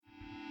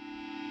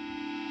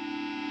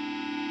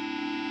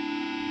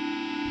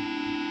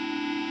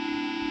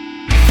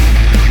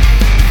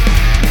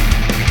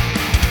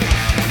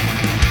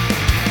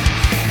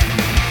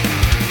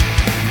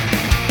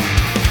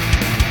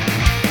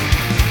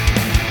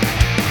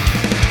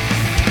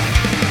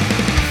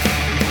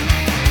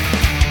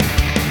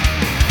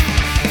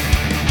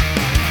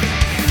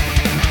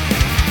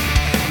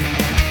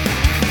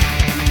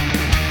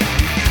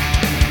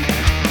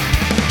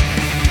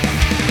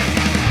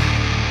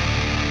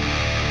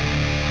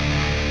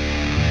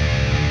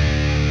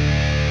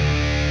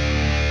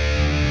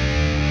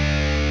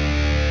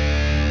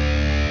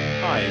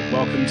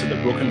welcome to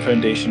the Broken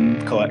Foundation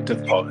Collective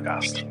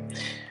podcast.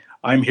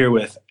 I'm here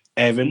with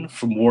Evan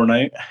from Worn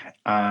Out,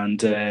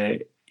 and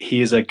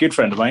he is a good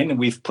friend of mine, and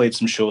we've played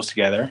some shows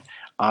together,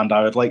 and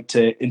I would like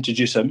to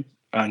introduce him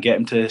and get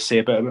him to say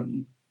a bit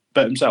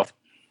about himself.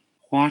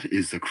 What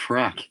is the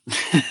crack?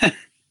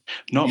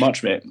 Not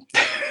much, mate.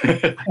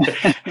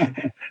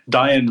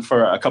 Dying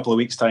for a couple of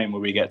weeks' time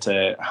where we get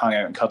to hang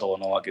out and cuddle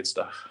and all that good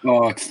stuff.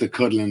 Oh, it's the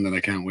cuddling that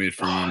I can't wait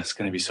for. Oh, it's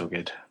going to be so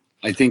good.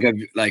 I think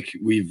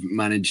we've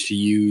managed to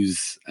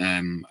use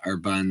our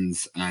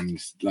bands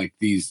and like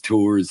these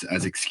tours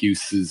as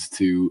excuses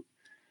to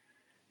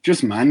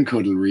just man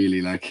cuddle,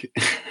 really. Like,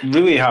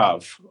 really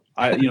have.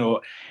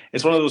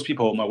 It's one of those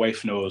people my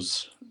wife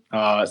knows.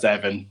 It's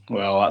Evan.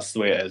 Well, that's the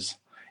way it is.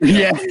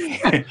 Yeah.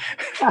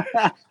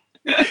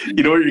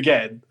 You know what you're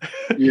getting.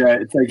 Yeah,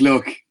 it's like,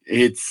 look,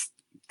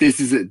 this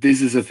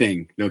is a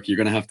thing. Look, you're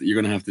gonna have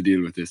to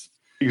deal with this.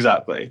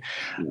 Exactly.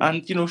 Yeah.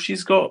 And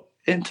she's got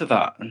into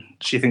that, and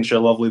she thinks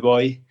you're a lovely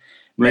boy.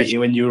 Met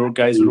you when you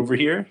guys were over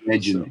here.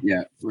 Legend, so.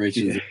 Yeah.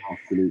 Rachel's an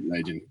absolute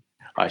legend.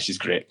 She's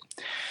great.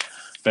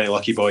 Very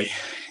lucky boy.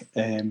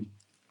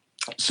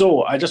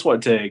 So I just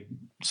wanted to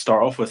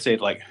start off with saying,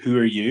 like, who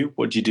are you?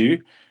 What do you do?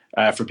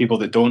 For people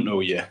that don't know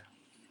you.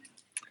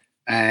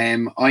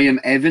 I am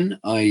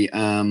Evan. I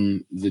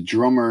am the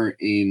drummer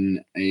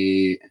in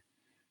a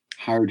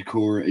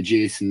hardcore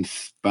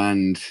adjacent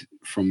band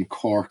from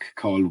Cork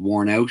called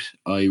Worn Out.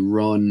 I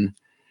run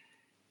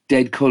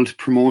Dead Cult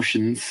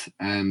Promotions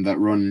that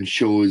run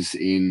shows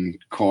in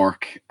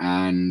Cork,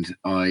 and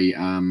I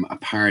am a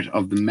part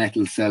of the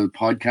Metal Cell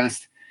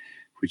podcast,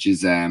 which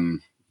is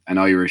an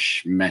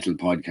Irish metal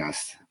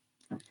podcast.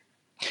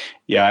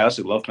 Yeah, I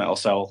also love Metal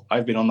Cell.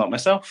 I've been on that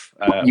myself.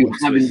 You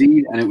have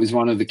indeed, and it was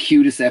one of the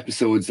cutest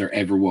episodes there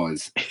ever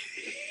was.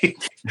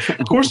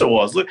 Of course it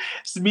was. Look,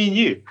 it's me and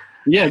you.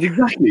 Yeah,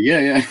 exactly.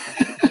 Yeah.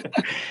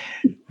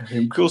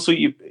 Cool. So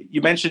you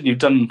mentioned you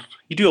do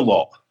a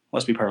lot.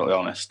 Let's be perfectly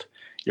honest.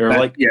 You're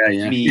like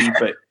me,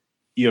 but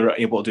you're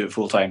able to do it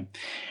full time.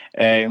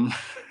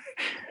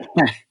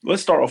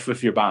 Let's start off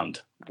with your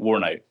band,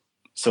 Worn Out.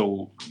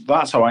 So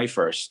that's how I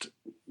first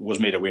was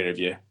made aware of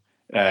you,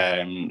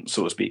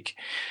 so to speak.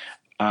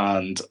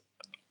 And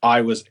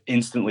I was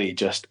instantly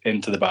just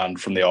into the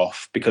band from the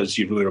off because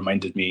you really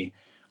reminded me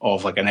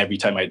of like an Every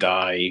Time I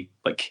Die,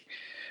 like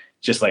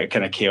just like a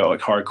kind of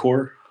chaotic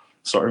hardcore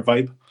sort of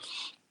vibe.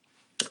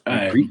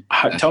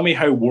 Tell me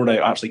how Worn Out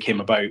actually came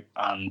about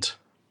and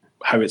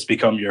how it's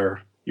become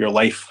your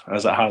life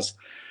as it has.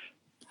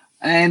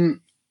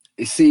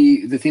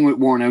 See, the thing with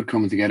Worn Out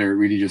coming together, it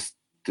really just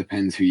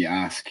depends who you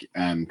ask.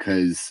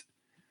 Because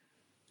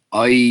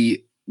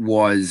I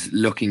was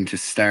looking to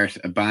start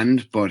a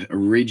band, but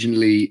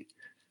originally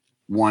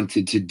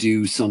wanted to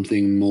do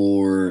something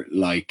more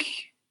like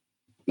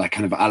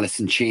kind of Alice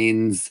in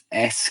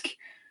Chains-esque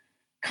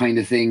kind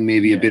of thing,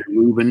 maybe a bit of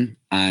Ruben.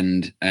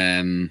 And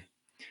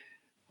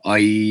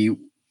I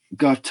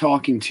got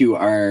talking to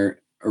our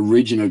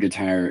original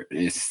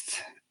guitarist,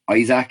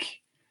 Isaac.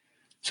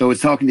 So I was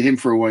talking to him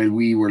for a while.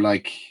 We were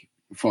like,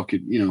 fuck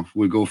it,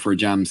 we'll go for a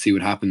jam, see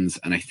what happens.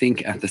 And I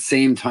think at the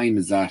same time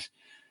as that,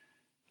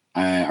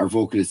 our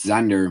vocalist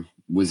Xander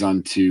was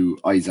on to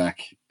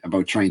Isaac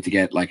about trying to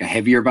get like a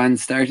heavier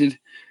band started.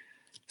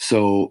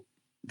 So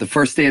the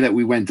first day that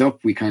we went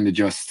up, we kind of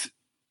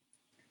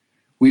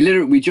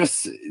we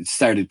just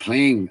started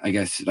playing, I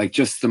guess, like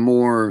just the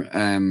more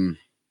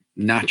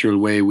natural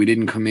way. We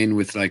didn't come in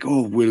with like,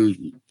 oh, we'll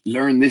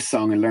learn this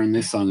song and learn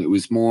this song. It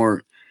was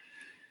more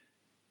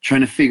trying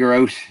to figure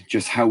out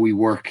just how we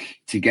work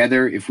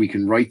together, if we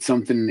can write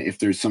something, if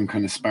there's some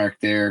kind of spark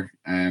there.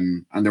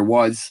 And there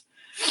was.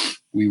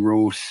 We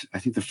wrote, I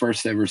think the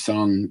first ever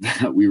song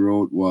that we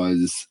wrote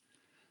was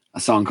a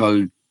song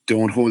called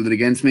Don't Hold It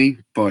Against Me,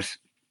 but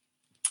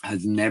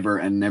has never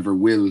and never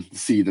will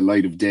see the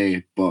light of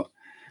day. But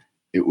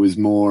it was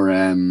more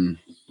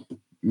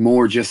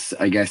just,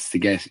 I guess, to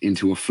get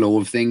into a flow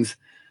of things.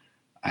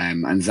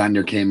 And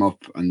Xander came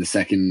up on the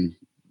second.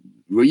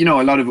 Well,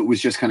 a lot of it was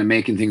just kind of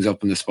making things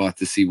up on the spot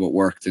to see what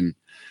worked, and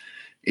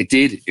it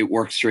did. It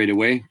worked straight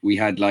away. We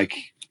had like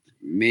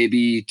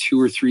maybe 2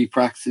 or 3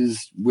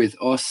 practices with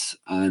us,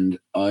 and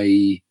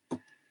I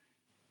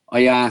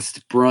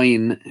asked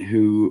Brian,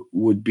 who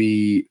would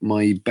be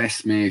my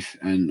best mate,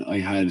 and I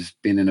had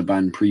been in a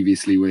band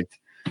previously with,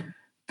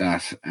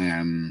 that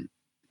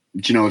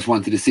I was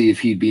wanted to see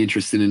if he'd be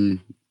interested in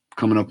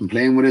coming up and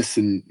playing with us,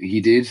 and he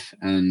did,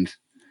 and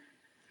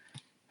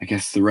I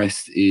guess the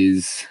rest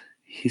is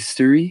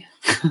history.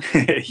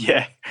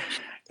 Yeah,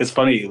 it's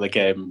funny. Like,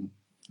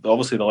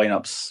 obviously the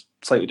lineup's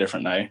slightly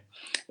different now.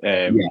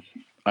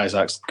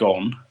 Isaac's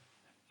gone,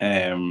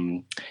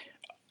 and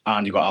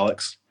you got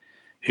Alex,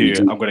 who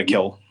I'm going to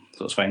kill,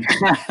 so it's fine.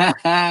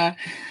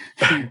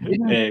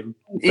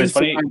 It's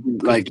funny,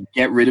 like,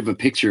 get rid of a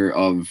picture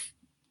of.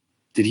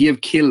 Did he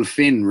have "Kill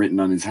Finn" written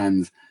on his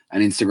hands,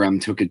 and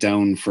Instagram took it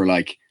down for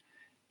like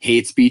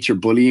hate speech or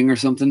bullying or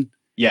something?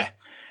 Yeah.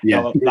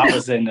 That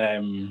was in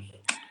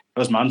It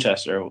was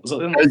Manchester. Was it,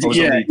 Was or it, was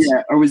it yeah, Leeds?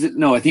 yeah. Or was it?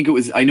 No, I think it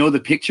was. I know the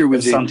picture It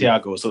was was in.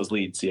 Santiago, so it was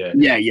Leeds, yeah.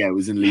 Yeah, yeah, it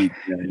was in Leeds.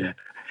 Yeah, yeah.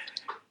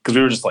 Because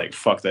we were just like,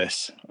 fuck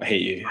this. I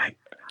hate you.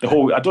 The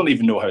whole, I don't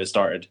even know how it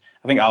started.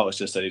 I think Alex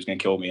just said he was going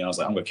to kill me, and I was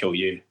like, I'm going to kill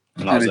you.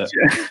 And that was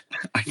it.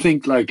 I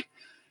think like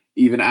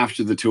even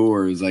after the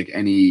tour, it was like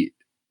any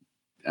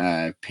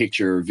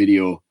picture or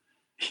video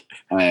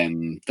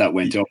that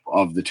went up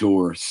of the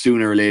tour,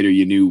 sooner or later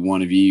you knew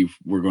one of you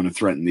were going to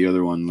threaten the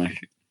other one, like,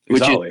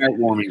 Exactly. which is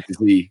heartwarming to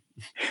see.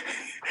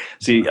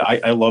 See,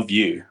 I love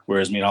you,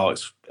 whereas me and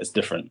Alex, it's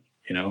different,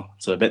 you know?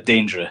 It's a bit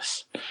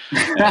dangerous.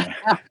 Got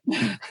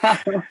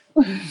that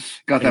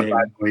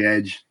bad boy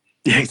edge.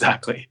 Yeah,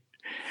 exactly.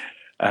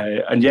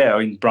 And yeah, I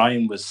mean,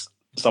 Brian was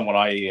someone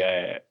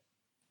I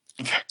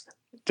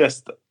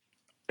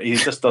he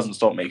just doesn't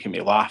stop making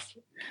me laugh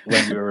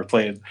when we were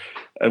playing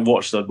and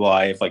watched them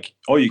live. Like,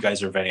 all you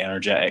guys are very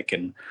energetic,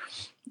 and,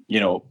 you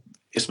know,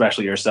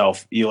 especially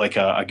yourself, you like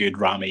a good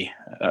Rami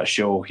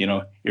show, you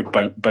know, you're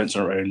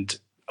bouncing around.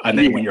 And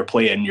then when you're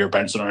playing, you're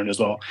bouncing around as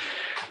well.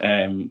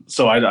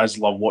 So I just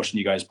love watching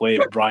you guys play.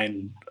 But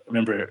Brian, I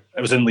remember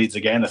it was in Leeds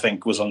again, I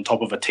think, was on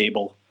top of a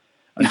table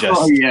and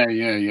just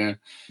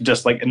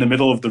just like in the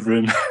middle of the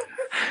room.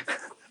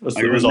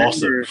 it was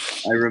awesome.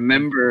 I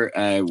remember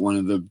one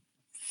of the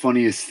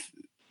funniest.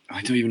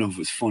 I don't even know if it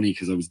was funny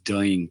because I was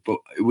dying, but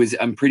it was.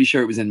 I'm pretty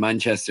sure it was in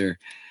Manchester,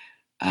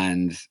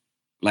 and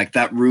like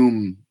that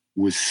room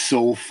was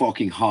so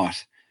fucking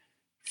hot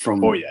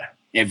from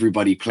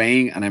everybody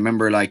playing. And I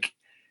remember, like,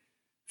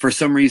 for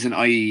some reason,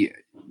 I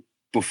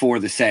before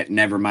the set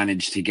never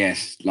managed to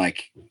get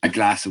like a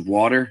glass of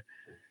water.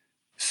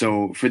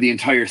 So for the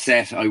entire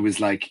set, I was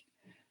like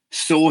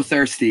so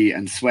thirsty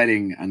and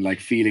sweating and like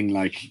feeling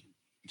like,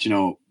 you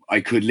know,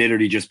 I could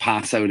literally just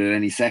pass out at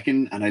any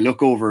second. And I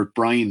look over at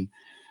Brian,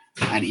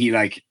 and he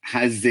like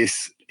has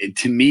this,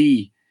 to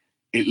me,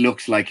 it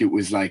looked like it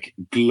was like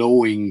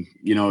glowing,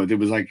 you know, there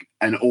was like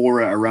an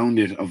aura around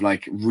it of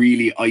like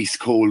really ice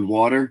cold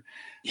water.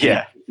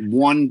 Yeah.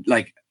 One,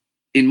 like,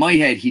 in my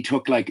head, he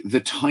took like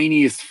the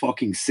tiniest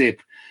fucking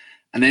sip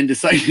and then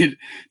decided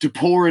to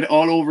pour it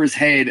all over his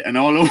head and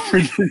all over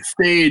the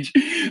stage.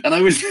 And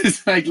I was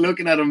just like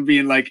looking at him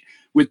being like,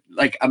 with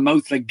like a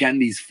mouth like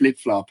Gandhi's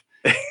flip-flop.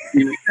 Like,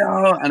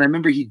 oh. And I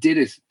remember he did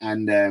it.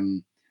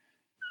 And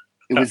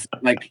it was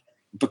like,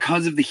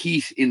 because of the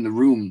heat in the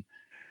room,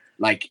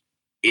 like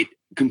it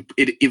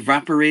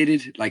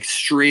evaporated like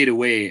straight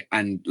away.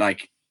 And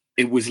like,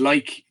 it was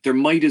like there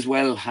might as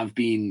well have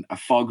been a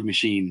fog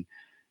machine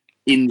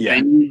in the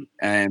venue,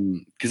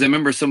 because I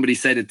remember somebody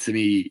said it to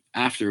me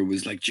after. It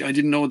was like, I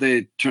didn't know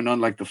they turned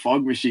on like the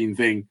fog machine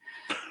thing.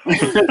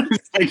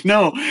 It's like,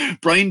 no,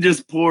 Brian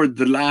just poured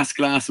the last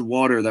glass of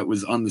water that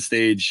was on the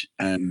stage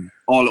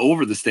all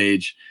over the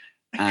stage,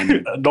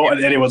 and not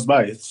in anyone's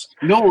mouths.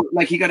 No,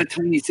 like he got a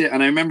tiny sip.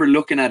 And I remember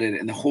looking at it,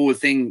 and the whole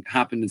thing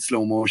happened in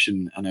slow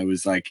motion, and I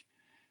was like,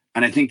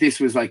 and I think this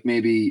was like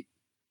maybe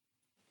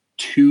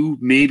 2,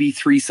 maybe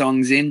 3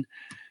 songs in.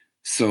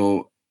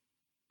 So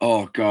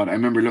oh God, I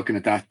remember looking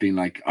at that being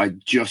like, I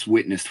just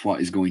witnessed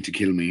what is going to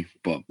kill me.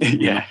 But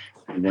yeah,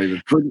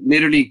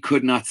 literally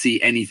could not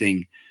see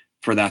anything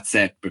for that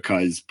set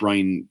because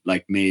Brian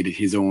like made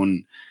his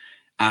own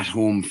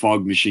at-home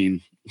fog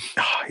machine.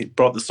 He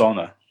brought the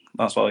sauna.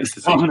 That's what I like to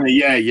say.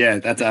 Sauna, yeah,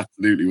 that's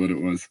absolutely what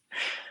it was.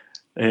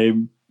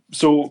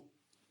 So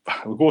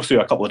we'll go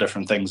through a couple of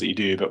different things that you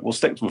do, but we'll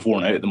stick with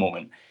Worn Out at the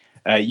moment.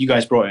 You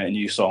guys brought out a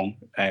new song,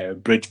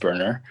 Bridge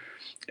Burner,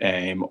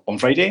 on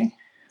Friday.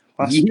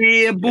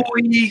 Yeah, boy.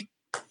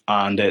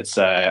 And it's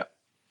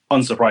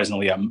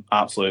unsurprisingly an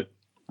absolute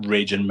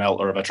raging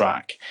melter of a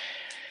track.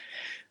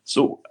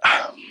 So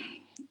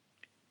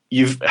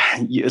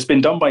it's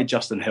been done by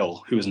Justin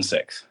Hill, who was in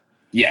Six.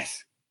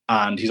 Yes.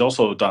 And he's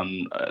also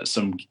done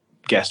some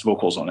guest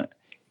vocals on it.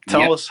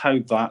 Tell us how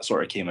that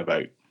sort of came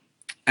about.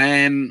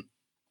 When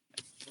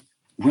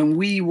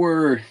we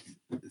were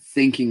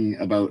thinking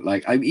about,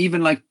 like, I'm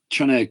even like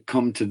trying to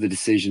come to the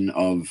decision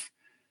of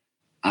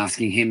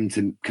asking him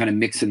to kind of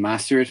mix and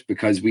master it,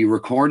 because we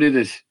recorded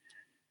it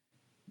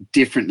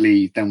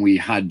differently than we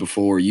had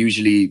before.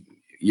 Usually,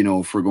 you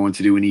know, if we're going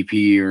to do an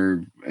EP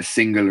or a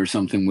single or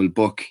something, we'll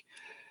book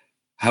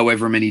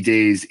however many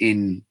days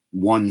in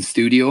one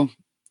studio.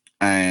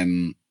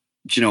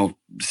 You know,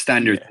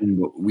 standard thing,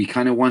 but we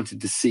kind of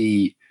wanted to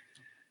see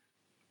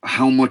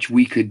how much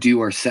we could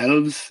do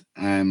ourselves.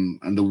 And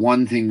the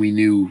one thing we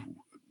knew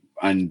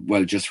and,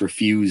 well, just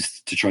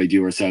refused to try to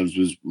do ourselves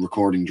was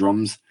recording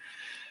drums.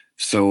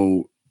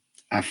 So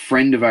a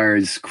friend of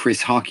ours,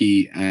 Chris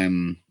Hockey,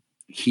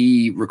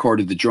 he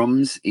recorded the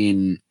drums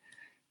in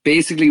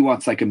basically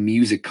what's like a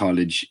music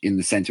college in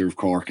the center of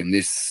Cork. And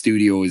this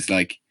studio is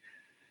like,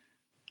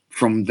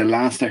 from the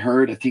last I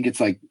heard, I think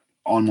it's like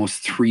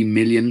almost 3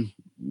 million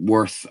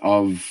worth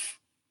of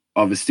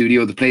a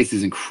studio. The place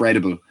is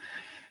incredible.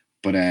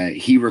 But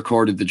he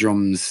recorded the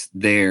drums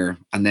there.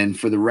 And then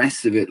for the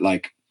rest of it,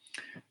 like,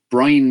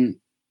 Brian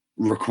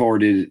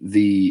recorded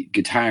the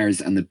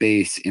guitars and the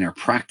bass in our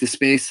practice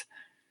space,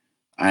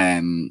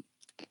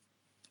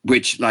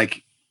 which,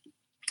 like,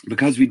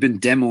 because we'd been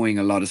demoing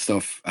a lot of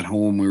stuff at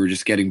home, we were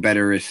just getting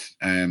better at.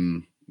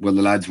 Well,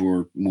 the lads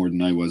were more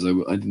than I was. I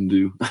didn't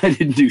do I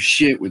didn't do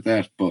shit with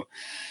that, but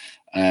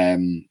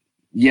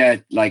yeah,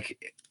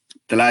 like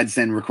the lads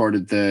then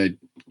recorded the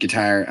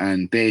guitar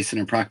and bass in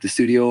a practice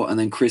studio, and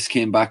then Chris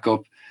came back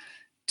up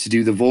to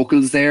do the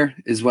vocals there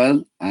as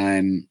well.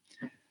 And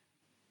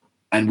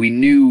we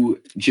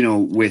knew,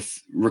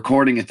 with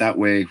recording it that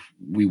way,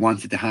 we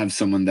wanted to have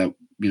someone that,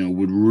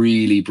 would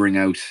really bring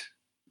out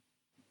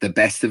the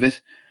best of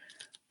it.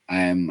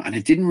 And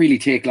it didn't really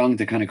take long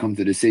to kind of come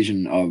to the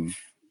decision of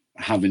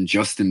having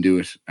Justin do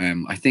it.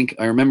 I think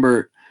I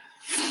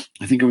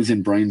was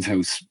in Brian's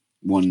house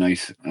one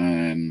night,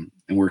 and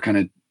we're kind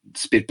of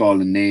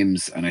spitballing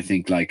names, and I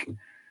think like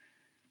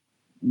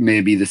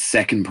maybe the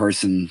second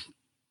person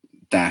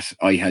that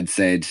I had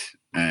said,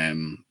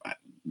 and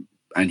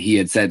he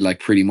had said like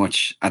pretty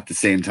much at the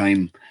same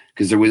time,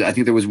 because I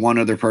think there was one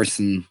other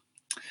person,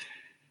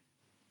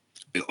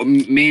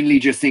 mainly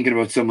just thinking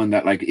about someone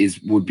that like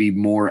would be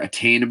more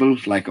attainable,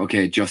 like,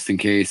 okay, just in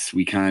case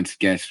we can't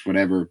get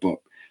whatever. But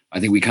I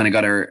think we kind of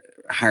got our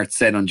heart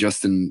set on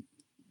Justin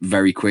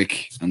very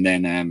quick, and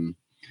then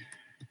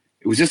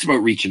it was just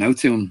about reaching out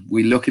to him.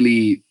 We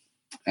luckily,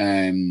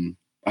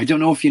 I don't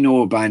know if you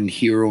know a band,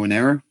 Hero and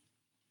Error.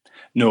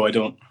 No, I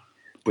don't.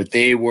 But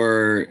they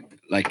were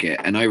like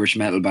an Irish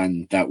metal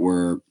band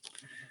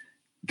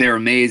they're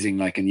amazing.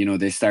 Like,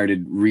 and they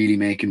started really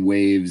making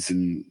waves,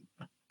 and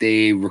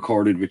they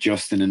recorded with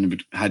Justin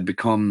and had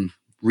become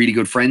really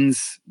good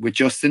friends with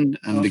Justin.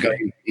 And okay. The guy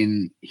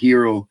in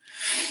Hero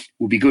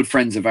will be good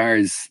friends of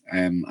ours.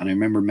 And I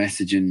remember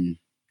messaging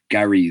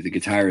Gary, the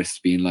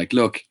guitarist, being like,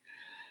 look,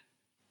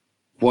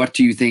 what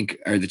do you think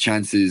are the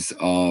chances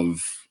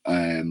of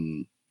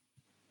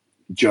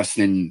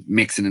Justin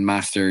mixing and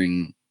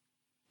mastering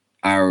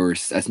our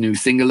new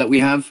single that we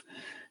have?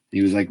 And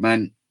he was like,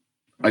 man,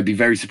 I'd be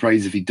very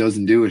surprised if he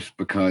doesn't do it,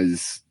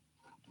 because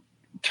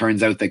it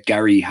turns out that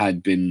Gary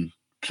had been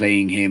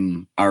playing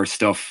him our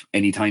stuff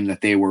anytime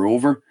that they were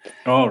over.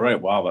 Oh, right.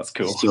 Wow, that's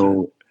cool.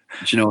 So,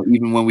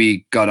 even when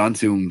we got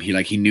onto him,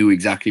 he knew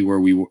exactly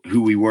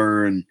who we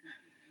were, and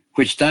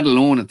which that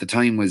alone at the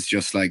time was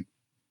just like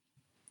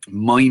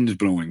mind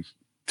blowing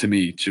to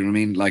me. Do you know what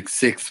I mean? Like,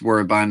 Sixth were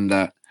a band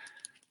that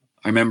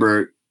I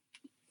remember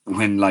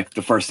when, like,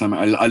 the first time,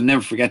 I'll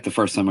never forget the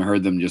first time I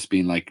heard them, just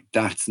being like,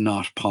 that's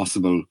not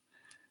possible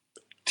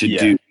to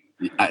do.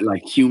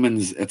 Like,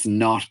 humans, it's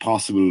not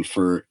possible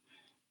for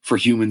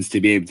humans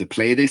to be able to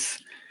play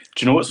this.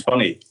 Do you know what's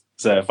funny?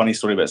 It's a funny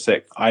story about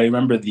Sick. I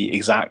remember the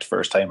exact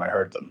first time I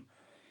heard them.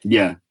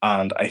 Yeah.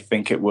 And I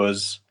think it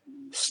was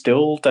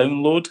still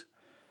Download.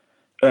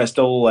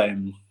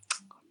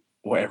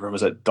 Whatever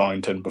was it,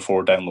 Downtown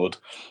before Download.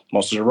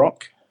 Monsters of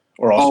Rock?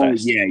 Or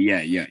Ozfest. Oh, yeah.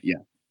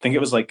 I think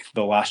it was like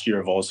the last year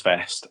of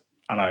Ozfest,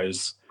 and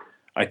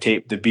I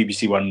taped the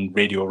BBC One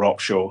Radio Rock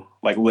show,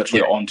 like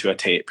literally onto a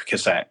tape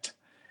cassette.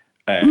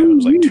 It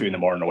was like 2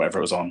 a.m. or whatever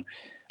it was on,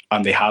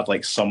 and they had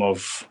like some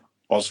of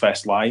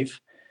Ozfest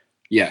live.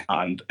 Yeah,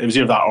 and it was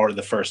either that or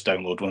the first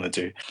Download, one of the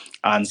two.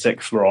 And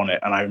Six were on it,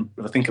 and I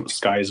think it was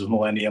Skies of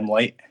Millennium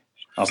Light.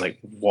 I was like,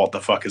 "What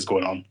the fuck is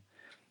going on?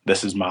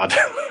 This is mad,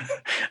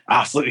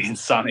 absolutely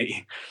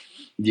insanity."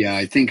 Yeah,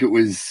 I think it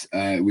was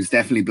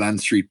definitely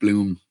Bland Street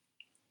Bloom.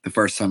 The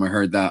first time I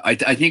heard that,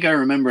 I think I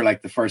remember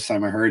like the first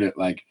time I heard it,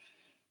 like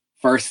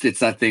first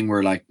it's that thing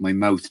where like my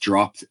mouth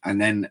dropped,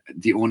 and then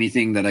the only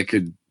thing that I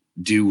could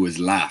do was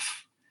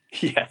laugh.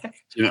 Yeah,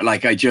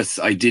 like I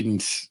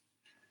didn't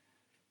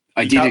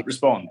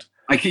respond.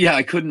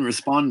 I couldn't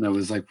respond. I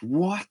was like,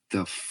 what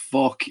the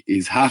fuck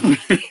is happening?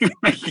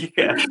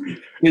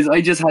 Because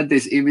I just had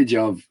this image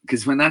of,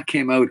 because when that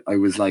came out, I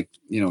was like,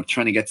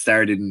 trying to get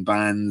started in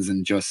bands,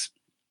 and just,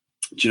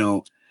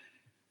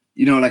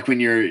 like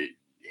when you're,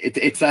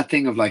 it's that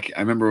thing of like, I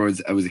remember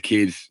I was a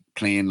kid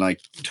playing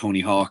like Tony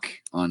Hawk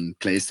on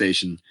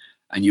PlayStation,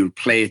 and you'll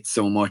play it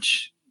so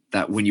much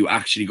that when you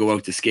actually go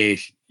out to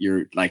skate,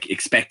 you're like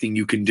expecting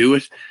you can do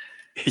it.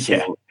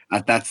 Yeah. So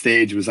at that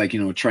stage, it was like,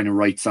 trying to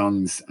write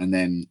songs, and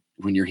then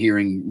when you're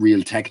hearing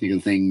real technical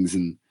things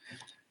and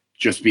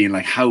just being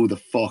like, how the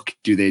fuck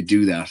do they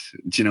do that?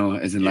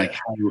 As in like,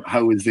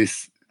 how is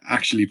this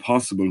actually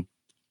possible?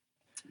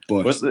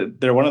 But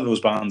they're one of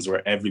those bands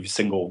where every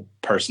single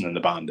person in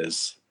the band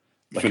is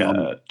like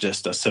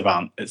just a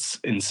savant. It's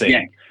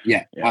insane.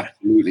 Yeah,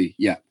 absolutely.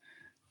 Yeah.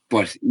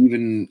 But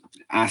even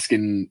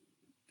asking,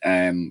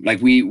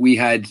 like we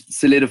had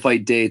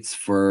solidified dates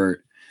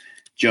for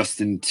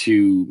Justin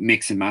to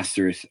mix and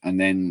master it, and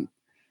then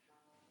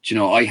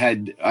I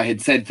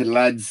had said to the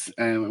lads,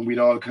 and we'd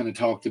all kind of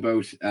talked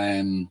about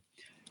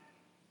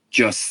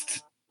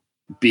just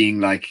being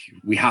like,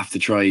 we have to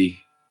try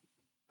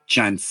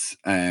chance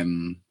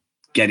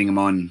getting him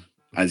on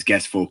as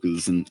guest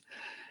vocals. And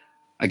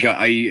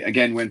I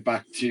again went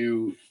back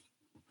to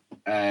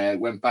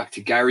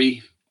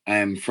Gary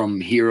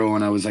from Hero,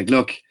 and I was like,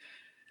 look,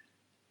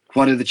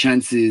 what are the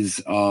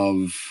chances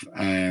of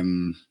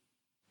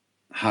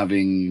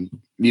having,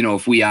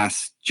 if we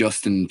asked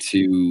Justin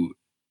to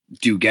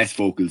do guest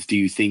vocals. Do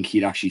you think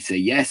he'd actually say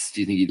yes?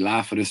 Do you think he'd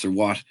laugh at us or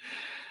what?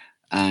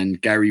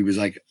 And Gary was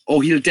like, oh,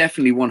 he'll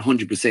definitely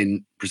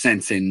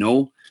 100% say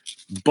no.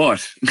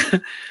 But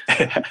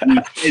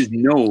if he says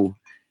no,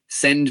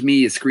 send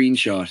me a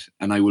screenshot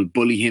and I will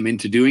bully him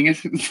into doing it.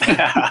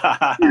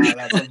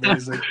 That's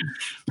amazing.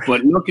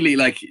 But luckily,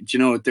 like, you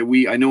know,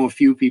 that I know a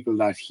few people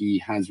that he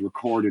has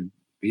recorded,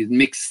 he's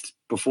mixed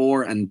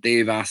before, and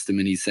they've asked him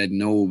and he said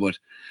no. But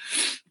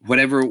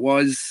whatever it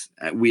was,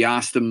 we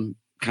asked him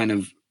kind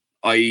of,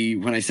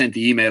 when I sent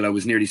the email, I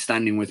was nearly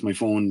standing with my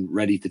phone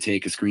ready to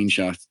take a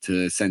screenshot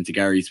to send to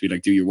Gary to be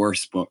like, do your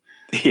worst. But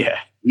yeah,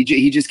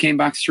 he just came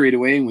back straight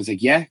away and was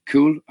like, yeah,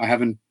 cool. I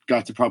haven't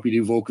got to properly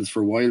do vocals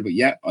for a while, but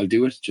yeah, I'll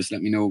do it. Just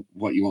let me know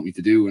what you want me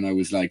to do. And I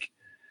was like,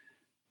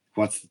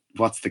 what's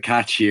the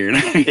catch here?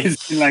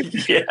 It's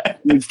like, yeah.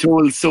 We've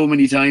told so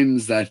many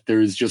times that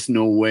there's just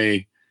no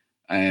way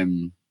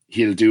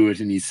he'll do it.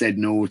 And he said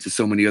no to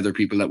so many other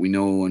people that we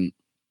know. And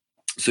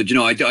so, you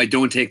know, I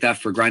don't take that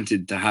for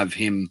granted to have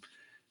him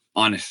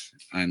on it.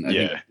 And I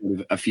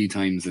think a few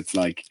times it's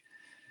like,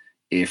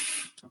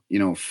 if, you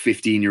know,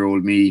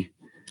 15-year-old me,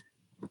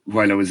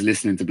 while I was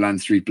listening to Bland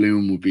Street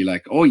Bloom, would be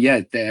like, oh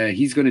yeah,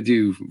 he's going to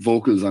do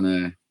vocals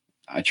on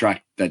a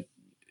track that,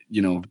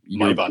 you know,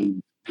 my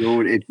band.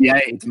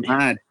 It's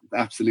mad. It's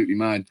absolutely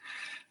mad.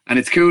 And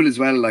it's cool as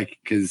well, like,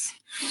 because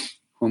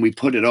when we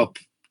put it up,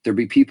 there'll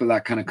be people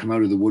that kind of come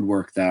out of the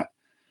woodwork that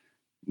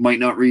might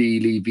not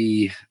really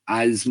be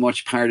as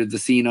much part of the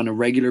scene on a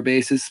regular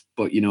basis,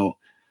 but, you know,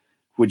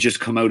 would just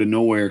come out of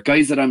nowhere.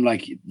 Guys that I'm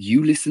like,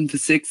 you listen to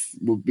Six,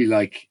 would be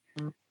like,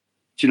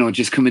 you know,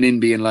 just coming in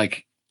being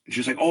like,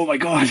 just like, oh my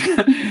God,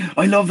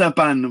 I love that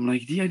band. I'm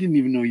like, yeah, I didn't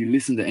even know you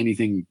listened to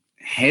anything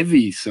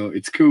heavy. So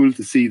it's cool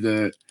to see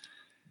the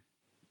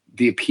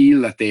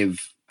appeal that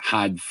they've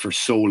had for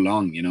so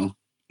long, you know?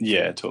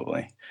 Yeah,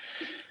 totally.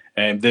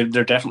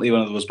 They're definitely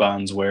one of those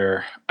bands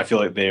where I feel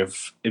like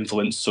they've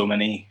influenced so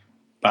many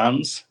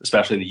bands,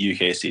 especially in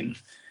the UK scene.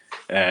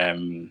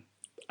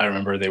 I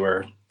remember they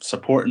were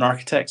supporting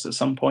Architects at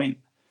some point.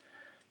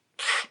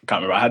 I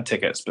can't remember. I had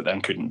tickets, but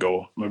then couldn't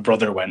go. My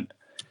brother went,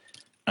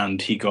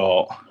 and he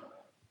got,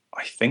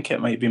 I think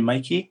it might be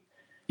Mikey.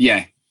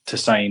 Yeah. To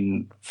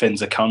sign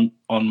Finn's a cunt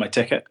on my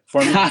ticket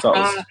for me. So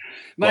that was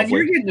man, lovely.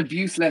 You're getting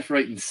abuse left,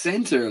 right, and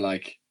centre.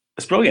 Like,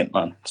 it's brilliant,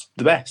 man. It's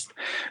the best.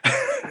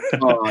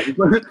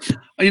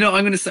 You know,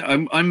 I'm gonna say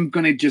I'm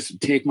gonna just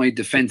take my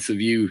defense of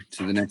you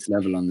to the next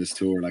level on this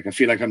tour. Like, I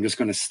feel like I'm just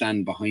gonna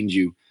stand behind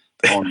you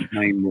all the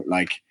time with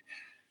like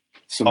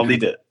I'll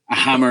lead it. A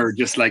hammer,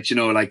 just like, you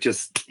know, like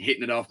just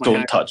hitting it off my Don't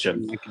hand. touch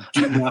him. Like,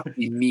 do not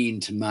be mean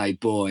to my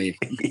boy.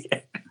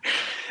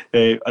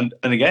 Yeah. And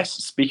I guess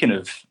speaking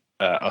of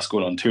us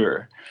going on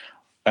tour,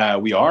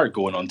 we are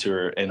going on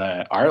tour in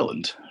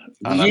Ireland,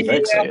 and I'm very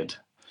excited.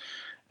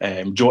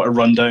 Do you want to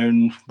run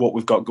down what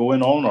we've got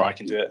going on, or I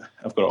can do it?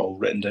 I've got it all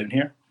written down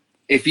here.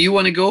 If you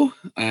want to go,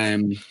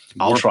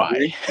 I'll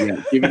try.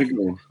 Yeah, give it a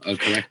go. I'll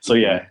correct. So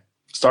yeah,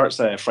 starts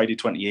Friday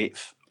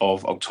 28th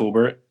of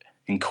October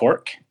in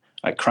Cork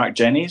at Crack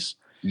Jenny's.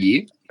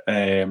 Yeah.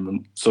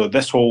 So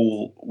this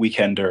whole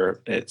weekender,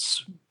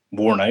 it's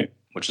Worn Out,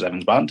 which is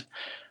Evan's band,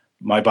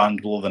 my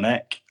band Below the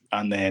Neck,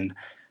 and then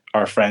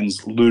our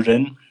friends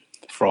Lurin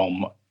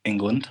from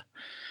England.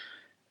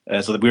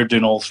 So we're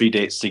doing all 3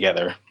 dates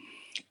together.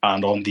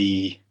 And on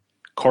the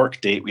Cork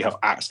date, we have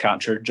Axe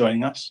Catcher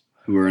joining us,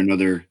 who are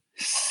another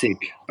sick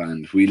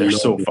band. They're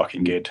so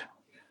fucking good.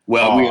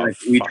 Well,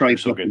 we try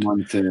to put them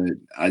onto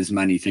as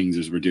many things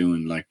as we're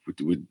doing. Like,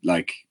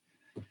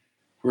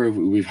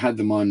 we've had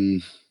them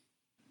on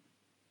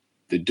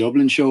the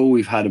Dublin show.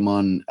 We've had them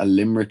on a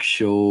Limerick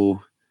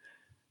show.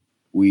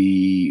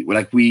 We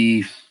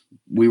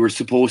were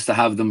supposed to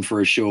have them for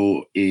a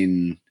show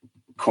in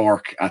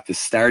Cork at the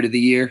start of the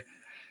year,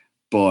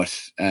 but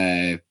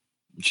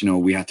you know,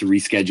 we had to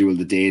reschedule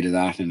the date of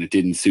that, and it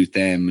didn't suit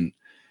them, and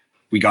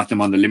we got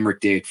them on the Limerick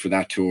date for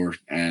that tour.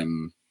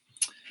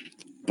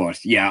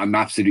 But yeah, I'm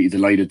absolutely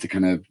delighted to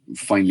kind of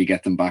finally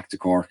get them back to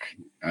Cork.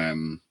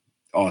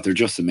 They're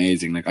just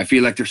amazing. Like, I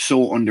feel like they're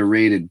so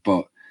underrated,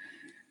 but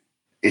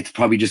it's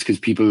probably just because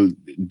people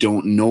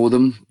don't know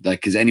them. Like,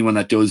 because anyone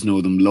that does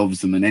know them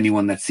loves them, and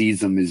anyone that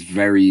sees them is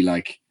very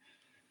like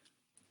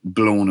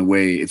blown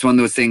away. It's one of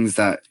those things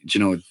that, you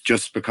know,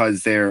 just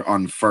because they're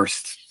on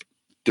first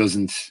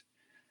doesn't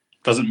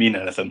mean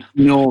anything.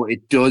 No,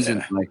 it doesn't.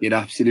 Yeah. Like, it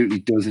absolutely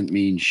doesn't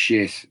mean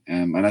shit.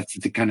 And that's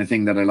the kind of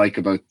thing that I like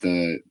about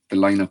the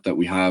lineup that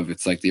we have.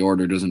 It's like the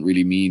order doesn't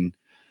really mean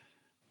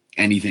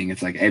anything.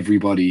 It's like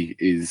everybody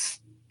is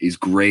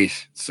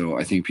great. So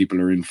I think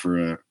people are in for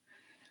a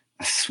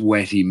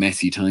sweaty,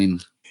 messy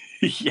time.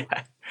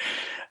 Yeah.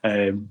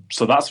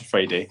 So that's a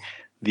Friday.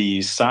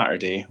 The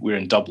Saturday, we're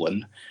in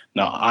Dublin.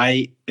 Now,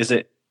 is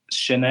it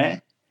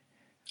Sinead?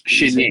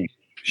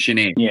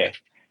 Sinead. Yeah.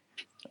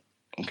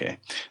 Okay.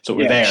 So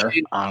we're there.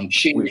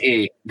 Shin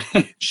A.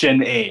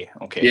 Shin A.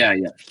 Okay.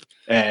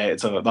 Yeah.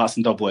 So that's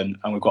in Dublin,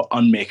 and we've got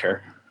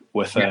Unmaker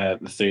with the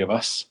three of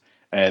us.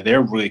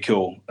 They're really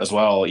cool as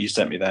well. You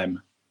sent me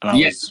them, and I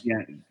was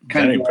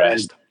very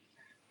impressed.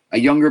 a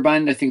younger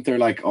band. I think they're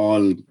like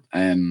all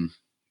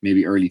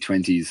maybe early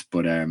 20s,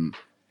 but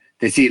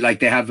they see like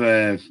they have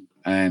a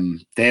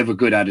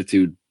good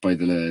attitude by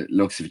the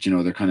looks of it. You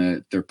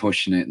know, they're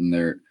pushing it,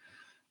 and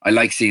I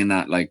like seeing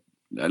that.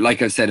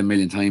 Like I've said a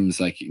million times,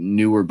 like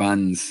newer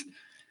bands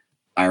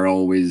are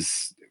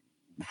always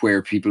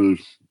where people.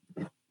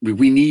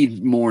 We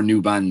need more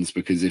new bands,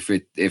 because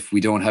if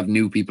we don't have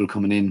new people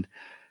coming in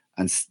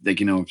and like,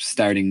 you know,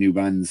 starting new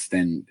bands,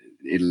 then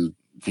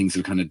things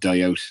will kind of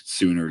die out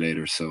sooner or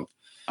later. So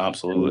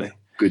absolutely,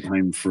 good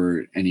time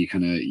for any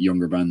kind of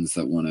younger bands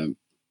that want to,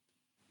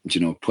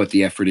 you know, put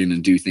the effort in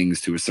and do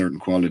things to a certain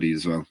quality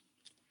as well.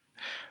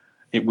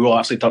 We'll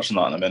actually touch on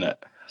that in a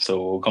minute,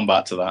 so we'll come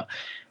back to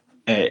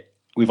that.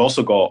 We've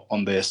also got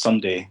on the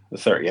Sunday the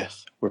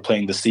 30th, we're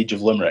playing the Siege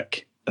of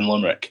Limerick in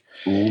Limerick.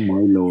 Oh my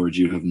lord,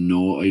 you have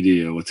no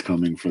idea what's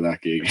coming for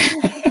that gig.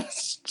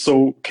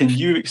 So can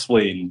you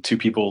explain to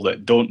people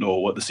that don't know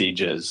what the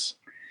Siege is,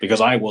 because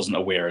I wasn't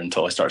aware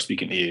until I started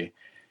speaking to you,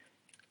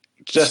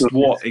 just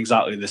what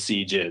exactly the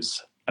Siege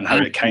is and how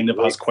it kind of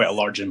has quite a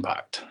large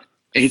impact?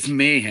 It's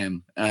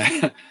mayhem.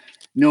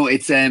 No,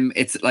 it's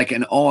like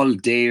an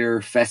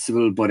all-dayer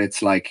festival, but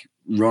it's like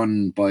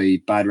run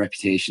by Bad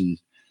Reputation.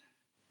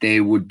 They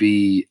would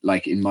be,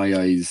 like, in my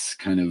eyes,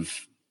 kind of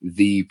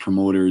the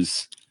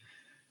promoters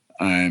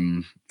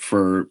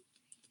for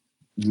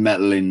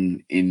metal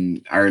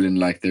in Ireland.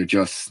 Like, they're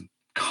just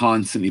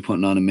constantly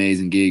putting on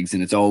amazing gigs,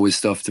 and it's always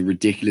stuff to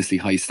ridiculously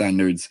high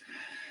standards.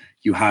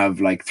 You have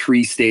like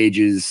 3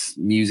 stages,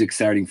 music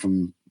starting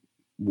from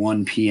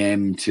 1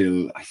 p.m.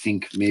 till I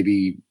think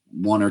maybe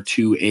 1 or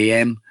 2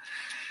 a.m.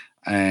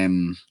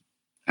 And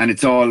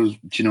it's all,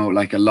 you know,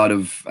 like a lot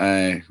of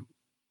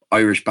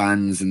Irish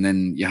bands, and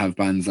then you have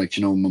bands like,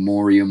 you know,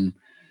 Memoriam.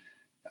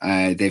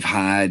 They've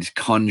had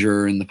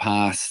Conjure in the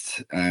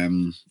past.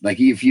 Like,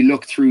 if you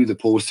look through the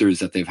posters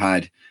that they've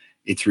had,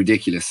 it's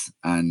ridiculous,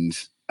 and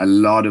a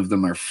lot of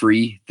them are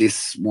free.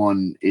 This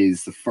one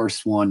is the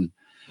first one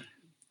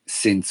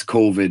since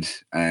COVID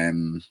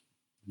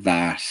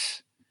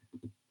that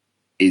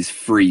is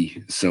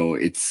free. So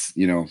it's,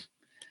 you know,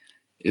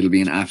 it'll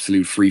be an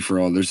absolute free for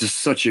all. There's just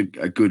such a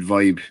good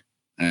vibe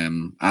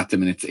at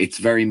them, and it's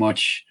very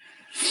much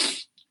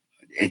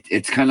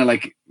it's kind of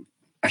like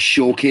a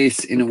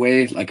showcase in a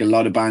way. Like, a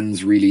lot of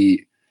bands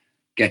really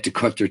get to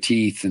cut their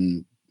teeth,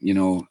 and, you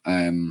know,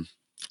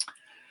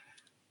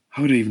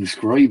 how would I even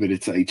describe it?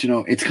 It's like, you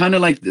know, it's kind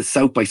of like the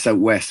South by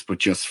Southwest, but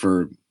just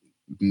for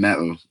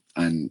metal.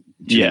 And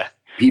know,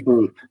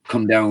 people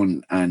come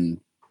down, and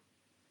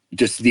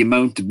just the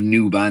amount of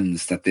new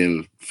bands that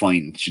they'll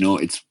find, you know,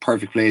 it's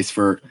perfect place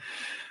for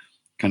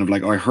kind of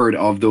like, I heard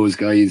of those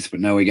guys, but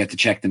now I get to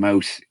check them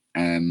out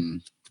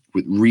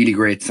with really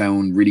great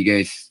sound, really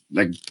great,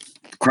 like,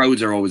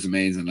 crowds are always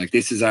amazing. Like,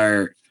 this is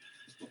our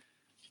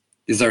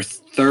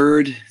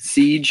 3rd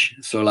Siege.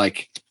 So,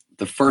 like,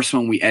 the first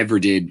one we ever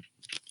did,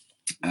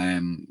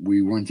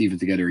 we weren't even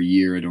together a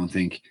year, I don't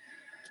think.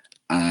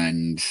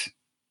 And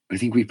I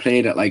think we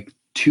played at like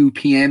 2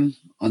 p.m.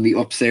 on the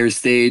upstairs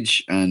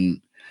stage, and,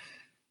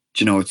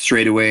 you know,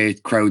 straight away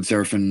crowd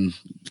surfing,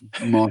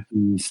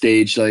 mocking,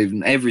 stage dive,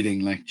 and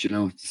everything, like, you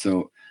know.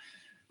 So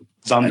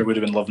Xander would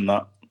have been loving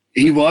that.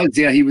 He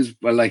was,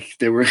 well, like,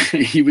 they were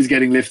he was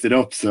getting lifted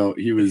up, so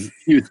he was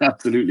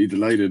absolutely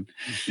delighted.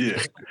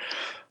 Yeah,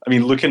 I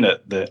mean, looking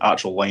at the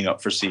actual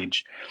lineup for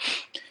Siege,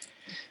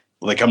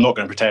 like, I'm not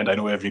going to pretend I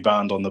know every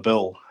band on the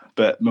bill,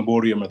 but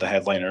Memoriam are the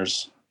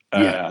headliners,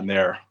 and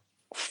they're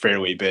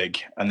fairly big.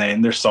 And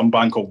then there's some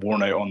band called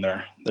Worn Out on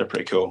there. They're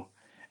pretty cool.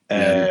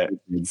 And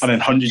then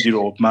 100 Year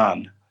Old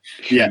Man,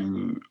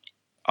 who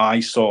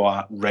I saw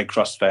at Red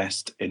Crust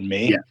Fest in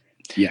May.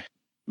 Yeah.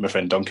 My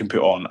friend Duncan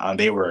put on, and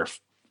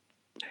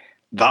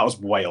that was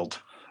wild.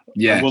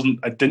 Yeah.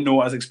 I didn't know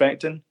what I was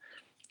expecting.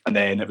 And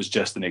then it was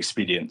just an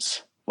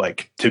experience,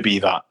 like, to be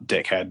that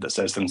dickhead that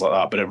says things like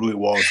that. But it really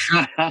was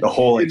the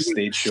whole, like,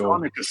 stage show.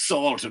 Sonic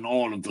assault and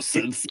all of the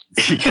senses.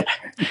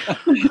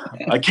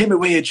 I came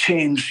away a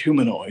changed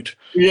humanoid.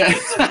 Yeah.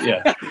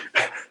 Yeah.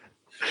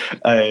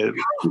 And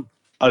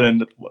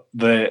then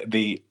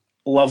the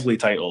lovely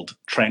titled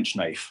Trench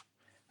Knife.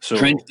 So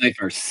Trench Knife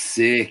are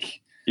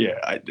sick.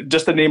 Yeah,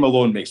 just the name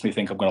alone makes me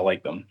think I'm going to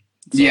like them.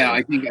 So, yeah,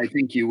 I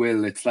think you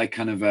will. It's like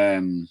kind of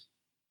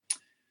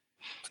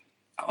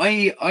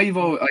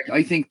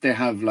I think they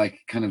have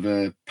like kind of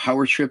a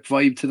power trip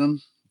vibe to them.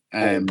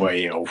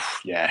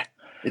 Yeah.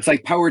 It's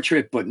like power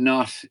trip, but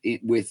not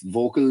with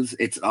vocals.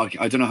 It's, I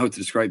don't know how to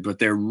describe, but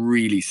they're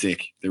really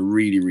sick. They're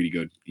really, really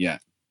good. Yeah.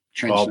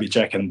 Trench I'll Knife. Be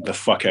checking the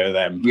fuck out of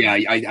them. Yeah,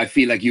 I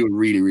feel like you would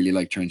really, really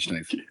like Trench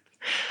Knife.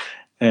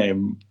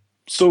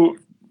 So,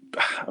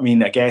 I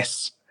mean, I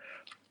guess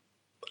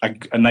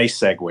a nice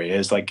segue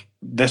is, like,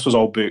 this was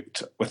all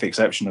booked with the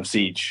exception of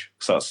Siege,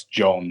 so that's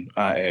John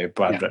at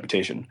Bad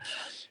Reputation.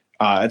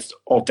 It's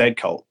all Dead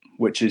Cult,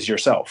 which is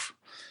yourself.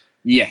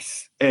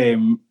 Yes.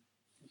 Do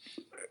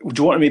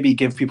you want to maybe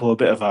give people a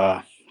bit of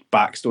a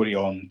backstory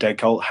on Dead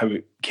Cult, how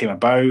it came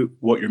about,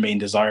 what your main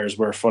desires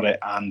were for it,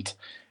 and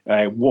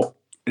what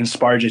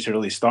inspired you to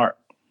really start?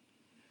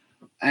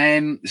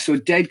 So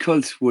Dead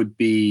Cult would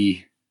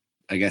be,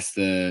 I guess,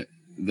 the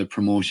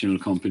promotional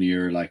company,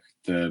 or like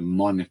the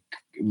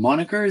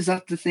moniker. Is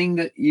that the thing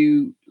that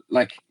you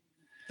like?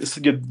 This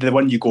is the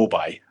one you go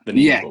by. The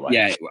name you go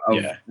by.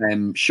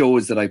 Of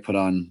shows that I put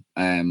on.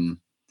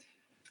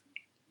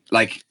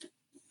 Like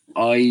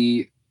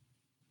I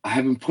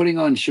have been putting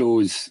on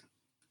shows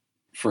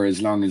for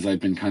as long as I've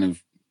been kind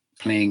of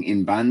playing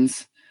in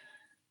bands,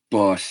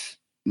 but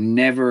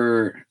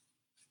never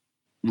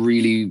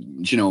really,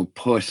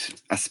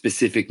 put a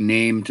specific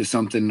name to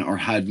something or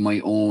had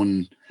my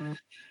own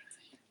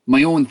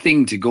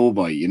thing to go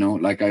by,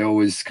 like I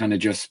always kind of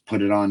just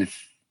put it on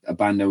if a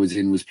band I was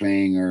in was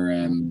playing,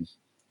 or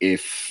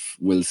if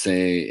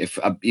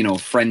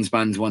friends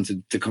bands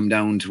wanted to come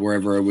down to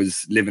wherever I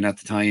was living at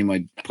the time,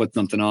 I'd put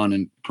something on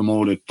and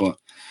promote it, but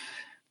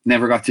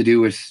never got to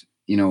do it,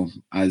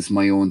 as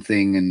my own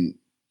thing and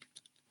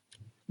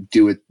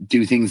do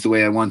things the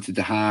way I wanted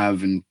to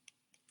have, and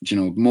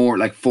more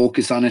like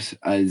focus on it,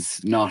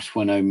 as not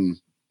when I'm,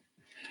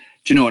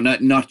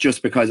 not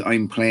just because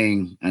I'm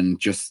playing, and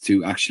just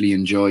to actually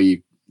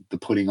enjoy the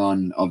putting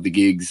on of the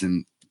gigs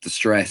and the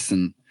stress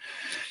and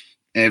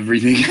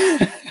everything.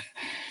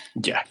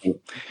 Yeah.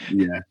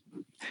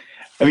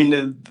 I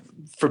mean,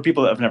 for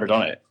people that have never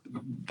done it,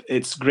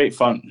 it's great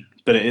fun,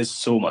 but it is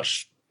so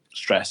much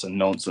stress and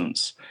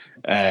nonsense,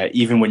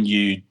 even when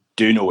you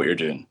do know what you're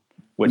doing,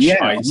 which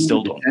I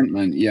still don't.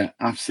 Man. Yeah,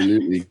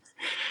 absolutely.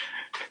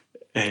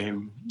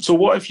 So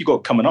what have you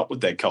got coming up with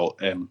Dead Cult?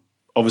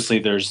 Obviously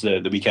there's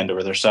the weekend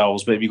over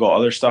themselves, but have you got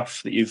other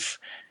stuff that you've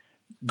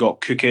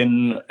got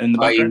cooking in the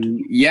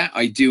background?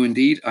 I do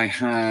indeed. I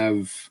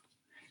haven't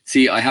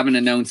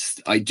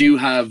announced. I do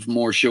have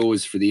more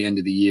shows for the end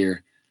of the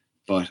year,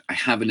 but I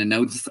haven't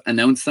announced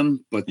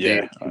them. But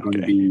they're going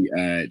to be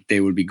they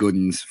will be good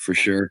ones for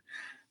sure.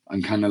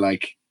 I'm kind of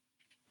like,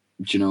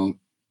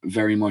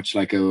 very much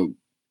like trying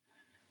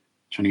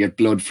to get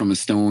blood from a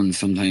stone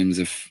sometimes.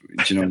 If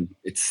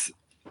it's.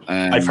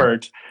 I've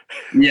heard.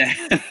 Yeah,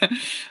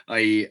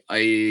 I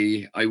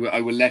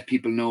will let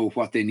people know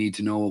what they need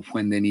to know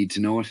when they need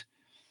to know it.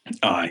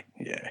 Aye,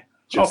 yeah.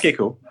 Okay,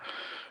 cool.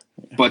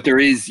 But there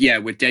is,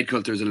 with Dead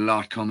Cult, there's a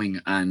lot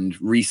coming, and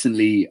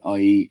recently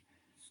I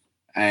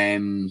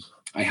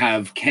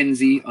have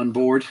Kenzie on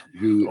board,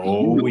 who.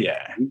 Oh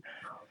yeah.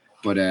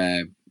 But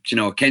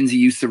Kenzie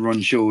used to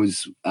run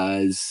shows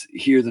as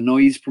Hear the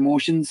Noise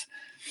Promotions,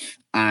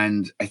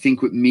 and I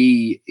think with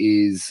me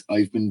is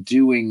I've been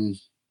doing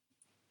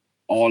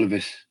all of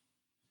it.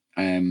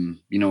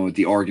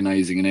 The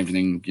organizing and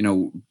everything,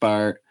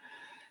 bar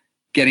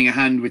getting a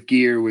hand with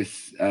gear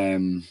with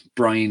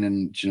Brian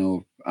and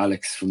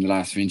Alex from the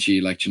Last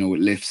Vinci, with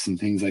lifts and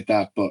things like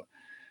that. But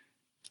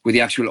with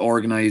the actual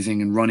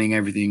organizing and running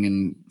everything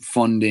and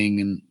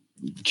funding and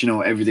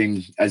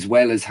everything, as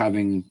well as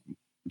having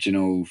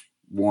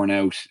Worn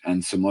Out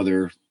and some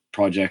other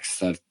projects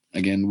that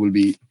again will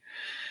be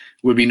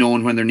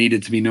known when they're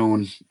needed to be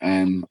known,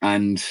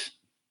 and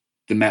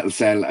the Metal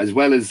Cell, as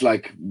well as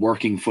like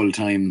working full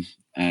time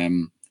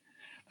and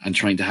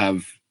trying to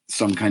have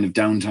some kind of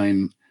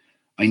downtime.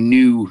 I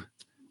knew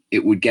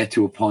it would get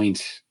to a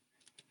point,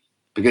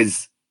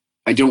 because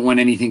I don't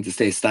want anything to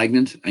stay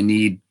stagnant. I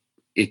need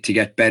it to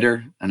get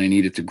better and I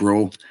need it to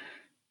grow.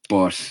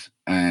 But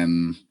I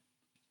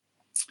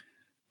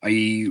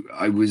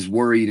was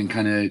worried, and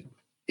kind of,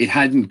 it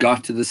hadn't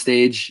got to the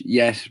stage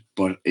yet,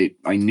 but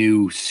I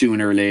knew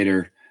sooner or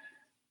later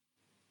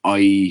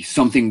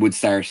something would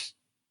start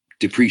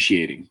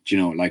depreciating,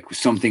 like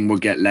something will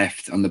get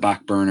left on the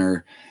back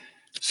burner,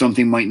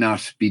 something might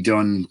not be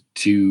done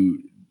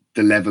to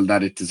the level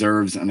that it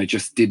deserves, and I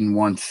just didn't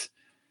want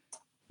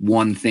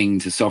one thing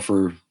to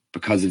suffer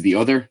because of the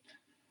other.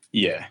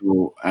 Yeah.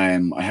 So I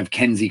have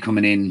Kenzie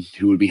coming in,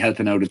 who will be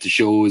helping out at the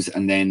shows,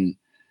 and then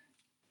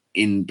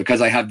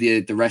because I have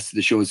the rest of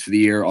the shows for the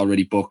year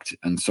already booked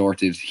and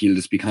sorted, he'll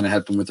just be kind of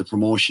helping with the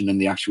promotion and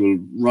the actual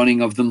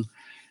running of them.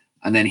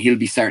 And then he'll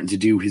be starting to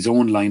do his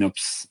own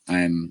lineups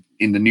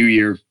in the new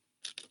year,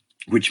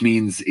 which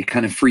means it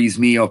kind of frees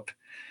me up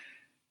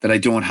that I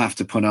don't have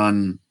to put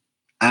on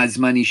as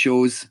many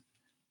shows,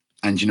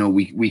 and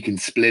we can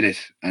split it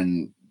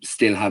and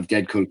still have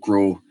Dead Cult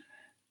grow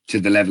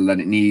to the level that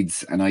it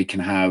needs, and I can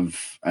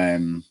have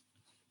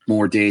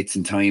more dates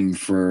and time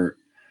for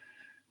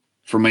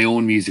my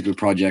own musical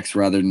projects,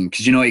 rather than,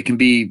 because it can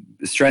be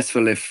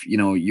stressful if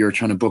you're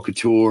trying to book a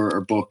tour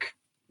or book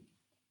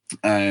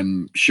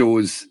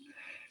shows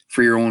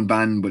for your own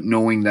band, but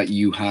knowing that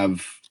you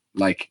have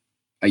like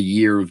a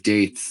year of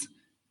dates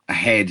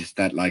ahead,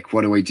 that like,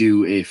 what do I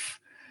do if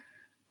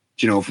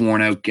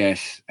Worn Out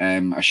get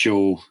a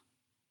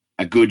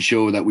good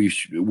show that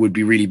would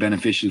be really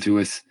beneficial to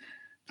us,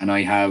 and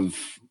I have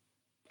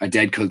a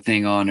Dead Cult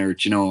thing on, or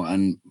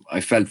and I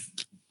felt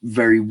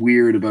very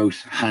weird about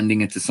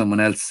handing it to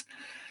someone else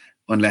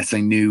unless I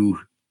knew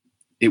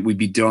it would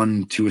be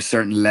done to a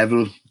certain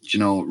level,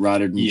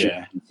 rather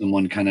than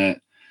someone kind of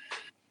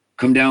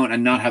come down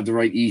and not have the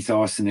right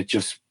ethos and it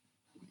just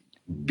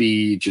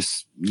be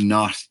just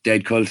not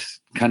Dead Cult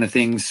kind of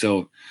thing.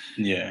 So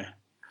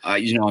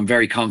I'm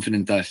very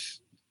confident that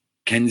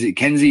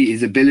Kenzie,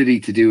 his ability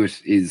to do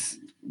it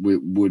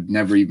would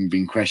never even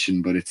been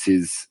questioned, but it's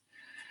his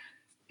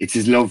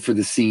love for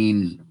the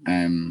scene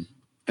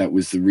that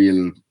was the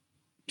real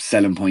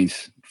selling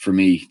point for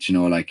me.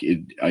 Like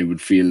I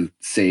would feel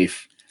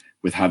safe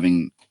with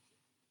having,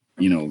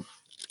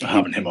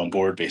 having him on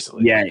board,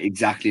 basically. Yeah,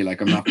 exactly.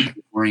 Like I'm not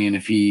worrying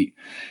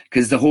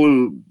because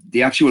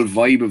the actual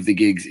vibe of the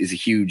gigs is a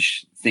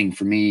huge thing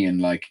for me,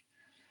 and like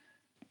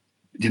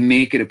to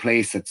make it a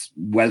place that's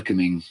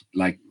welcoming.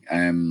 Like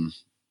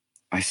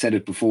I said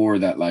it before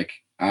that like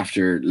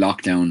after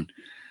lockdown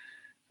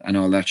and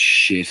all that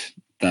shit,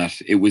 that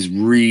it was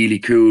really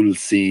cool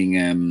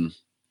seeing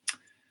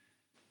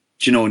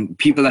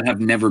people that have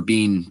never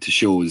been to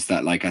shows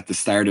that like at the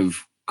start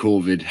of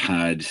COVID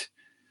had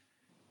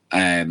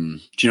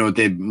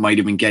they might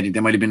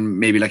have been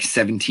maybe like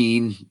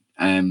 17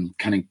 kind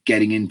of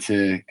getting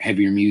into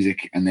heavier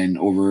music, and then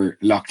over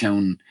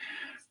lockdown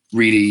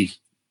really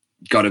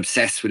got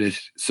obsessed with it.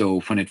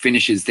 So when it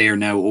finishes, they're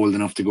now old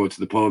enough to go to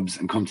the pubs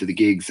and come to the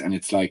gigs, and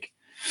it's like,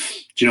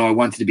 I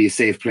wanted to be a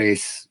safe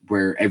place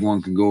where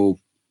everyone can go,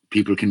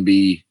 people can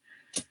be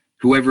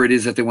whoever it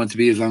is that they want to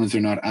be, as long as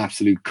they're not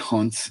absolute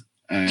cunts.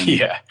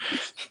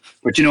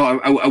 But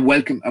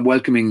a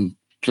welcoming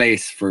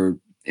place for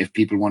if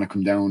people want to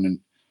come down and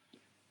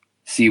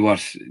see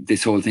what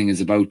this whole thing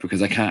is about,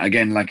 because I can't,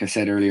 again, like I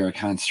said earlier, I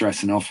can't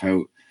stress enough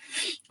how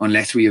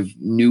unless we have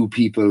new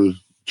people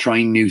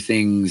trying new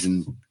things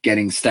and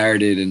getting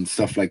started and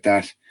stuff like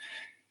that,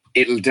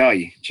 it'll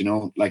die.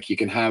 Like you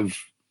can have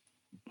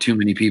too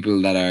many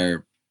people that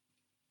are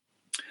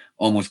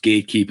almost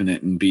gatekeeping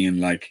it and being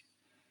like,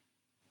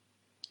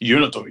 you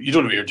don't know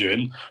what you're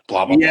doing,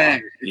 blah blah blah.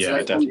 Yeah,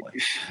 like,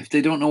 definitely. If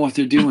they don't know what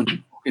they're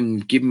doing,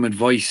 and give them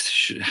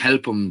advice,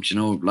 help them.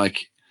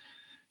 Like,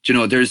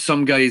 there's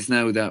some guys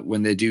now that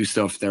when they do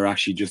stuff, they're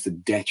actually just a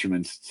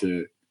detriment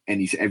to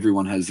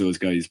everyone has those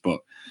guys,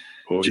 but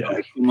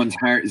if someone's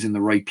heart is in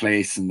the right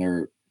place and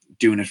they're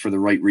doing it for the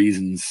right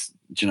reasons,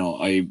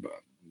 I'm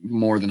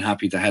more than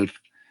happy to help.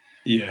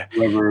 Yeah,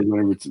 whether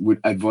it's with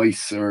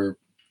advice or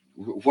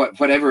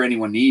whatever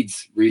anyone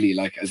needs, really.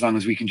 Like as long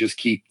as we can just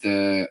keep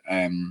the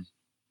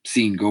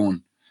scene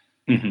going.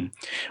 Mm-hmm.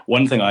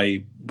 One thing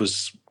I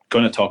was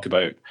going to talk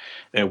about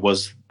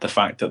was the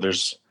fact that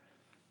there's,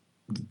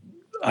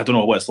 I don't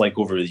know what it's like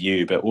over with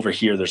you, but over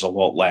here there's a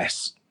lot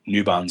less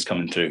new bands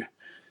coming through.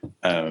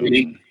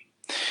 Really?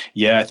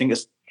 Yeah, I think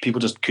it's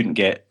people just couldn't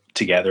get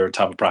together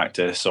to have a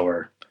practice,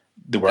 or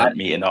they weren't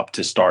meeting up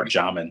to start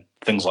jamming,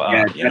 things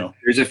like that.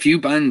 There's a few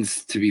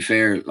bands, to be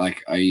fair.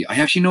 Like I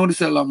actually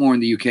noticed it a lot more in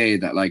the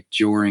UK that like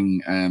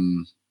during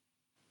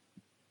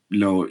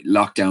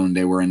lockdown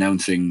they were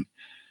announcing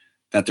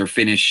that they're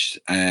finished,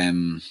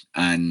 and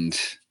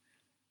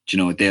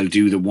they'll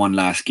do the one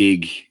last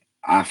gig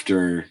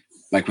after,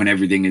 like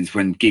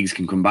when gigs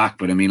can come back.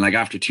 But I mean, like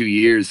after 2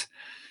 years,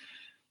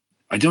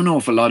 I don't know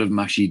if a lot of them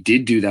actually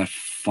did do that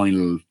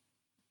final.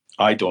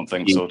 I don't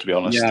think so, to be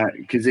honest. Yeah,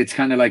 because it's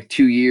kind of like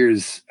 2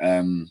 years.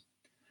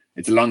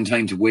 It's a long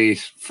time to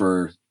wait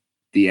for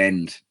the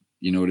end.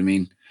 You know what I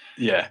mean?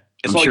 Yeah,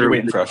 it's not like you're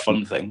waiting for a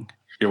fun thing.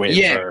 You're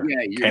waiting for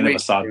kind of a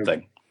sad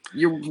thing.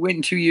 You're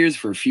waiting 2 years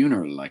for a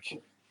funeral,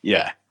 like.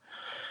 Yeah.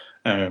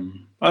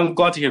 I'm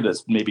glad to hear that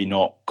it's maybe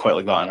not quite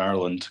like that in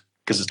Ireland,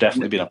 because it's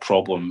definitely been a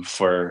problem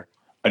for,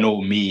 I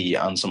know, me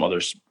and some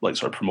others, like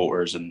sort of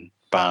promoters and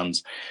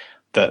bands,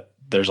 that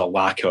there's a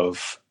lack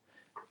of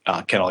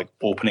kind of like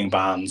opening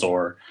bands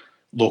or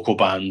local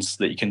bands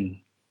that you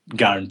can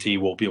guarantee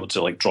will be able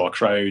to like draw a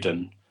crowd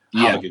and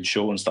have a good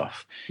show and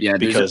stuff. Yeah,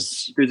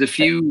 because there's a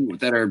few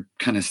that are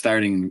kind of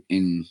starting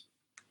in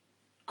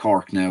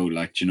Cork now,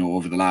 like,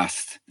 over the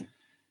last,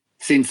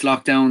 since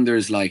lockdown,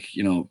 there's like,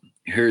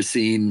 Her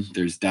Scene,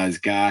 there's Daz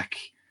Gak,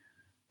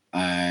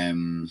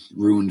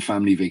 Ruined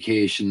Family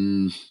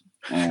Vacation.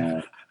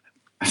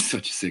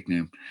 Such a sick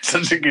name.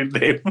 Such a good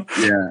name.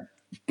 Yeah.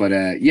 But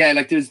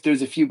like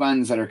there's a few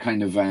bands that are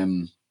kind of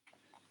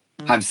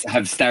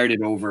have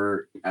started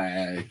over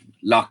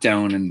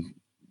lockdown, and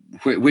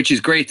which is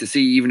great to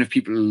see, even if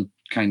people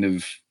kind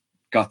of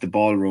got the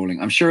ball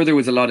rolling. I'm sure there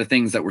was a lot of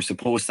things that were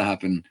supposed to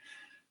happen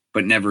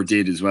but never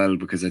did as well,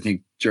 because I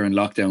think during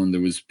lockdown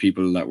there was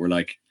people that were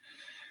like,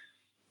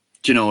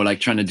 like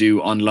trying to do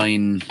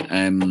online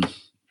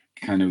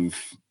kind of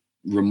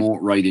remote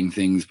writing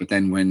things, but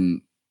then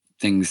when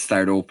things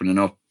start opening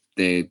up,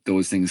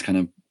 those things kind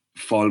of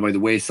fall by the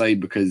wayside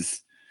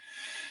because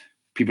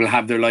people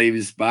have their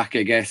lives back.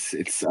 I guess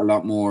it's a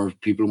lot more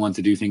people want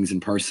to do things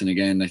in person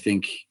again. I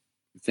think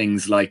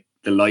things like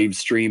the live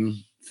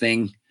stream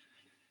thing,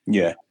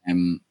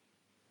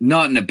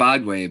 not in a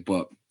bad way,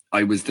 but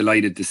I was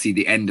delighted to see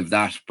the end of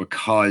that,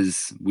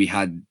 because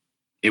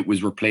it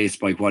was replaced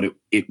by what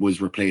it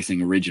was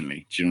replacing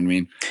originally. Do you know what I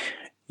mean?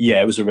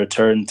 Yeah, it was a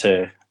return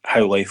to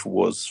how life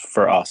was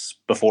for us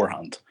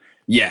beforehand.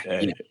 Yeah.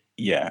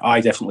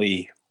 I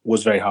definitely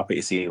was very happy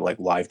to see like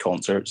live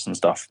concerts and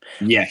stuff.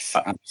 Yes,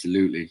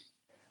 absolutely.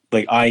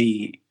 Like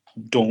I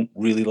don't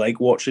really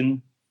like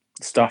watching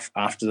stuff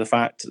after the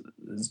fact.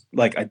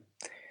 Like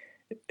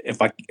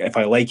if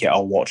I like it,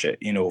 I'll watch it.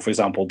 You know, for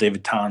example,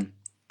 David Tan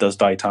does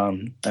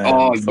Daitan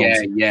Oh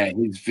films. yeah,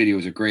 his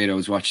videos are great. I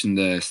was watching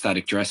the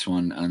Static Dress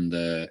one and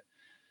the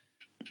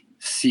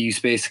Sea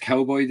Space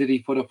Cowboy that he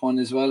put up on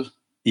as well.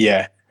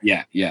 Yeah.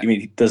 Yeah. I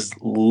mean, he does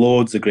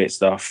loads of great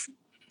stuff.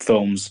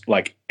 Films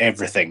like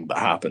everything that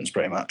happens,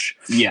 pretty much.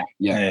 Yeah.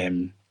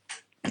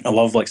 I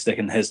love like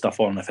sticking his stuff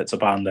on if it's a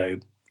band I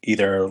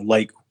either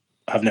like,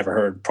 have never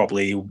heard,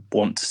 probably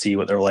want to see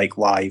what they're like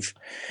live.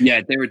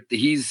 Yeah,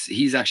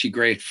 he's actually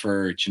great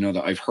for, you know,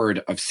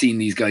 that I've seen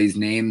these guys'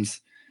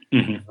 names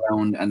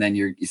around, and then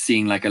you're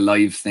seeing like a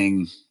live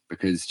thing,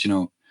 because, you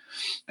know,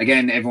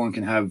 again, everyone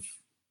can have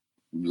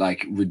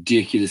like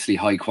ridiculously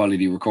high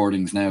quality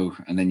recordings now,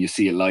 and then you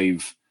see it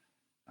live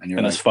and you're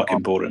like, it's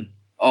fucking boring.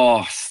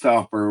 Oh,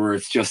 stop, or where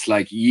it's just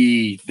like,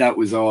 that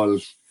was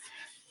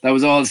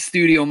all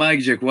studio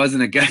magic,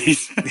 wasn't it,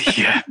 guys?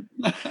 Yeah.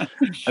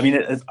 I mean,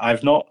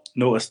 I've not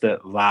noticed it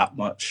that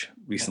much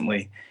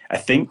recently. I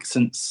think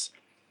since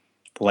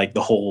like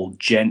the whole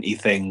genty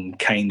thing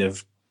kind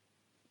of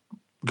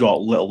got a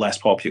little less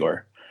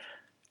popular,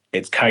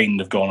 it's kind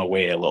of gone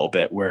away a little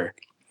bit, where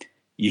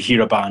you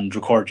hear a band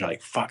record and you're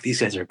like, fuck, these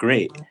guys are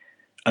great.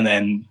 And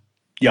then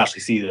you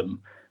actually see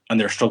them and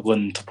they're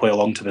struggling to play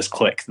along to this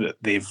click that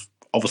they've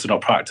obviously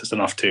not practiced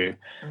enough to,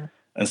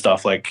 and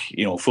stuff. Like,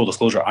 you know, full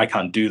disclosure, I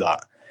can't do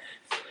that.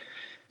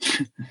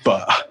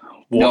 But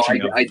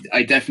watching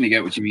I definitely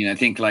get what you mean. I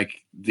think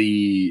like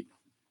the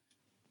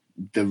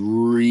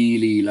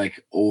really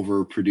like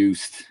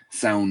overproduced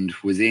sound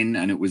was in,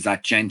 and it was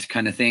that gent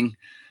kind of thing.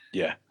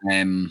 Yeah.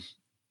 And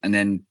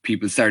then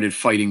people started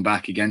fighting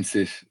back against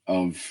it,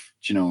 of,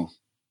 you know,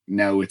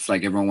 now it's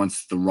like everyone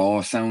wants the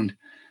raw sound.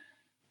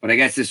 But I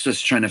guess it's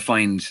just trying to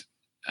find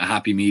a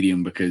happy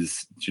medium,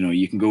 because, you know,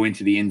 you can go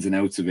into the ins and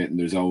outs of it and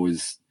there's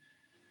always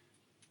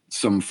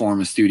some form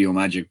of studio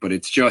magic. But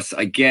it's just,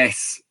 I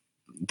guess,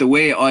 the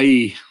way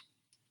I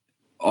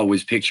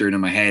always picture it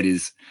in my head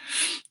is,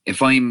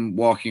 if I'm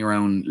walking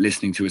around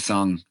listening to a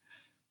song,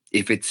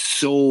 if it's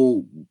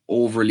so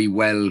overly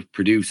well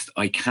produced,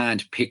 I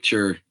can't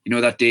picture, you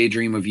know, that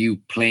daydream of you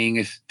playing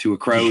it to a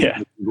crowd. Yeah.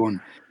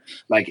 Going,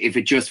 like, if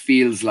it just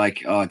feels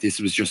like, oh, this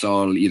was just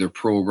all either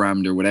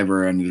programmed or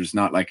whatever, and there's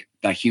not like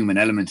that human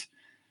element,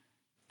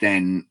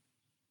 then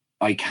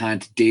I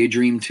can't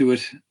daydream to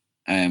it.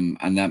 And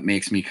that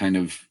makes me kind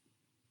of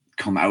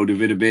come out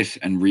of it a bit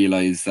and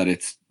realize that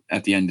it's,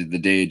 at the end of the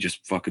day,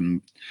 just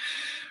fucking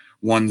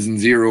ones and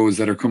zeros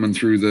that are coming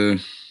through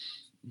the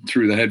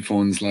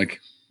headphones. Like,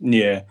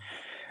 yeah.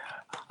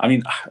 I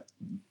mean,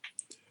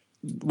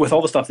 with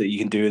all the stuff that you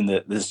can do in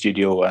the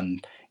studio,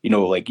 and, you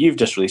know, like, you've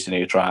just released a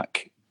new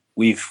track,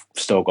 we've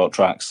still got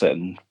tracks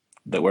sitting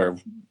that we're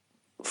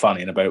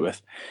fanning about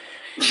with.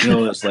 You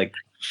know, it's like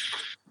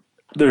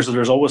there's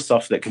always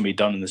stuff that can be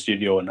done in the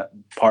studio. And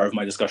part of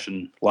my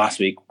discussion last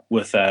week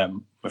with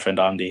my friend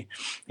Andy,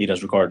 he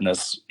does recording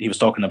this, he was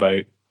talking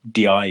about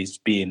DIs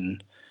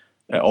being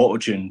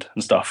auto-tuned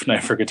and stuff now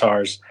for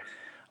guitars.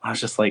 I was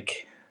just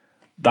like,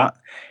 that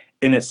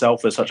in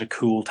itself is such a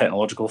cool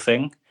technological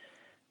thing,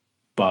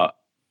 but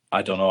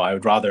I don't know, I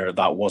would rather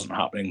that wasn't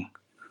happening.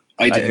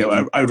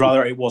 I would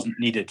rather it wasn't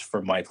needed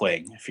for my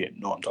playing, if you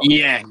know what I'm talking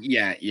about.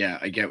 Yeah,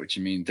 I get what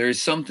you mean.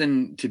 There's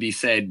something to be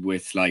said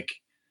with, like,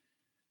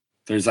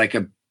 there's like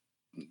a,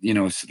 you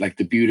know, like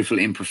the beautiful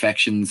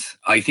imperfections.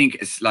 I think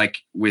it's like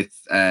with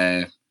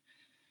I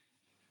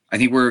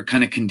think we're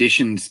kind of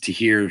conditioned to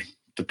hear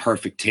the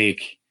perfect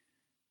take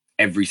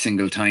every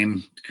single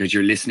time, because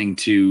you're listening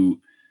to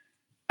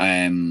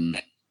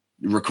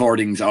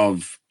recordings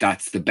of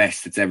that's the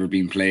best that's ever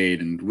been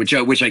played, and which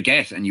I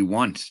get and you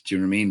want, do you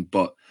know what I mean?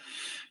 But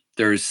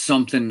there's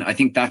something, I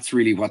think that's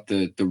really what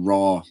the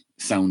raw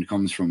sound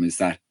comes from, is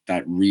that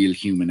real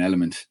human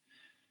element,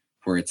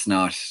 where it's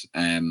not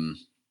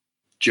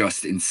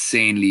just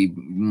insanely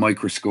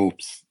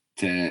microscopes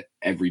to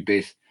every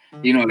bit.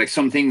 You know, like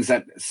some things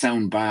that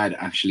sound bad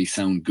actually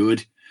sound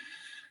good.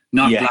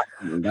 Not black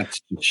metal,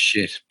 that's just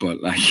shit,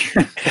 but like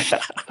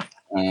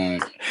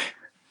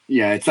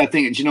yeah, it's that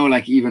thing, you know,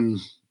 like even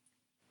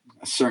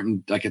a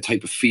certain, like a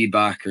type of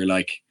feedback, or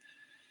like,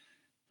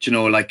 you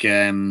know, like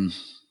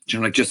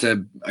like just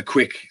a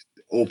quick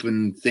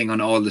open thing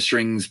on all the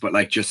strings, but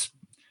like just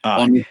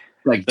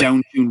like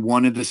down tune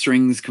one of the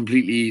strings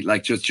completely,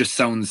 like just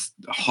sounds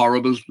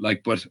horrible,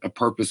 like, but a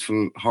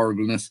purposeful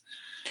horribleness.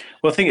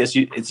 Well, I think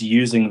it's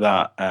using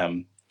that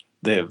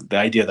the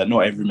idea that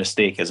not every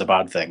mistake is a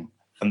bad thing,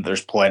 and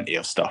there's plenty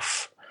of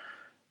stuff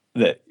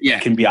that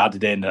can be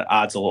added in that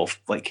adds a little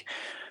like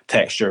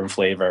texture and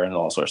flavor and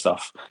all sort of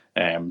stuff.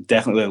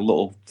 Definitely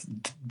little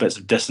bits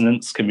of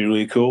dissonance can be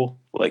really cool.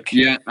 Like,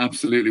 yeah,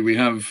 absolutely, we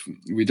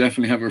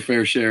definitely have our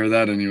fair share of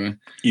that anyway.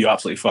 You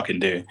absolutely fucking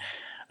do.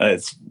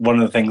 It's one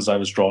of the things I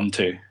was drawn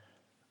to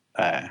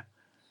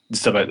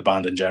just about the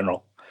band in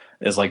general,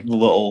 is like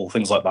little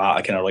things like that,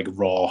 a kind of like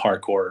raw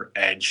hardcore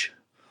edge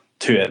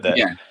to it that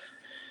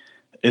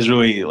is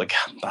really like,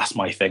 that's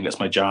my thing, that's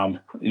my jam,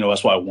 you know,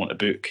 that's what I want to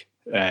book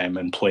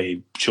and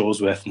play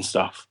shows with and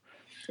stuff.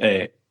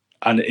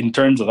 And in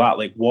terms of that,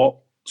 like, what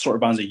sort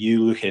of bands are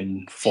you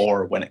looking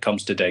for when it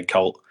comes to Dead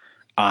Cult?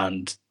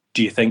 And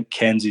do you think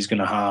Kenzie's going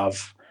to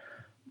have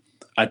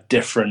a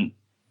different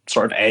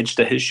sort of edge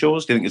to his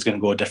shows? Do you think it's going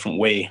to go a different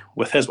way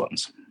with his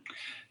ones?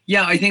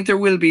 Yeah, I think there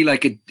will be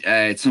like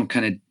some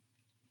kind of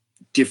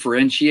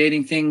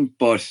differentiating thing,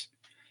 but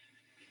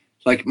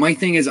like my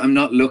thing is I'm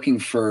not looking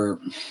for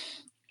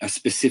a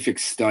specific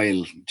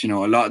style. You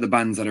know, a lot of the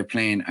bands that are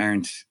playing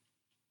aren't,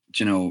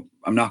 you know,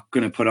 I'm not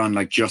going to put on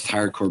like just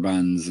hardcore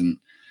bands. And,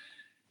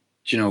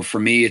 you know, for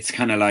me, it's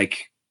kind of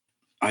like,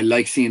 I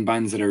like seeing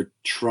bands that are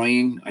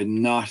trying.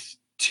 I'm not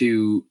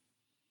too,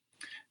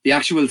 the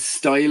actual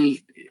style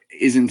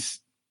isn't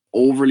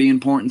overly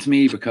important to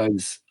me,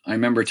 because I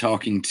remember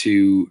talking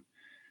to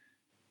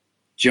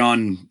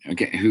John,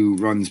 who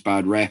runs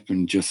Bad Rep,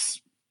 and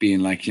just being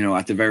like, you know,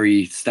 at the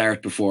very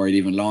start before I'd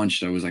even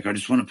launched, I was like, I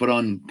just want to put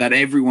on that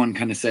everyone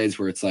kind of says,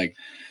 where it's like,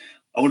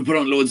 I want to put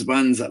on loads of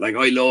bands that like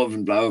I love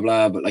and blah, blah,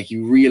 blah. But like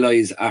you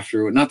realize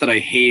after, not that I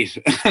hate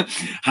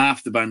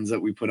half the bands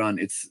that we put on,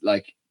 it's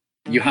like,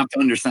 you have to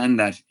understand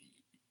that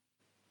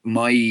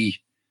my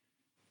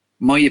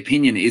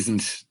opinion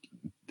isn't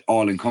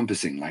all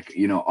encompassing. Like,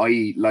 you know,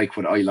 I like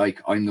what I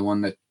like. I'm the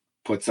one that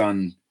puts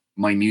on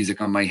my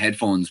music on my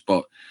headphones,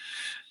 but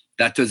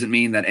that doesn't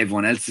mean that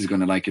everyone else is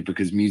going to like it,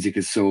 because music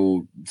is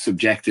so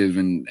subjective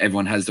and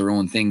everyone has their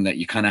own thing, that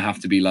you kind of have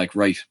to be like,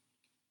 right,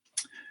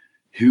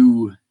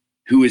 who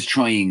is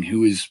trying,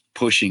 who is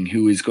pushing,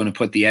 who is going to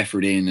put the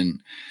effort in,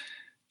 and,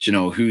 you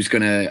know, who's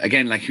going to,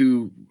 again, like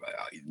who,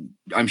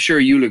 I'm sure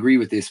you'll agree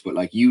with this, but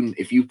like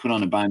if you put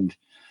on a band,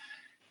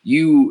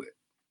 you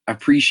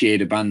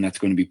appreciate a band that's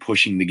going to be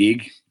pushing the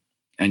gig,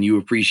 and you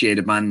appreciate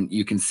a band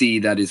you can see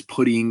that is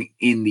putting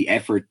in the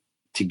effort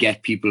to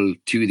get people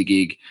to the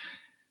gig.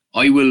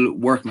 I will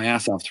work my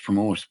ass off to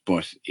promote,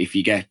 but if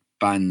you get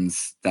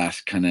bands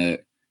that kind of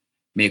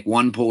make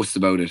one post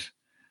about it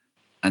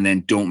and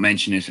then don't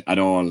mention it at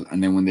all,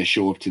 and then when they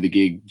show up to the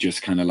gig,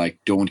 just kind of like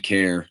don't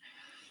care,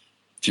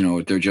 you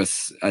know, they're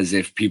just as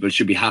if people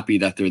should be happy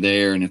that they're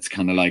there, and it's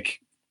kind of like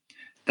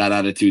that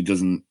attitude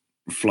doesn't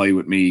fly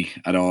with me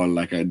at all.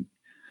 Like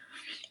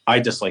I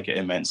dislike it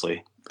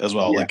immensely as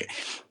well. Yeah. Like,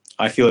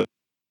 I feel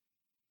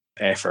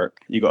effort.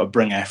 You got to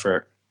bring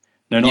effort.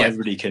 Now, not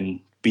everybody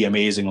can be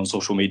amazing on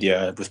social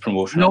media with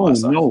promotion.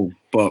 No,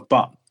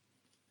 but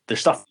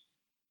there's stuff.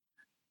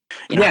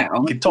 You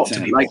can talk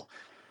to people.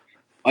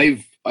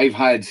 Like, I've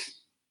had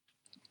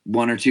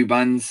one or two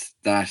bands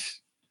that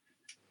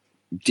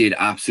did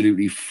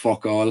absolutely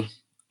fuck all,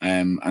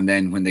 and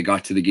then when they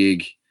got to the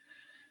gig,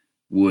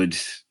 would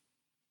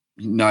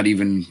not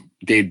even,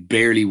 they'd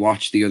barely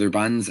watch the other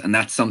bands, and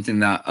that's something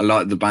that a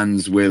lot of the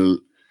bands will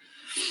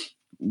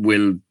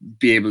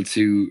be able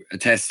to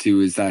attest to,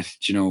 is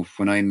that, you know,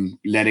 when I'm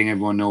letting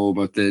everyone know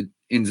about the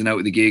ins and out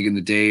of the gig and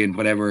the day and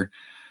whatever,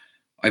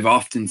 I've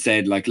often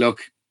said, like,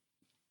 look,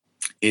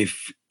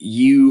 if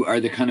you are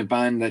the kind of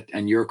band that,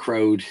 and your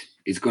crowd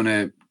is going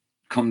to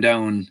come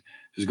down,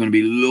 there's going to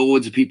be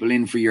loads of people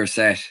in for your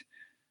set,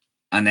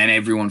 and then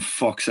everyone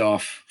fucks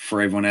off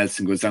for everyone else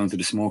and goes down to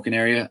the smoking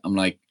area, I'm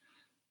like,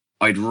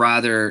 I'd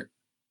rather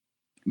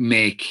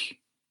make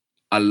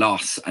a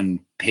loss and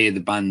pay the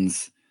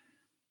bands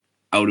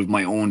out of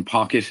my own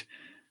pocket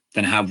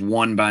than have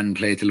one band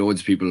play to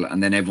loads of people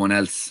and then everyone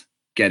else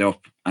get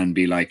up and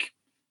be like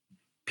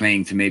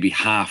playing to maybe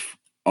half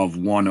of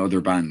one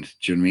other band.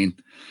 Do you know what I mean?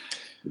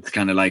 It's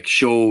kind of like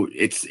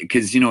it's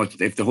because, you know,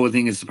 if the whole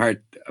thing is about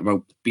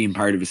being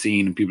part of a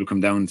scene and people come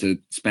down to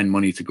spend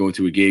money to go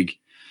to a gig,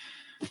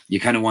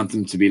 you kind of want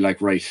them to be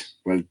like, right,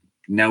 well,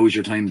 now is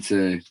your time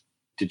to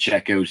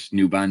check out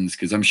new bands,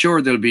 because I'm sure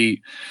there'll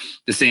be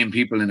the same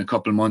people in a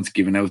couple of months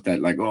giving out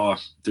that, like, oh,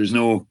 there's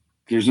no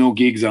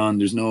gigs on,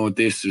 there's no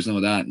this, there's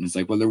no that, and it's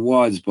like, well, there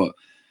was, but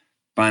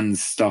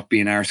bands stopped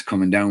being arse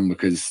coming down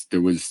because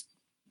there was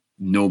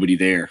nobody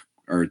there,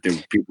 or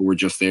people were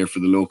just there for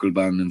the local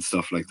band and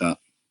stuff like that.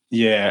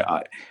 Yeah,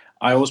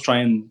 I always try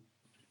and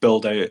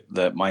build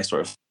out my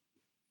sort of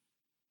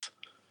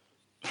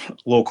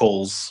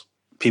locals,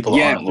 people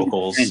that aren't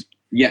locals.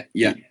 Yeah.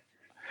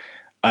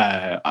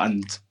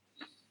 And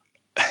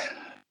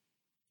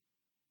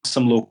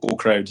some local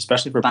crowd,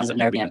 especially for bands that have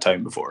never been in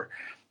town before.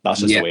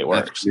 That's just the way it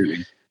works.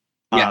 Absolutely.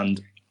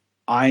 And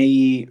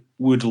I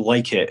would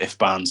like it if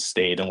bands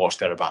stayed and watched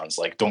the other bands.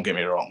 Like, don't get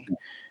me wrong.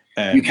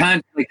 You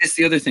can't, like, that's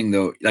the other thing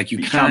though. Like, you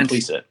can't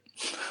police it.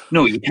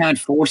 No, you can't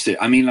force it.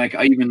 I mean, like,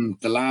 even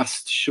the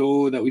last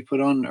show that we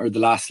put on, or the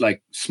last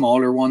like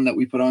smaller one that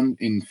we put on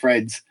in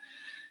Fred's,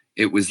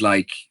 it was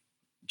like,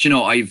 you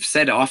know, I've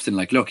said often,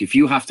 like, look, if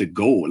you have to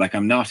go, like,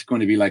 I'm not going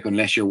to be like,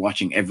 unless you're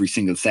watching every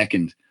single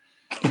second,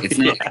 it's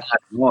not at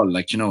all.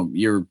 Like, you know,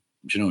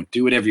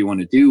 do whatever you want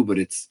to do, but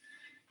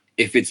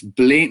if it's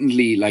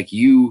blatantly like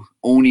you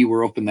only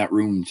were up in that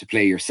room to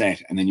play your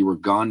set and then you were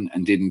gone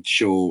and didn't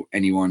show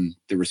anyone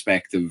the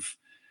respect of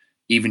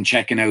even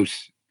checking out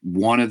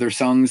one of their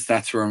songs,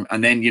 that's where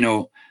and then, you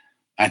know,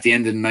 at the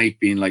end of the night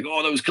being like,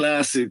 oh, that was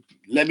class,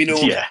 let me know.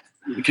 Yeah.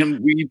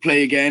 Can we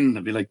play again?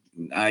 I'd be like,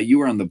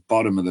 you are on the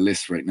bottom of the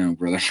list right now,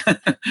 brother.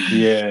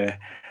 Yeah.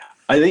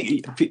 I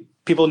think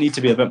people need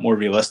to be a bit more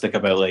realistic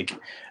about, like,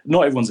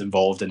 not everyone's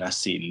involved in this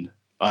scene,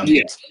 and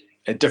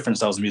different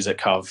styles of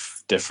music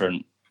have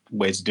different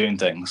ways of doing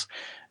things.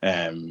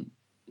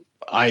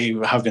 I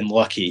have been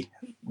lucky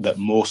that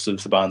most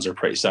of the bands are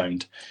pretty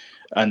sound,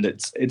 and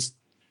it's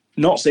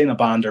not saying a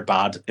band are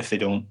bad if they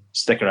don't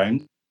stick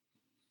around.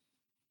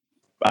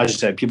 As you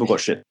said, people got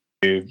shit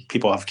to do,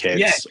 people have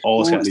kids, all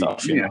this kind of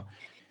stuff. You know?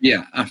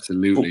 Yeah,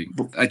 absolutely.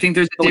 But I think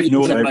there's a you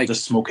know, difference of, like,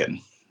 just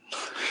smoking.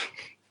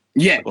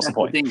 Yeah, What's that's the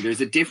point? the thing.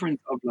 There's a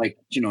difference of, like,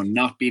 you know,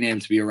 not being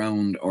able to be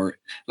around, or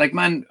like,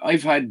 man,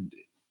 I've had,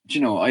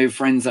 you know, I have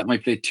friends that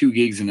might play 2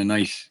 gigs in a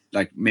night.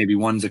 Like, maybe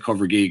one's a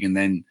cover gig and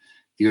then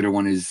the other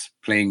one is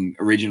playing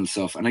original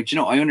stuff. And, like, you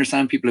know, I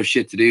understand people have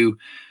shit to do.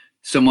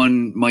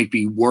 Someone might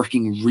be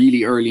working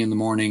really early in the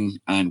morning,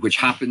 and which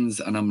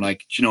happens. And I'm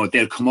like, you know,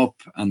 they'll come up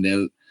and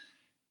they'll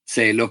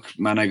say, look,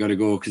 man, I got to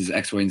go because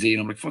X, Y, and Z.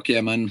 And I'm like, fuck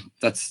yeah, man,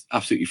 that's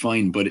absolutely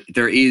fine. But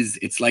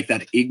it's like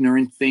that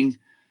ignorant thing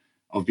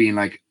of being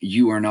like,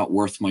 you are not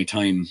worth my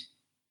time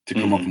to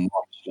come up and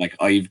watch. Like,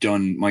 I've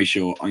done my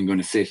show, I'm going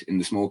to sit in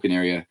the smoking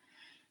area.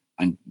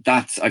 And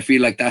I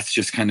feel like that's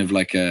just kind of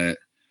like I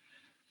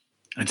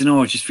don't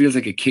know, it just feels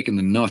like a kick in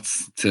the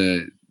nuts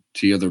to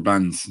other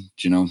bands,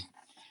 you know?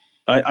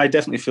 I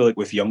definitely feel like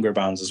with younger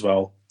bands as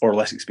well, or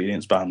less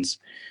experienced bands,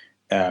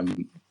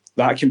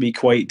 that can be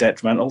quite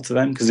detrimental to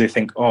them, because they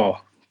think, oh,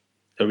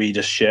 are we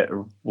just shit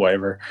or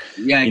whatever?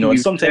 Yeah, you know,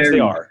 and sometimes they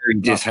are. Very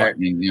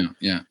disheartening,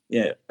 yeah.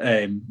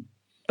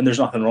 And there's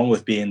nothing wrong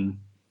with being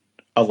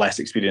a less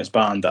experienced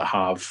band that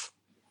have,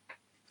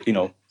 you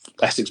know,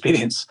 less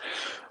experience.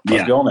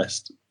 Let's be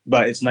honest.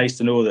 But it's nice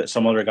to know that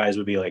some other guys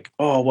would be like,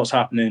 oh, what's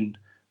happening?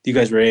 You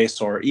guys were ace,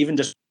 or even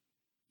just,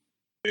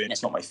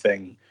 it's not my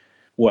thing.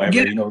 Whatever,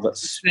 yeah, you know,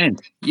 that's...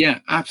 Yeah,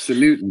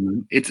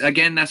 absolutely. It's,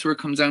 again, that's where it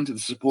comes down to the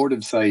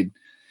supportive side.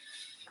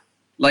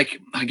 Like,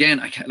 again,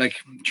 I can't, like,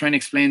 trying to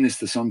explain this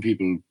to some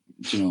people,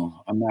 you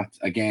know, I'm not,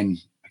 again,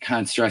 I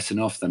can't stress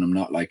enough that I'm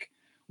not, like,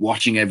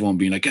 watching everyone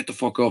being like, get the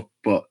fuck up.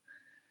 But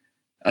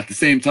at the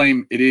same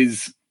time, it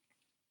is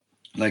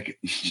like,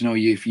 you know,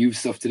 if you have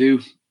stuff to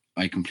do,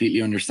 I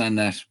completely understand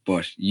that.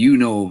 But you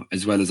know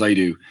as well as I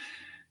do,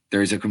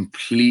 there's a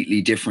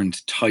completely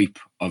different type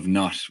of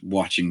not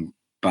watching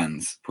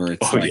bands where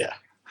it's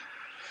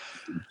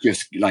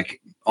just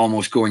like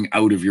almost going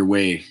out of your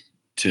way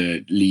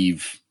to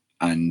leave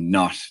and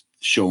not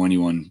show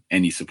anyone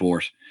any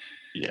support.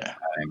 Yeah.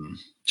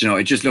 You know,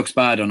 it just looks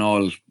bad on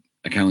all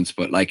accounts.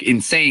 But, like,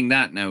 in saying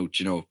that, now,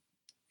 you know,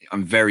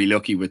 I'm very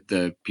lucky with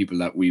the people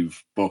that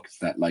we've booked,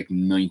 that, like,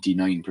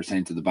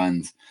 99% of the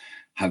bands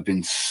have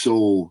been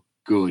so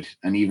good.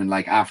 And even,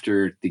 like,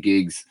 after the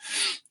gigs,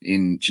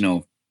 in, you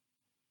know,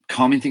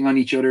 commenting on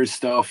each other's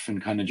stuff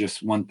and kind of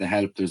just want the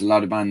help. There's a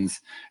lot of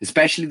bands,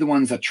 especially the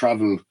ones that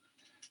travel,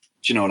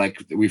 you know,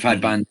 like, we've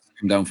had bands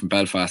come down from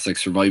Belfast, like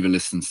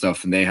Survivalists and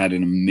stuff, and they had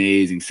an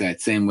amazing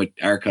set. Same with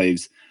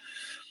Archives.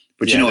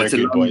 But, you know, it's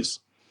good boys.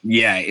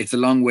 Yeah, it's a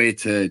long way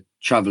to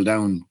travel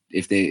down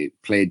if they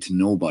played to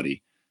nobody.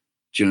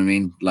 Do you know what I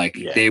mean? Like,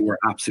 they were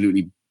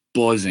absolutely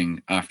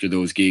buzzing after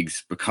those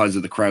gigs because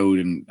of the crowd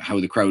and how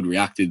the crowd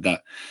reacted.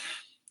 That,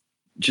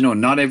 you know,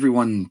 not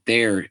everyone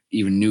there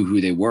even knew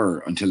who they were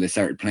until they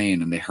started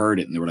playing and they heard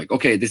it and they were like,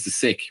 okay, this is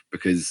sick,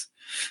 because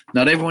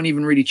not everyone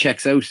even really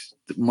checks out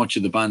much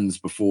of the bands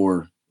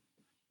before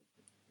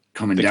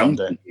coming down.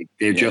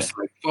 They're just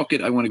like, fuck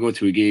it, I want to go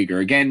to a gig. Or,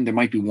 again, there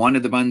might be one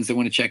of the bands they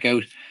want to check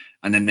out,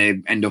 and then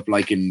they end up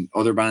liking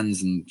other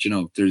bands. And, you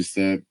know, there's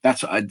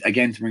that's,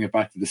 again, to bring it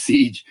back to the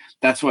Siege,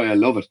 that's why I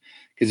love it.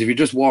 Because if you're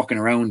just walking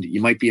around,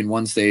 you might be in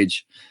one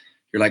stage,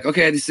 you're like,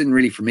 okay, this isn't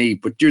really for me,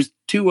 but there's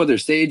 2 other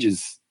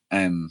stages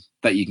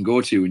that you can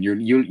go to, and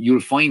you'll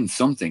find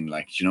something,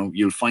 like, you know,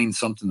 you'll find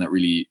something that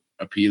really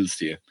appeals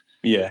to you.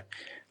 Yeah,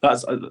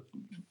 that's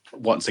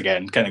once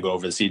again kind of go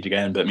over the Siege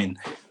again, but I mean,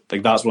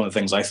 like, that's one of the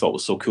things I thought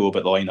was so cool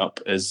about the lineup,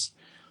 is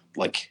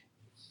like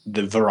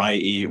the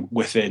variety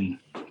within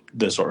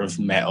the sort of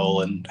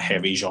metal and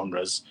heavy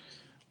genres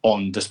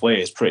on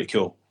display is pretty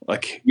cool.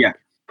 Like, yeah,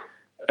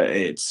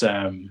 it's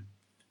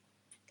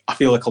I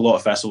feel like a lot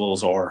of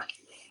festivals or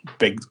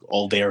big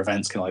all-day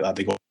events kind of like that,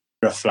 they go,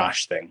 we're a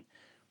thrash thing,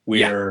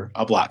 we're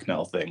a black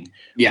metal thing,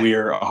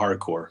 we're a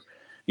hardcore.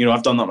 You know,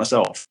 I've done that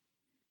myself.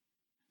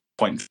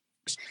 Point.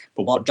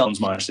 But what John's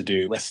managed to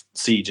do with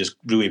Siege is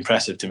really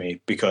impressive to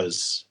me,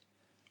 because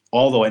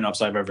all the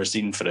lineups I've ever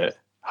seen for it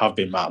have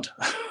been mad.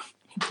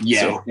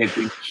 So, it's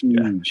been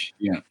huge.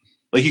 Yeah.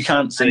 Like, you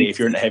can't say if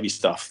you're into heavy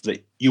stuff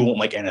that you won't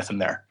like anything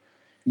there.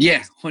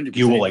 Yeah, 100%.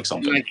 You will like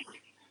something. Like,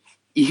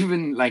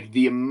 even, like,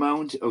 the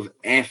amount of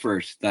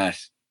effort that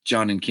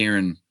John and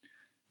Kieran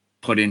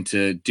put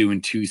into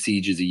doing 2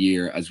 Sieges a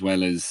year, as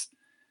well as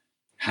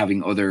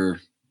having other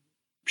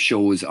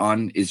shows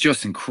on, is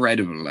just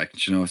incredible.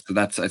 Like, you know, so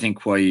that's, I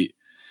think, why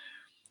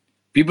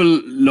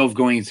people love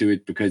going to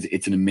it, because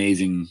it's an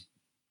amazing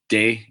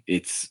day.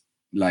 It's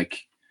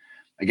like,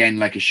 again,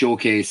 like a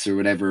showcase or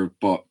whatever,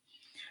 but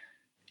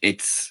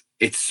it's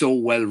so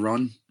well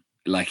run.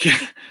 Like,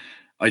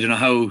 I don't know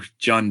how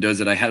John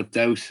does it. I helped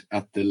out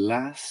at the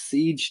last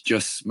Siege,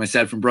 just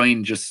myself and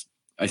Brian, just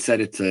I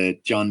said it to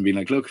John, being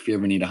like, look, if you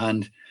ever need a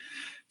hand.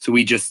 So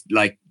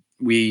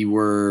we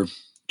were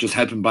just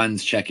helping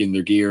bands check in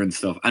their gear and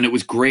stuff. And it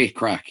was great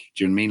crack.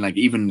 Do you know what I mean? Like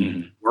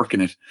even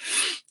working it,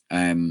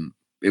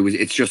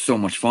 it's just so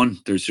much fun.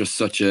 There's just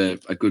such a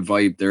good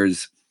vibe.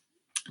 There's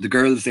the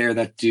girls there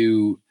that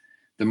do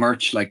the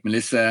merch, like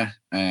Melissa,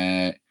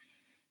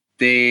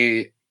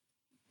 they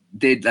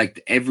did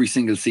like every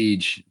single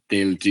siege,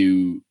 they'll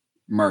do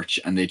merch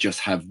and they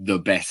just have the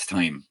best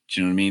time.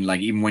 Do you know what I mean?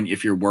 Like even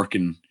if you're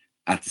working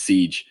at the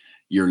siege,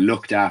 you're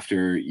looked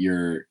after,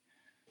 you're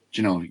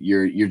not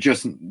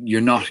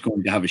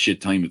going to have a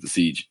shit time at the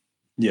siege.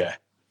 Yeah.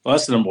 Well,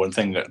 that's the number one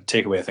thing that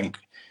takeaway, I think,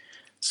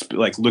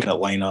 like looking at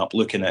lineup,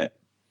 looking at,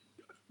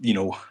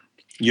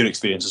 your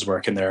experiences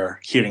working there,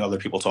 hearing other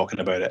people talking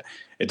about it,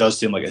 it does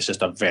seem like it's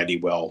just a very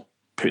well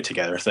put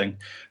together thing.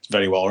 It's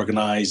very well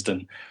organized,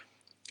 and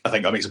I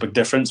think that makes a big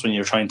difference when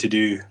you're trying to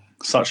do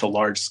such a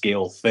large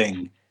scale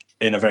thing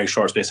in a very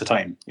short space of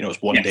time.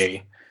 It's one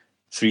day,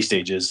 3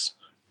 stages,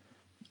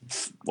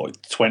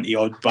 20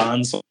 odd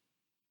bands.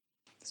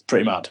 It's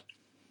pretty mad.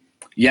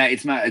 Yeah,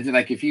 it's mad.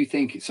 Like if you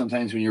think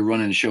sometimes when you're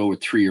running a show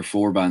with 3 or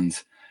 4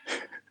 bands,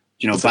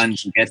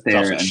 bands will get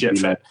there and shit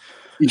fit.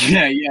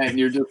 And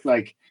you're just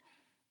like,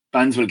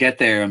 bands will get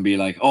there and be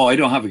like, oh, I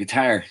don't have a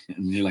guitar.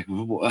 And you're like,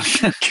 what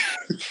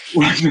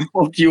the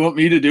fuck do you want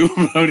me to do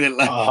about it?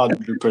 Like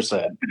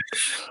 100%.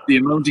 The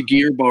amount of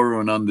gear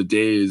borrowing on the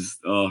day is,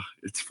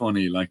 it's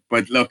funny. Like,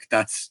 but look,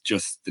 that's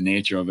just the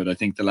nature of it. I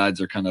think the lads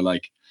are kind of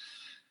like,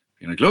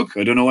 look,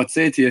 I don't know what to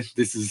say to you.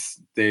 This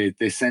is, they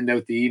send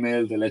out the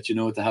email, they let you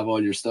know to have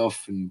all your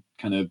stuff and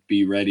kind of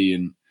be ready.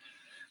 And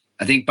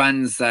I think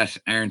bands that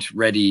aren't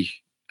ready,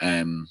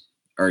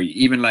 or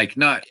even like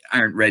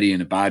aren't ready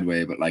in a bad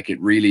way, but like it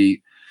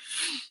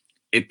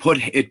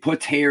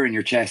puts hair in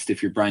your chest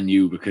if you're brand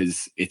new,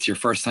 because it's your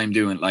first time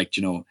doing like,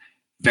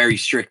 very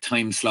strict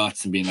time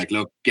slots and being like,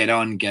 look, get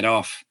on, get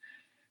off.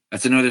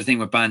 That's another thing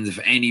with bands. If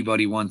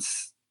anybody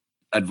wants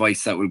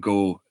advice that will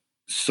go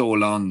so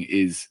long,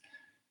 is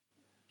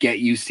get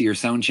used to your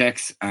sound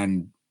checks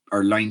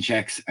or line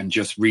checks and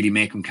just really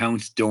make them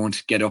count.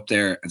 Don't get up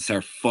there and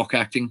start fuck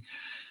acting.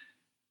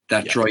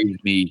 That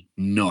drives me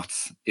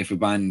nuts. If a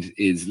band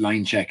is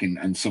line checking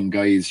and some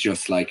guy is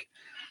just like,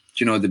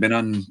 they've been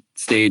on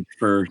stage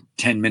for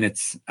 10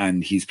 minutes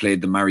and he's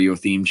played the Mario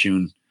theme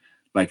tune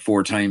like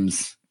 4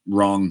 times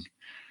wrong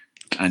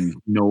and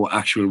no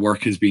actual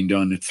work has been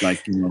done. It's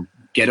like,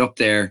 get up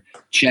there,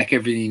 check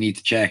everything you need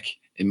to check.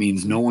 It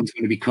means no one's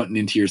going to be cutting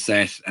into your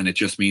set, and it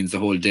just means the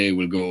whole day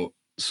will go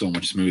so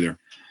much smoother.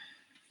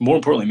 More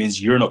importantly, it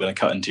means you're not going to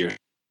cut into your...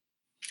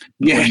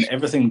 When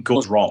everything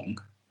goes wrong,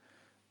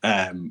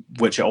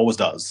 which it always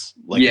does,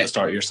 like at the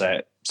start of your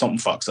set, something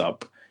fucks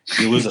up,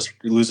 you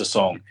lose a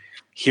song.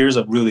 Here's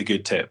a really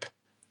good tip.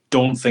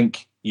 Don't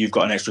think you've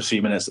got an extra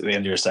 3 minutes at the end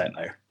of your set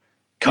now.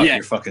 Cut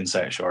your fucking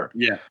set short.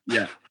 Yeah.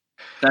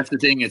 That's the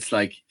thing. It's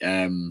like,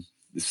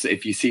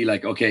 if you see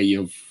like, okay,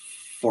 you have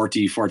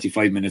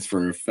 45 minutes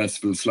for a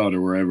festival slot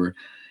or wherever,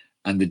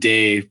 and the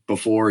day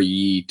before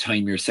you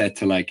time your set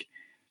to like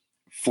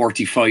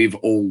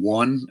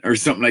 45:01 or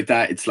something like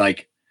that, it's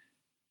like,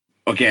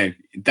 okay,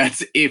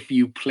 that's if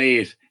you play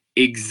it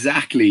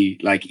exactly,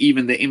 like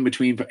even the in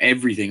between for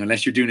everything,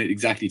 unless you're doing it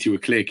exactly to a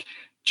click,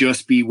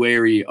 just be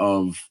wary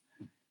of,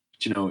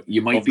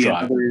 you might be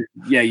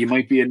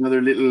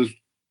another little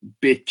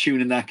bit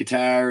tuning that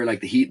guitar, like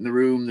the heat in the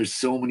room. There's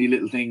so many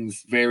little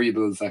things,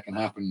 variables that can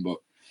happen, but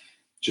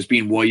just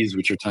being wise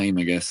with your time,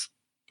 I guess.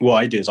 What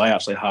I do is I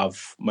actually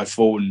have my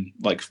phone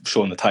like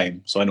showing the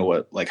time, so I know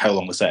what, like how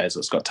long the set is.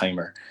 It's got a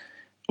timer.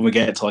 When we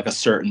get to like a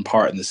certain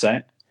part in the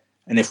set,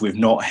 and if we've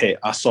not hit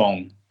a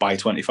song by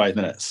 25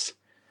 minutes,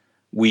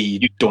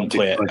 we don't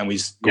play it and we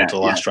go to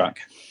the last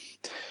track.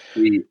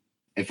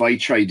 If I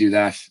try to do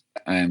that,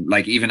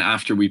 like even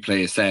after we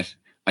play a set,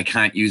 I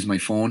can't use my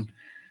phone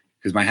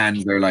because my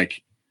hands are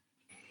like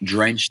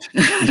drenched.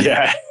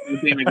 Yeah.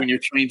 Like when you're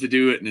trying to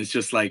do it and it's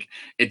just like,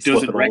 it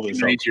doesn't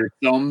recognize your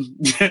thumb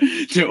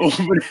to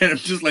open it. I'm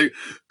just like,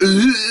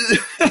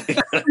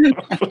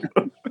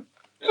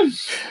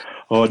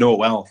 Oh, I know it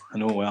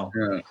well.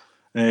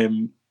 Yeah.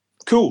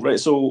 Cool. Right.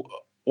 So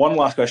one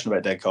last question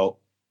about Dead Cult,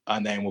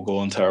 and then we'll go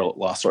on to our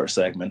last sort of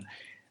segment.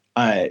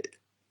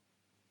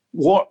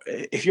 What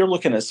if you're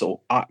looking at,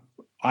 so I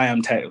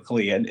am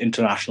technically an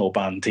international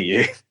band to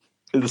you,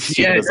 as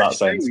stupid as that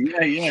sounds.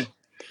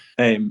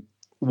 Yeah.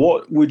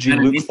 What would you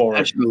look for?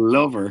 International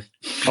lover.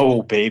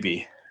 Oh,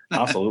 baby.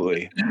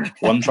 Absolutely.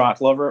 One track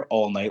lover,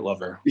 all night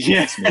lover.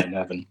 Yes. Me in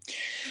heaven.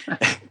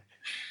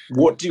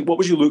 What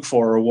would you look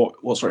for, or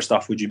what sort of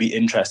stuff would you be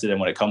interested in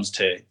when it comes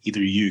to either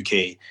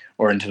UK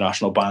or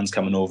international bands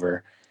coming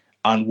over?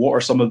 And what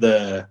are some of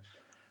the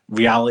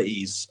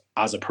realities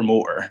as a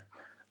promoter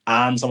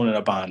and someone in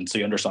a band, so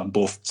you understand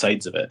both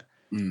sides of it,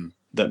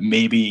 that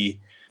maybe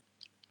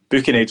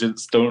booking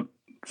agents don't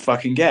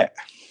fucking get?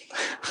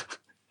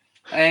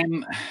 I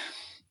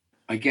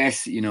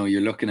guess,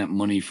 you're looking at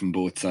money from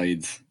both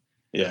sides.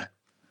 Yeah.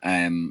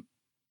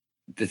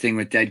 The thing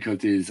with Dead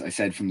Cult is, I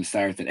said from the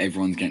start that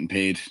everyone's getting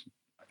paid.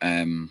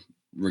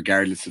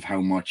 regardless of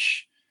how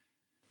much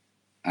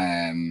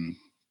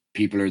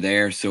people are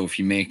there. So if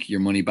you make your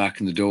money back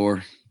in the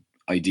door,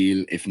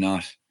 ideal. If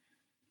not,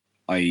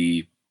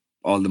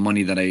 all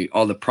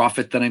the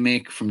profit that I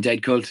make from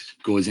Dead Cult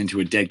goes into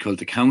a Dead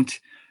Cult account.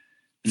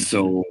 Mm-hmm.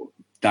 So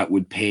that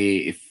would pay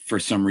if for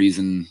some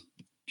reason,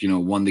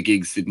 one of the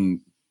gigs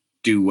didn't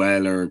do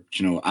well, or,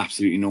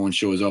 absolutely no one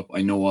shows up.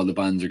 I know all the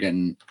bands are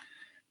getting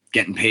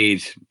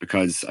paid,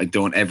 because I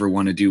don't ever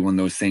want to do one of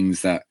those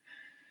things that,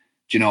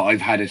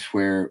 I've had it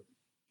where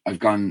I've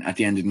gone at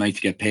the end of the night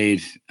to get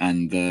paid,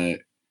 and the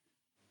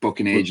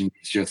booking agent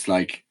is just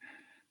like,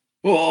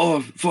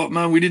 oh fuck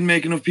man, we didn't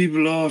make enough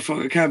people, oh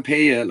fuck, I can't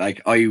pay you.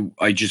 Like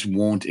I just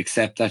won't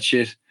accept that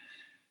shit.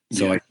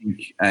 So I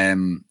think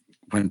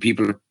when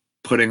people are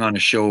putting on a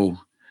show,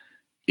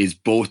 is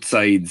both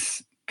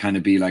sides kind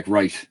of be like,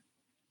 right,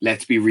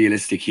 let's be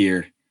realistic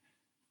here.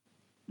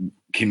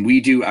 Can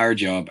we do our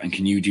job and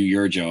can you do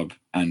your job?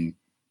 And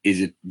is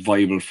it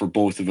viable for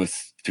both of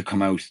us to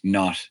come out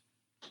not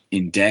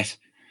in debt?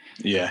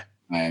 Yeah.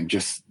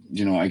 Just,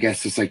 I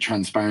guess it's like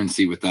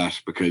transparency with that,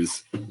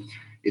 because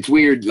it's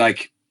weird,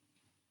 like,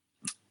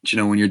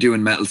 when you're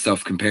doing metal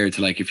stuff compared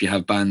to like if you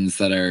have bands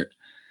that are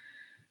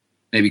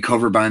maybe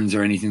cover bands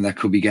or anything that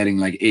could be getting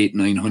like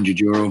 800-900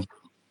 euro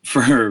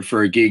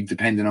for a gig,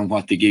 depending on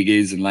what the gig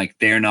is, and like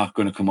they're not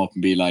going to come up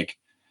and be like,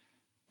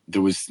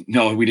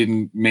 we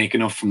didn't make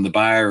enough from the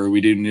bar, or we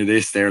didn't do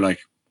this. They're like,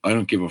 I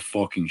don't give a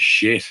fucking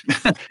shit.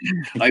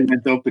 I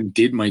went up and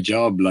did my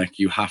job. Like,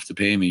 you have to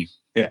pay me.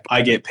 Yeah,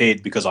 I get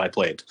paid because I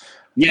played.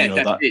 Yeah,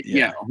 that's it.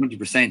 Yeah,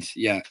 100%.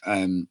 Yeah.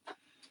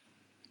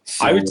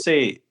 So I would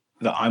say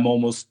that I'm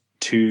almost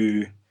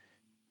too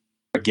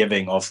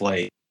forgiving of,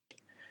 like,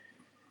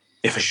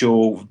 if a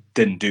show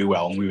didn't do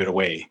well and we were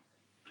away,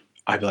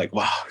 I'd be like,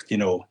 wow,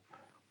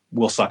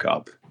 we'll suck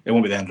up. It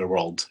won't be the end of the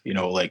world.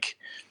 Like,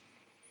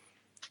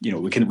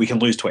 we can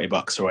lose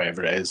 $20 or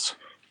whatever it is,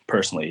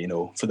 personally,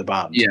 for the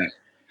band. Yeah.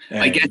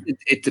 I guess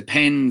it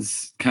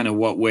depends kind of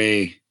what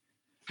way.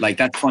 Like,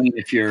 that's fine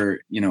if you're,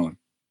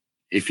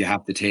 if you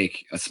have to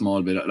take a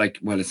small bit of, like,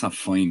 well, it's not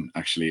fine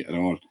actually at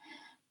all,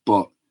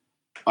 but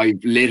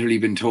I've literally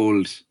been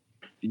told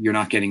you're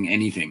not getting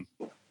anything.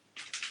 Do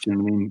you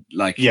know what I mean?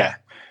 Like, yeah,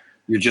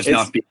 you're just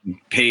not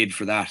being paid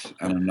for that.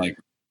 And I'm like,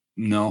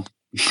 no.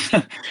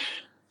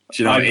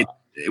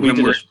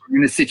 When we're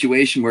in a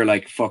situation where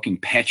like fucking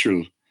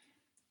petrol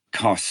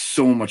costs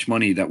so much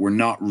money that we're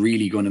not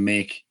really going to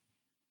make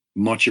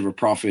much of a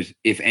profit,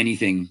 if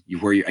anything,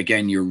 you're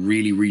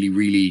really, really,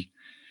 really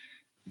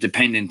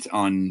dependent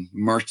on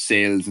merch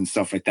sales and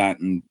stuff like that,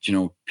 and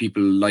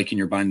people liking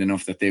your band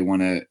enough that they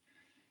want to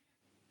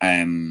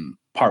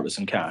part with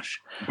some cash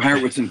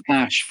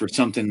for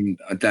something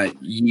that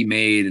you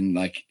made. And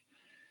like,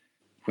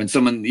 when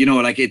someone,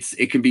 like,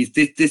 it can be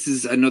this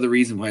is another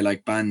reason why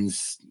like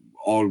bands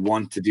all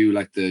want to do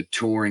like the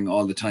touring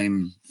all the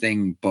time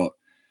thing, but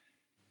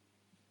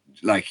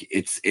like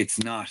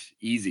it's not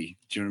easy.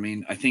 Do you know what I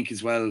mean? I think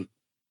as well,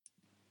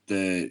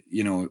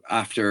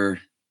 after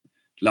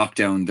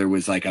lockdown there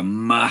was like a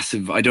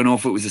massive, I don't know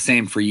if it was the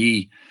same for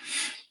ye,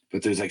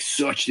 but there's like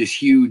such this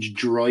huge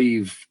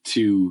drive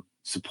to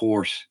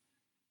support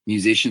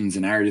musicians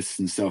and artists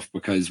and stuff,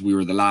 because we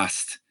were the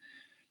last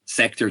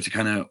sector to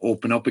kind of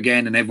open up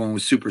again, and everyone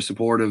was super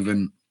supportive,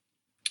 and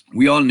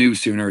we all knew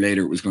sooner or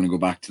later it was going to go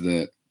back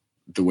to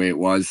the way it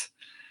was.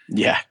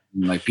 Yeah.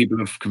 Like, people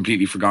have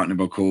completely forgotten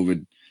about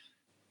COVID.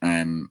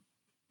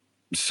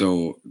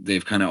 So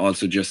they've kind of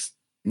also just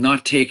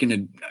not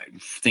taken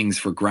things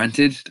for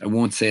granted. I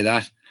won't say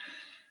that,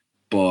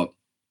 but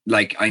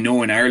like, I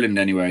know in Ireland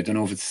anyway, I don't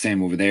know if it's the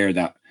same over there,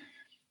 that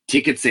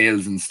ticket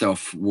sales and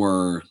stuff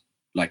were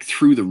like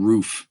through the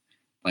roof.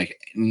 Like,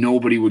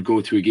 nobody would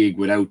go to a gig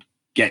without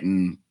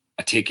getting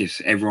a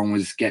ticket. Everyone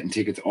was getting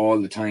tickets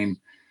all the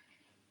time.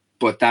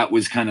 But that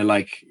was kind of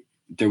like,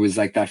 there was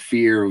like that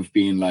fear of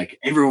being like,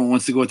 everyone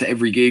wants to go to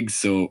every gig.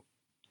 So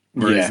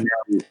whereas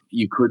now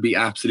you could be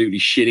absolutely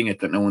shitting it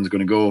that no one's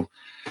going to go,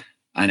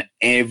 and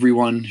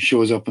everyone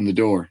shows up on the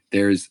door.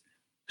 There's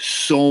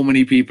so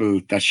many people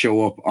that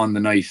show up on the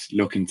night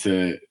looking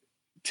to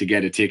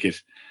get a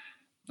ticket.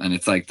 And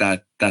it's like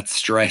that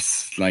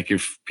stress. Like,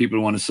 if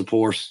people want to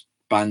support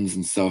bands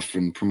and stuff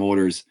and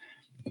promoters,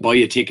 buy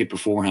a ticket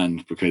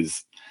beforehand,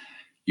 because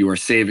you are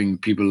saving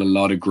people a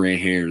lot of grey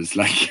hairs.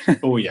 Like,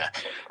 oh yeah,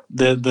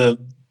 the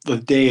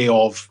day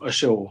of a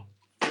show,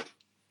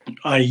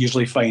 I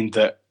usually find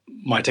that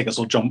my tickets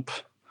will jump.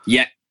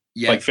 Yeah.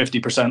 Like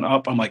 50%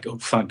 up. I'm like, oh,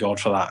 thank God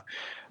for that.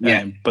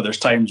 Yeah. But there's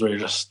times where you're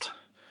just,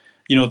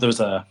 there's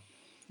a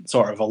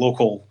sort of a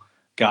local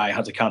guy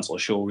had to cancel a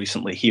show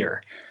recently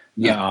here.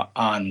 Yeah.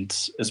 And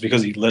it's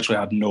because he literally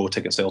had no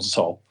ticket sales at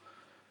all.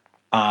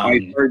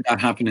 I've heard that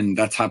happening.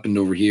 That's happened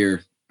over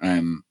here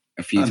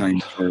a few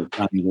times for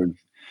bands.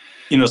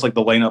 It's like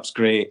the lineup's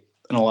great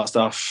and all that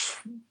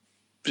stuff.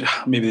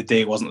 Maybe the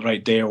day wasn't the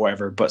right day or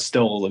whatever, but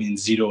still, I mean,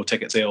 0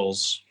 ticket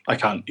sales. I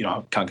can't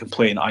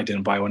complain. I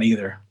didn't buy one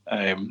either.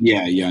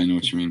 Yeah, I know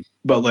what you mean.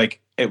 But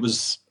like, it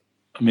was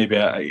maybe,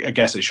 I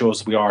guess it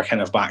shows we are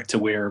kind of back to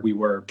where we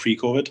were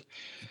pre-COVID.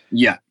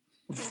 Yeah.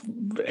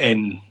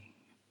 In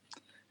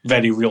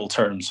very real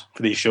terms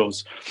for these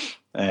shows.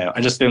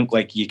 I just think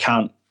like you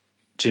can't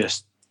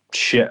just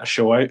shit a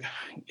show out.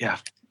 Yeah,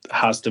 it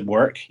has to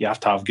work. You have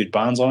to have good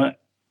bands on it.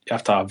 You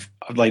have to have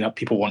a lineup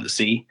people want to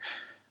see.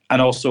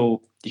 And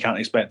also, you can't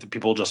expect that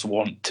people just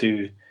want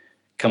to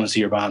come and see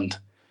your band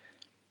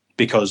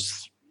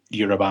because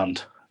you're a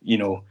band. You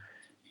know,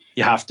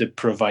 you have to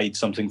provide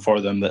something for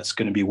them that's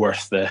going to be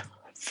worth the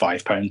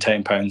 £5,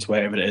 £10,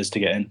 whatever it is to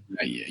get in.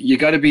 You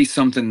got to be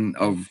something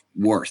of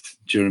worth.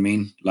 Do you know what I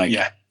mean? Like,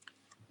 yeah.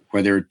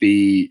 Whether it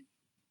be,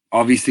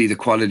 obviously the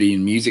quality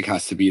in music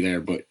has to be there,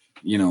 but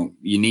you know,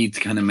 you need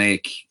to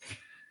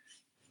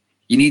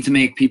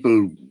make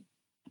people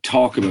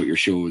talk about your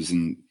shows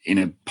and in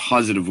a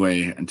positive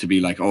way, and to be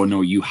like, oh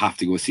no, you have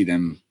to go see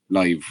them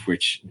live,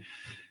 which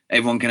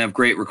everyone can have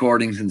great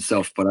recordings and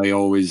stuff, but I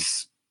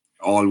always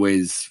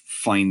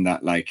find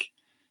that like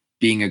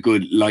being a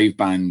good live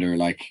band, or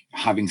like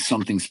having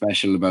something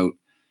special about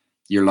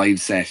your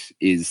live set,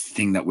 is the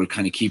thing that will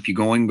kind of keep you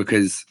going.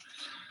 Because,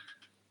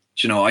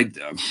 you know, I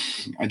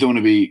don't want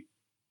to be,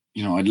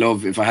 you know, I'd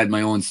love if I had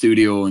my own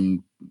studio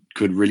and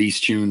could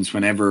release tunes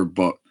whenever,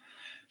 but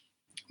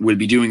we'll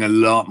be doing a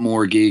lot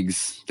more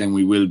gigs than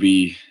we will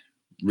be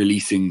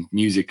releasing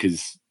music,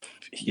 because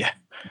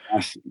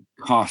that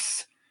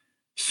costs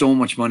so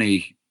much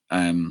money.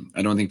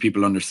 I don't think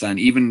people understand.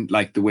 Even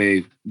like the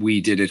way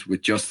we did it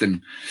with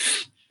Justin,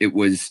 it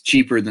was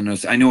cheaper than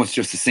us. I know it's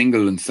just a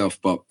single and stuff,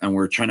 and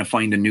we're trying to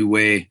find a new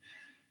way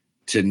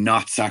to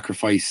not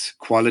sacrifice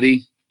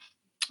quality,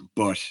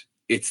 but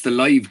it's the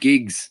live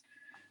gigs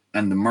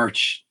and the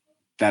merch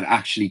that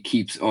actually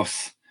keeps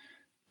us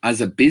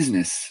as a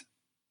business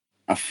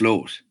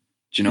afloat.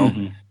 Do you know?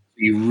 Mm-hmm.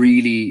 You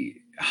really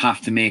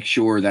have to make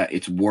sure that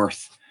it's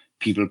worth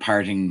people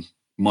parting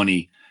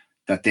money,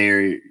 that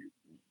they're,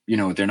 you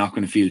know, they're not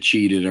going to feel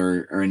cheated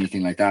or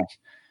anything like that.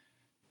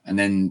 And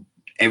then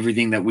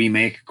everything that we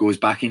make goes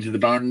back into the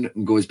band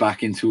and goes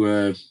back into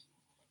an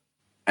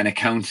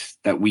account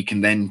that we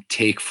can then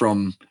take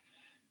from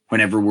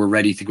whenever we're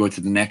ready to go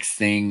to the next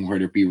thing,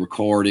 whether it be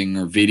recording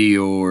or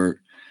video, or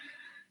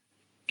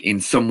in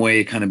some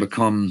way kind of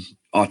become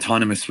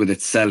autonomous with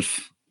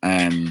itself.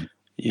 And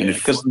it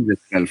funds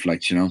itself,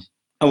 like, you know.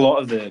 A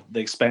lot of the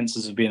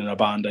expenses of being in a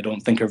band, I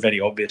don't think are very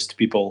obvious to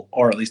people,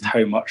 or at least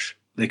how much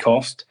they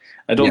cost.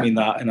 I don't mean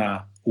that in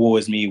a woe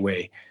is me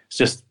way. It's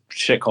just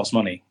shit costs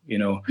money, you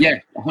know. Yeah,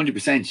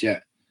 100%. Yeah.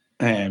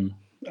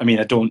 I mean,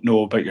 I don't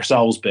know about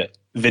yourselves, but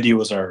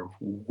videos are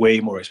way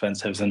more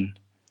expensive than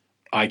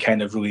I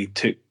kind of really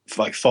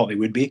thought they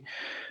would be.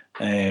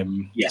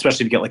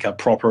 Especially to get like a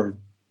proper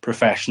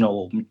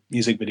professional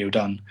music video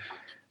done.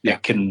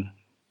 It can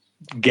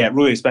get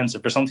really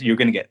expensive for something you're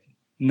going to get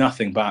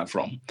nothing back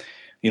from.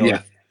 You know,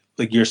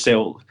 like your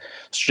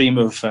stream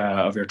of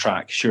your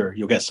track, sure,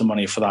 you'll get some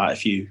money for that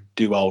if you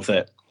do well with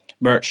it.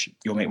 Merch,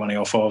 you'll make money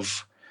off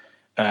of.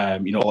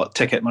 You know,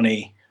 ticket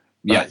money.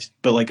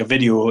 But like a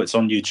video, it's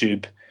on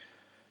YouTube.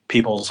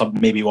 People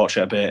maybe watch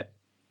it a bit.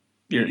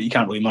 You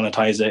can't really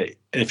monetize it.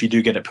 If you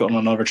do get it put on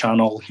another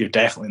channel, you're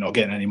definitely not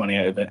getting any money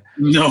out of it.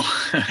 No.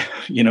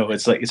 You know,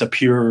 it's like it's a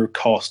pure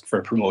cost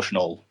for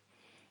promotional,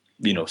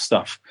 you know,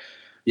 stuff.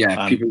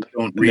 Yeah, people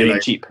don't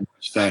realize cheap.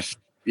 That.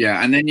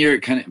 Yeah, and then you're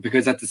kind of,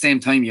 because at the same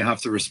time you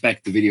have to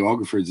respect the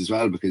videographers as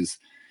well, because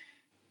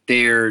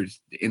they're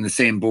in the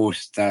same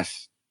boat that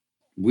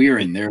we're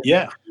in. They're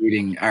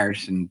creating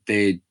art, and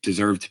they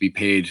deserve to be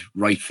paid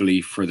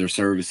rightfully for their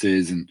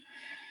services. And,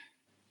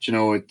 you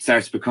know, it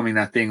starts becoming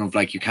that thing of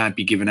like, you can't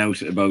be giving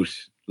out about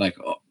like,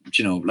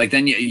 you know, like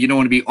then you don't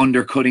want to be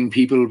undercutting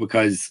people,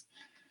 because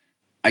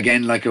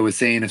again, like I was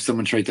saying, if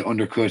someone tried to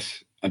undercut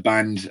a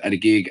band at a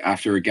gig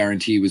after a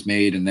guarantee was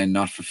made and then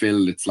not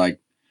fulfilled, it's like,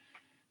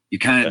 you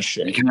can't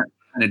kind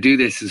of do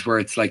this. Is where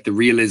it's like the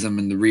realism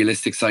and the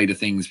realistic side of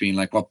things being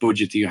like, what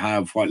budget do you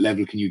have? What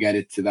level can you get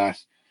it to that?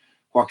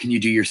 What can you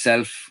do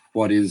yourself?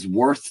 What is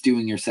worth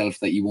doing yourself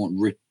that you won't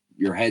rip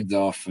your heads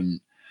off? And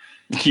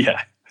do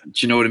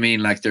you know what I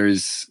mean? Like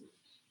it's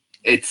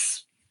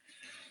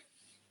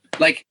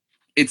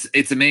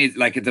amazing.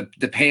 Like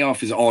the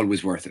payoff is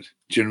always worth it.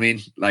 Do you know what I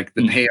mean? Like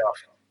the payoff,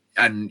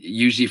 and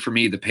usually for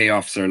me, the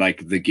payoffs are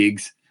like the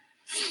gigs,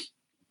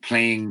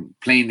 playing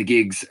the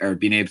gigs, or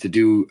being able to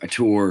do a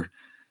tour,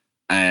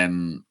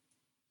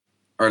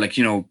 or like,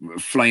 you know,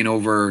 flying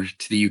over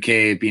to the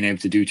UK, being able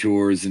to do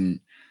tours, and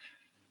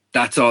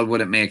that's all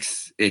what it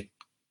makes it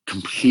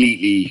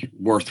completely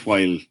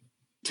worthwhile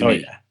to me.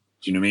 Yeah.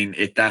 Do you know what I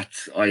mean?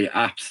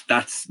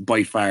 That's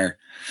by far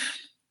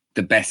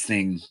the best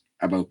thing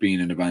about being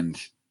in a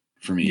band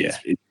for me.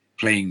 It's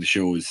playing the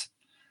shows.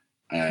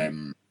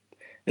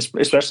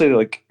 Especially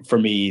like for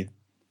me,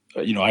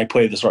 you know, I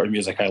play the sort of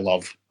music I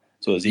love,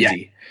 so it's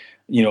easy,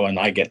 you know, and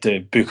I get to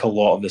book a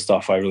lot of the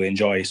stuff I really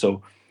enjoy.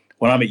 So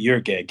when I'm at your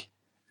gig,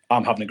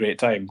 I'm having a great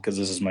time because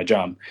this is my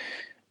jam.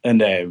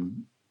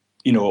 And,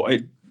 you know,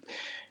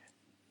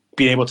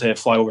 being able to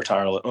fly over to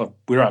Ireland,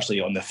 we were actually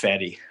on the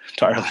ferry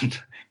to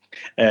Ireland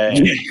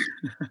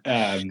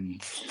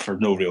for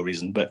no real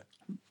reason, but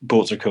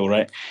boats are cool,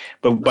 right?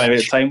 But by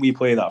the time we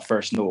play that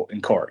first note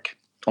in Cork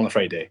on the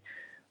Friday,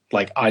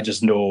 like I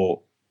just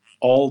know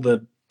all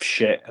the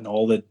shit and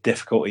all the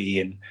difficulty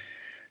and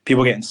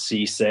people getting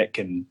seasick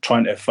and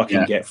trying to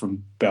fucking get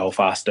from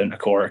Belfast down to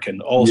Cork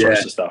and all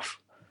sorts of stuff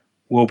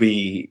will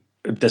be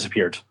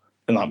disappeared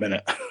in that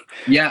minute.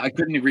 Yeah, I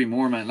couldn't agree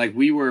more, man. Like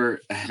we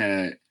were,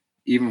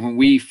 even when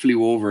we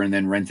flew over and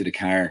then rented a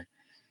car,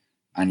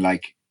 and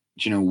like,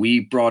 you know,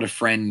 we brought a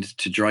friend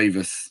to drive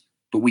us,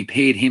 but we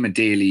paid him a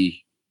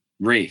daily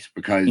rate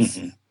because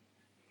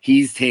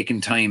he's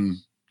taken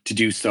time to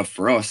do stuff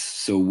for us,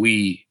 so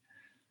we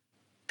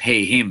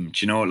pay him.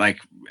 Do you know, like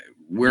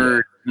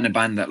we're in a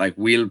band that like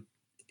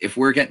if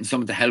we're getting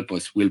someone to help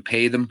us, we'll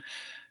pay them,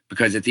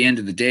 because at the end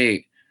of the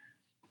day,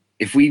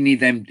 if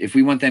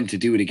we want them to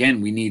do it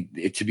again, we need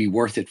it to be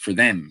worth it for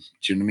them.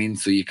 Do you know what I mean?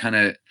 So you kind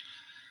of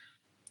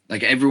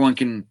like everyone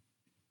can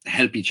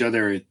help each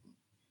other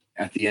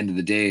at the end of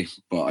the day.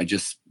 But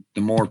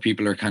the more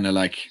people are kind of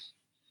like,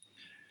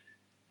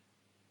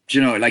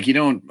 you know, like I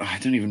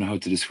don't even know how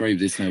to describe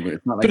this now, but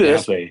it's not like put it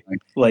this way,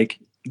 like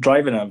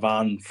driving a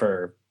van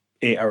for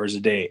 8 hours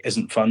a day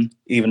isn't fun,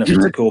 even if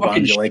it's a cool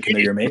band you like and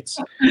they're your mates.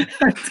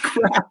 That's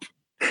crap.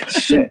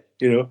 Shit,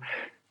 you know,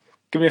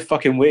 give me a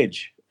fucking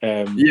wage.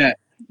 Even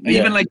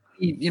like,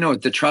 you know,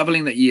 the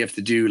traveling that you have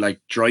to do, like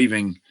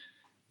driving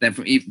then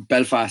from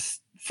Belfast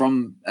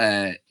from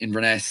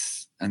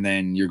Inverness, and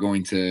then you're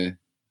going to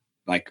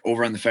like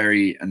over on the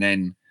ferry, and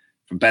then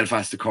from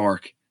Belfast to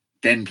Cork,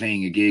 then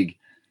playing a gig.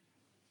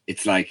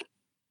 It's like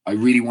I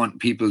really want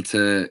people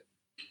to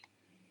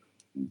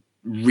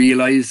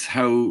realize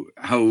how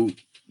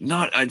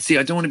not I'd see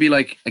I don't want to be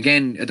like,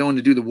 again, I don't want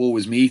to do the woe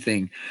is me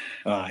thing,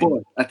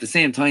 but at the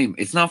same time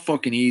it's not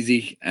fucking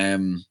easy.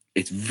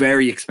 It's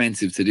very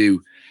expensive to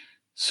do.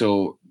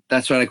 So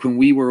that's why, like when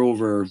we were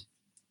over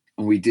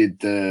and we did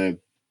the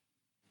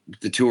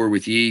tour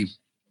with Ye,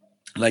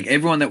 like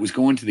everyone that was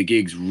going to the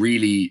gigs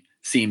really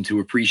seemed to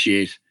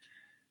appreciate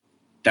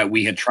that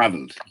we had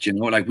traveled. You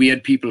know, like we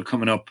had people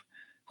coming up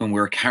when we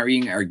were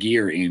carrying our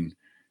gear in,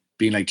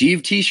 being like, "Do you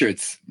have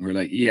t-shirts?" And we're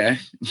like, "Yeah."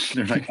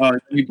 They're like, "Oh,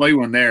 let me buy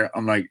one there."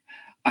 I'm like,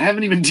 I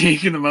haven't even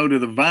taken them out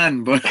of the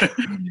van, but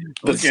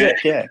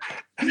sick, yeah.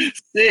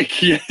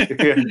 Sick, yeah.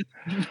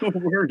 No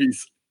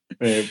worries.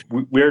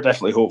 We're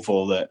definitely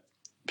hopeful that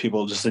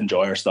people just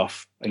enjoy our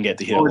stuff and get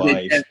to hear it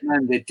live.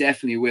 They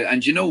definitely will.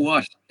 And you know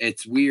what?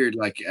 It's weird,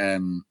 like,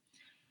 you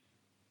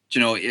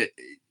know,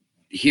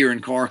 here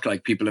in Cork,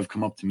 like people have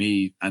come up to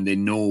me and they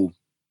know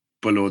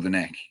Below the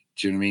Neck.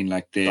 Do you know what I mean?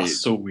 Like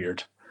that's so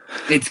weird.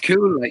 It's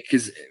cool, like,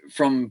 because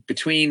from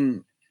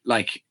between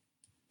like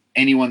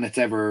anyone that's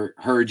ever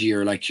heard you,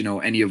 or like, you know,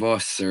 any of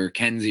us or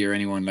Kenzie or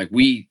anyone, like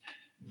we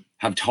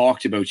have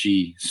talked about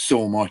you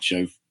so much.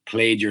 I've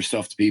played your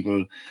stuff to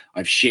people.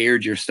 I've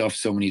shared your stuff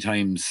so many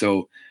times.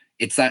 So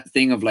it's that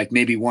thing of like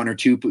maybe one or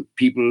two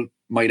people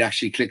might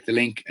actually click the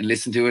link and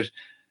listen to it,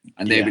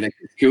 and they'll be like,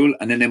 it's cool.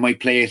 And then they might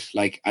play it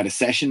like at a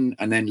session,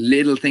 and then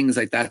little things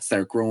like that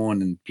start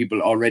growing and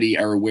people already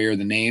are aware of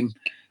the name.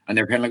 And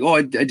they're kind of like, oh,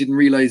 I didn't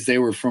realize they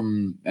were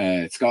from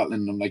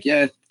Scotland. I'm like,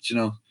 yeah, you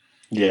know.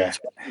 Yeah.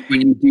 So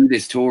when you do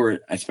this tour,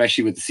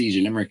 especially with the Siege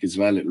of Limerick as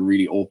well, it'll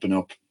really open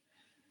up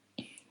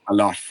a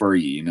lot for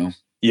you, you know.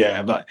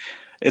 Yeah, but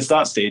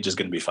that stage is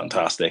going to be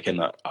fantastic,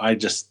 and I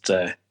just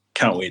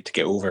can't wait to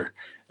get over.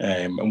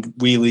 And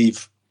we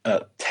leave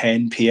at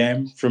 10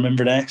 p.m. from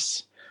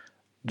Inverness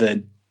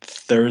the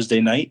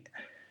Thursday night.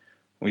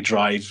 We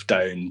drive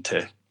down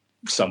to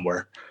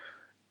somewhere,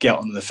 get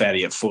on the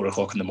ferry at 4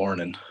 o'clock in the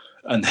morning,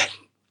 and then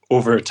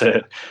over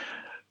to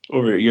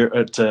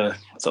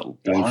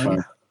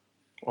Larne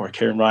or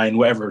Cairn Ryan,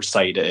 whatever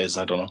side it is,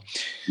 I don't know.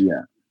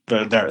 Yeah.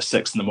 But they're at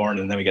 6 in the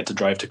morning, and then we get to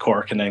drive to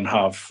Cork and then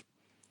have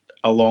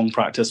a long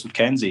practice with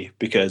Kenzie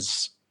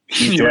because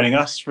he's joining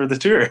us for the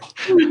tour.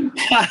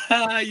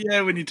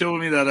 Yeah, when you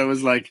told me that, I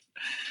was like,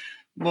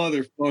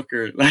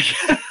 motherfucker. Like,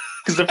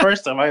 because the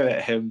first time I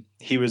met him,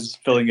 he was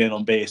filling in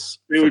on bass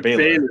for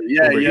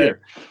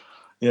Baylor.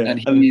 Yeah. And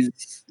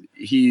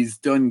he's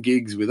done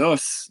gigs with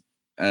us.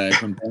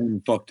 Come down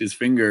and fucked his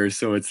finger.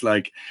 So it's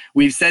like,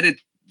 we've said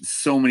it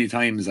so many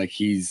times, like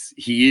he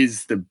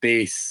is the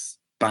bass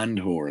band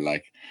whore.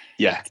 Like,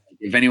 yeah,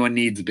 if anyone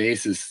needs a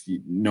bassist,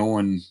 no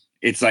one.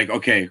 It's like,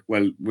 okay,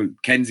 well,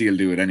 Kenzie will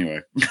do it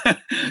anyway. Do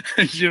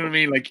you know what I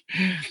mean? Like,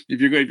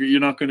 if you're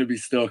not going to be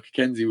stuck,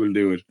 Kenzie will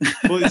do it.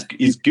 Well,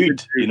 he's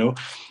good, you know.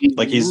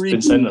 Like he's really,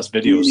 been sending us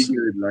videos. Really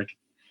good, like,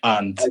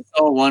 and I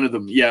saw one of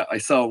them. Yeah, I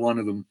saw one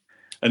of them.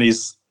 And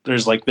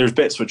there's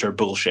bits which are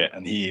bullshit,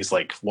 and he's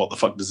like, "What the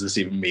fuck does this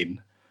even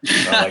mean?"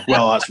 And I'm like,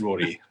 "Well, that's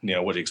Rory. You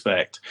know, what do you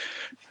expect?"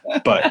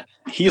 But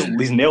he's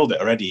nailed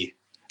it already.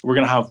 We're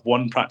gonna have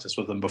one practice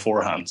with him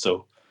beforehand,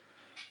 so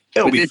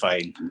it'll be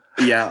fine.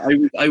 Yeah,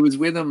 I was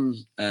with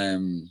him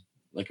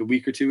like a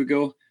week or two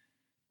ago.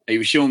 He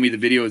was showing me the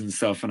videos and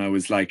stuff, and I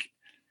was like,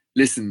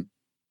 "Listen,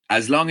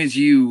 as long as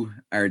you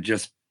are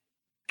just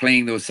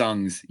playing those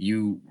songs,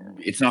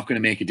 it's not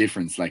going to make a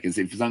difference. Like, as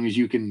long as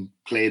you can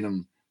play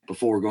them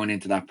before going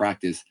into that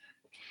practice,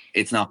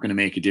 it's not going to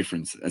make a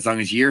difference. As long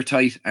as you're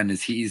tight and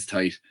as he's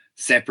tight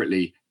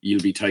separately,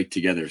 you'll be tight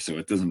together. So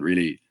it doesn't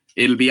really,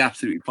 it'll be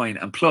absolutely fine.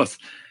 And plus,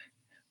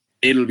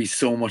 it'll be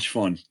so much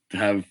fun to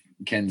have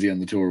Kenzie on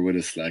the tour with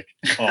us. Like,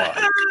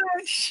 Oh,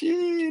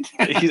 shit.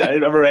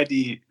 I'm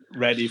already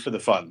ready for the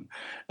fun.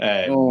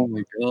 Oh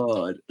my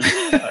God.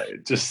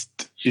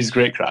 He's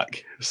great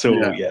crack. So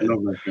yeah, I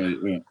love that guy.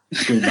 Yeah.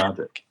 It's gonna be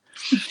magic.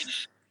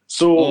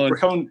 So we're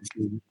coming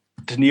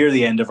to near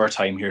the end of our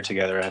time here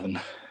together, Evan.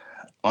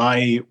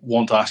 I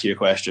want to ask you a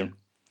question.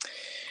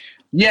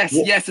 Yes,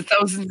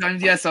 1,000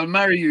 times yes, I'll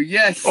marry you.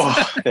 Yes.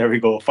 Oh, there we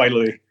go.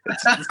 Finally,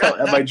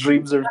 my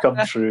dreams have come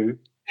true.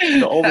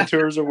 All the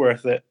tours are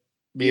worth it.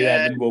 Me and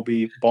Evan will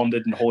be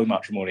bonded in holy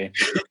matrimony.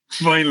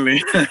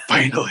 Finally.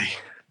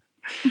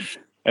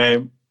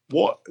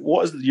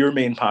 What is your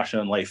main passion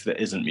in life that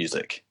isn't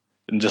music?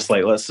 And just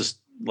like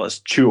let's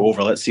chew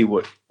over. Let's see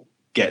what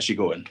gets you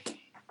going.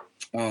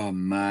 Oh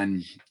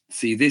man,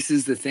 see, this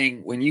is the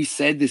thing. When you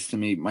said this to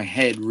me, my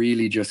head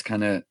really just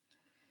kind of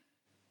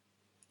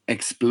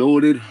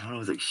exploded. I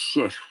was like,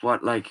 shit,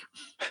 what? Like,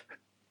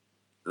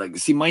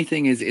 see, my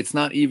thing is, it's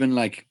not even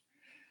like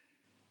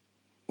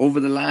over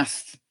the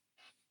last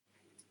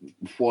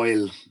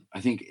while.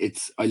 I think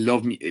I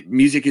love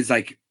music is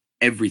like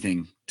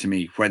everything to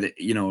me. Whether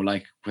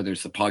whether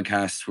it's a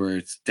podcast, whether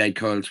it's Dead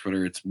Cult,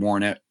 whether it's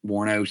worn out.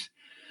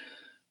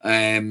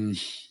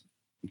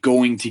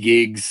 Going to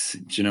gigs,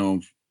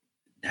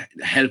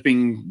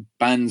 helping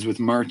bands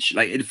with merch,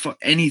 like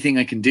anything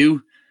I can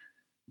do.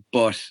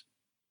 But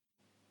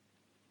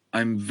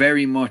I'm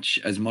very much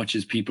as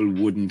people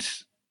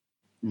wouldn't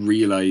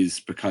realize,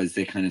 because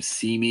they kind of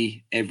see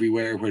me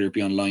everywhere, whether it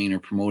be online or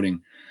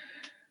promoting.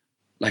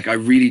 Like, I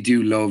really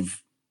do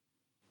love,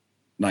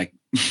 like,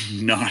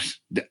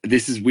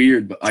 this is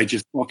weird, but I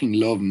just fucking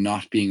love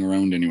not being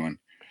around anyone.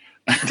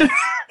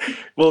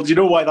 Well, do you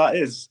know why that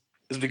is?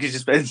 It's because you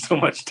spend so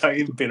much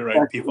time being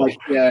around people.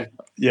 Yeah.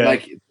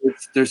 Like,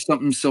 there's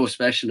something so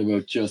special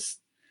about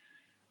just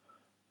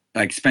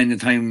like spending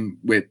time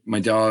with my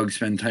dog,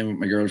 spending time with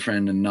my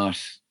girlfriend, and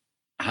not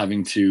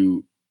having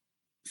to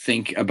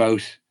think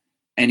about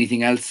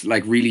anything else.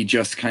 Like, really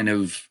just kind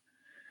of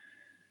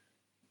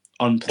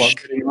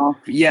unplug.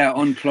 Yeah,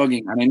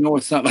 unplugging. And I know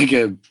it's not like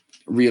a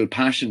real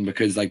passion,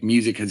 because like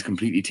music has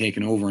completely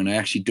taken over, and I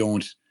actually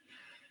don't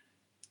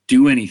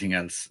do anything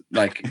else.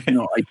 Like,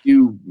 I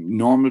do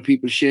normal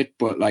people shit,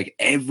 but like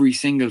every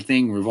single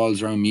thing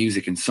revolves around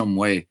music in some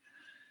way.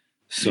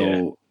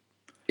 So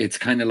it's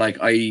kind of like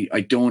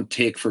I don't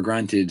take for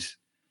granted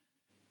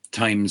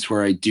times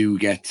where I do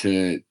get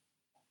to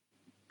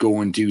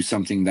go and do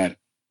something that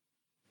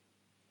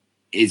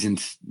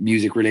isn't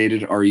music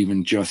related, or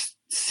even just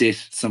sit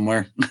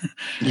somewhere.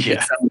 Yeah.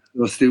 It sounds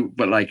so stupid,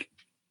 but like,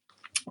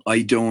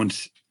 I don't,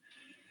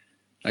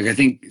 like, I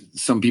think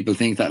some people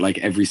think that like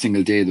every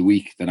single day of the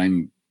week that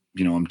I'm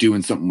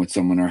doing something with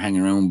someone or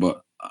hanging around,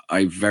 but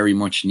I very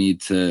much need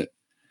to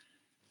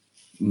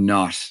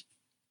not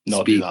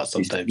speak. Do that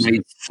sometimes. My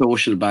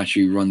social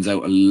battery runs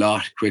out a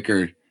lot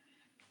quicker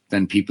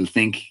than people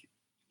think.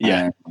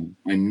 Yeah.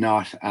 I'm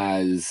not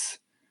as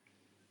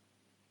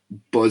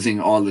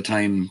buzzing all the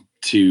time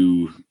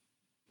to,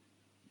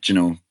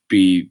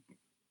 be.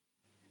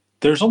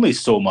 There's only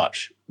so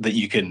much that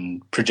you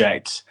can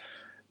project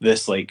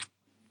this like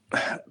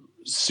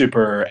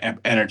super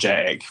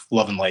energetic,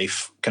 loving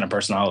life kind of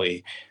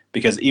personality,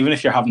 because even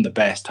if you're having the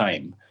best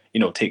time,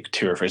 take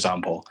tour for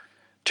example.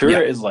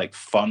 Tour is like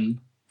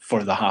fun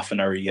for the half an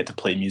hour you get to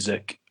play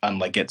music and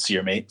like get to see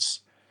your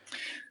mates,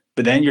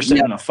 but then you're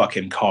sitting in a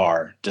fucking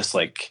car just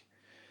like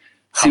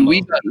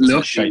we got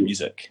lucky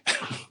music.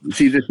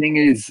 See, the thing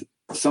is,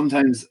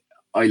 sometimes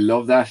I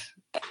love that,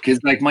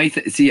 because like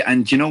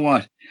and you know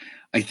what,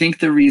 I think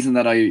the reason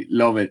that I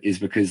love it is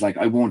because like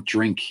I won't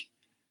drink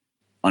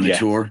on a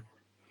tour.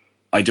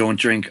 I don't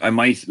drink. I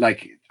might,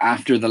 like,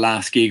 after the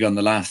last gig on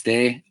the last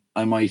day,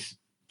 I might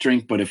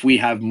drink, but if we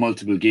have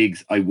multiple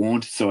gigs, I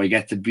won't. So I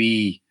get to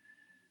be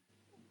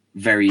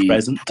very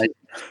present. I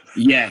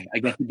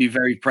get to be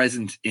very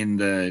present in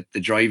the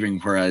driving.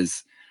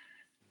 Whereas,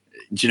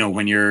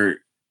 when you're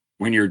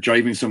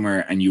driving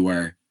somewhere and you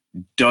are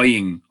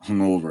dying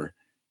hungover,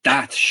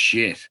 that's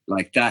shit.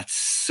 Like, that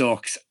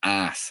sucks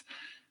ass.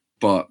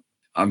 But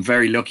I'm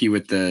very lucky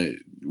with the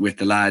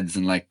lads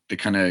and like the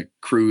kind of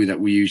crew that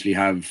we usually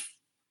have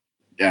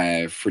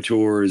for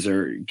tours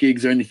or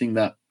gigs or anything,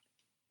 that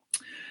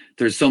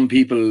there's some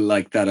people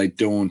like that I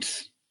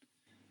don't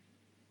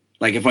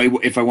like.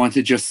 If I want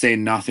to just say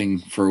nothing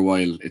for a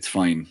while, it's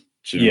fine.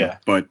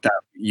 But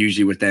that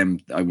usually with them,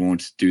 I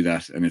won't do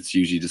that, and it's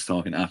usually just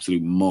talking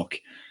absolute muck.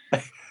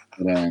 But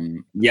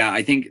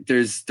I think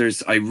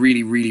there's I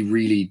really, really,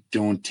 really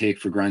don't take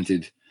for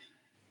granted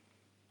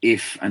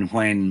if and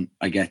when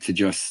I get to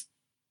just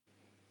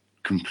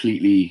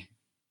completely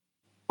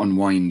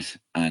unwind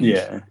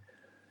and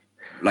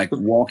like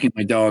walking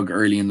my dog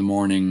early in the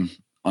morning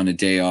on a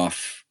day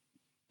off.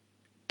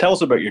 Tell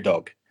us about your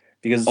dog,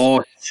 because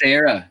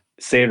Sarah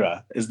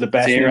is the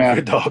best name for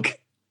a dog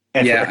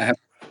ever.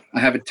 I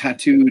have it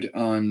tattooed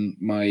on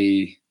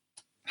my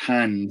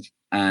hand,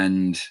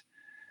 and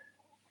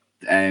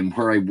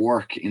where I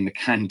work in the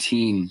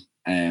canteen,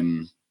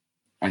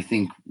 I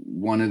think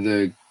one of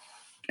the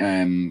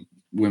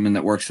women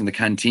that works in the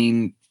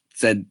canteen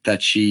said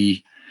that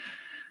she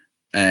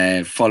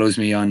follows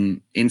me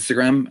on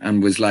Instagram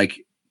and was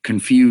like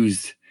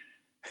confused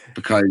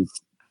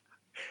because...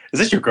 Is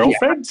this your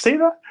girlfriend? Say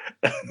that?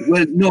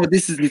 Well, no,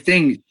 this is the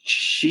thing.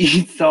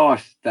 She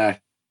thought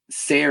that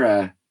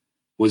Sarah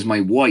was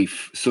my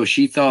wife. So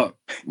she thought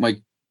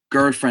my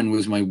girlfriend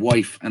was my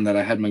wife and that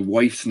I had my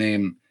wife's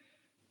name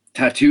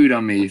tattooed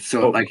on me.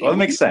 So well, that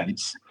makes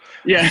sense.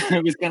 Yeah,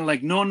 it was kind of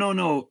like, no.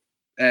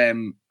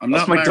 I'm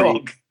That's not my married,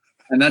 dog.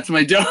 and that's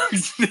my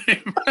dog's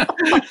name.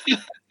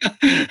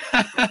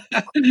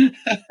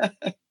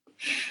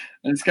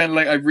 And it's kind of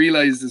like, I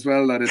realized as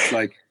well that it's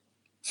like,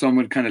 some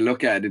would kind of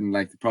look at it and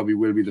like probably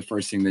will be the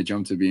first thing they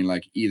jump to, being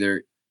like,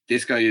 either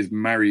this guy is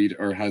married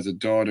or has a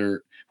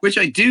daughter, which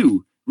I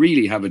do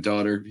really have a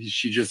daughter.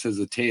 She just has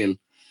a tail.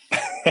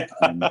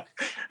 But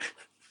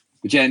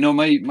yeah, no,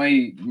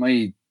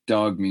 my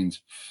dog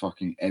means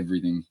fucking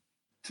everything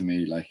to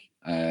me. Like,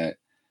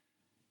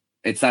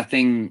 it's that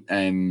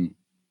thing,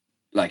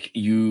 like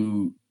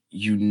you'll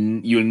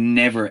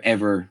never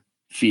ever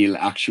feel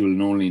actual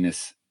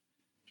loneliness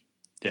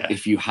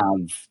if you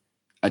have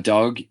a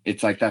dog.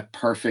 It's like that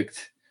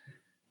perfect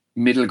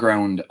middle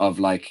ground of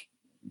like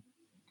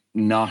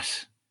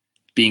not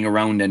being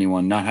around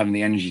anyone, not having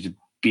the energy to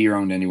be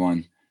around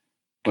anyone,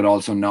 but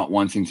also not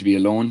wanting to be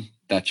alone.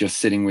 That just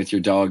sitting with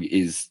your dog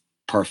is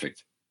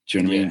perfect. Do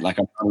you know what I mean? Like,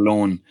 I'm not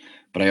alone,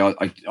 but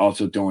I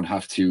also don't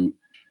have to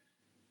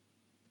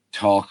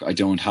talk. I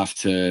don't have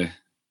to, do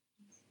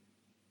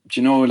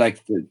you know,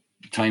 like the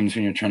times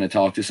when you're trying to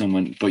talk to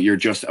someone, but you're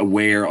just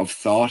aware of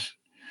thought.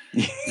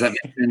 Does that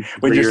make sense?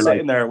 When you're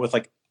sitting there with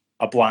like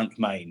a blank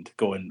mind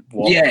going,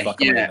 what the fuck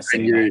am I going to say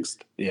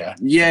next?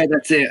 Yeah,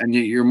 that's it. And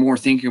you're more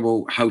thinking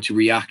about how to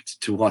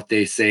react to what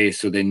they say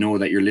so they know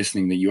that you're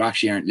listening, that you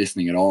actually aren't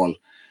listening at all.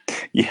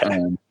 Yeah.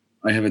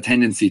 I have a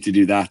tendency to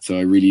do that. So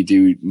I really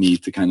do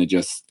need to kind of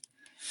just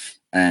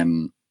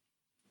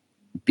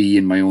be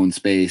in my own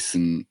space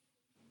and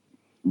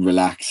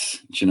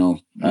relax, you know.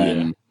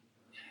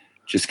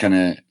 Just kind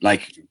of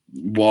like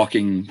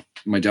walking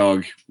my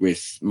dog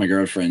with my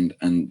girlfriend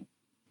and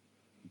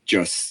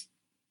just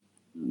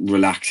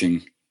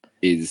relaxing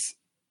is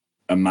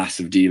a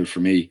massive deal for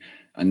me,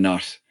 and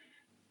not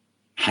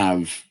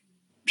have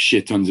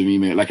shit tons of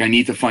email. Like, I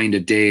need to find a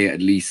day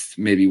at least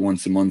maybe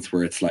once a month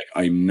where it's like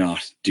I'm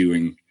not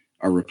doing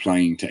or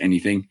replying to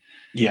anything.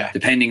 Yeah.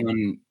 Depending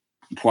on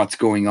what's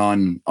going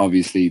on,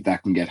 obviously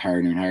that can get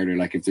harder and harder.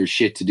 Like, if there's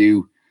shit to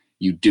do,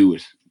 you do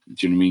it.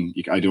 Do you know what I mean?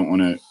 I don't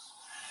want to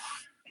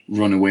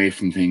run away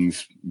from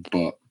things,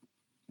 but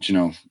you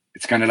know,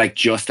 it's kind of like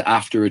just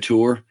after a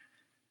tour,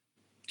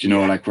 do you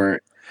know, like where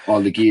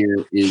all the gear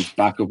is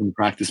back up in the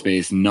practice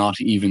space,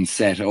 not even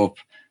set up,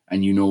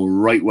 and you know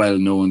right well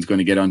no one's going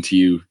to get onto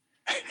you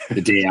the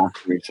day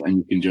after it, and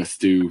you can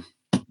just do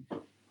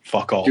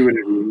fuck all. Do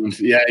whatever you want.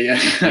 Yeah.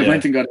 I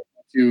went and got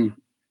to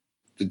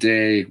the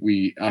day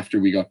after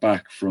we got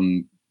back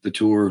from the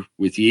tour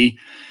with Yi,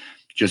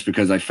 just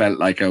because I felt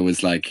like I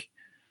was like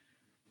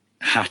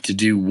had to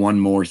do one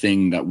more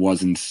thing that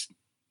wasn't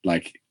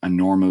like a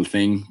normal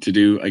thing to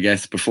do, I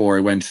guess, before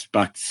I went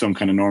back to some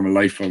kind of normal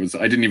life. I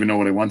didn't even know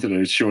what I wanted. I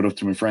just showed up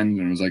to my friend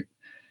and I was like,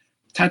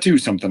 tattoo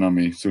something on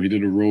me. So he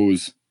did a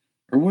rose.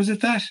 Or was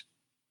it that?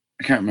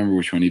 I can't remember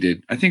which one he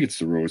did. I think it's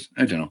the rose.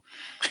 I don't know.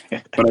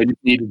 But I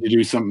just needed to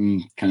do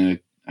something kind of,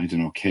 I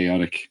don't know,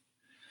 chaotic.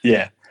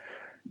 Yeah.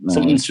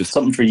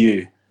 Something for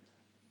you.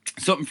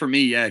 Something for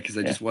me, yeah, because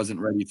I just wasn't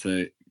ready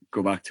to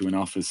go back to an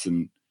office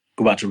and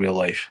go back to real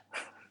life.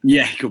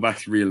 Yeah, go back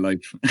to real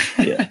life.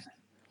 Yeah.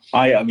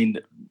 I mean,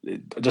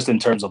 just in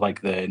terms of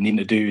like the needing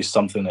to do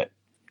something that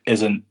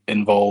isn't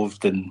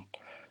involved in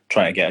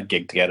trying to get a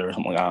gig together or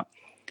something like that.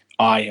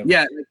 I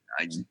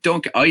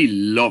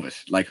love it.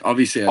 Like,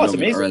 obviously, I love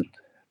it. Or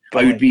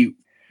I would be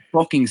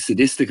fucking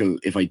sadistical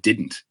if I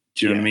didn't.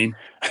 Do you know what I mean?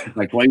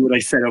 Like, why would I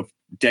set up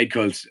Dead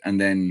Cult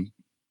and then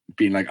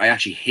being like, I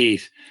actually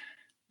hate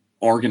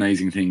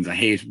organizing things, I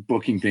hate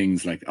booking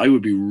things. Like, I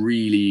would be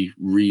really,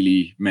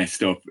 really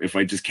messed up if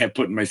I just kept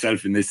putting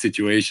myself in this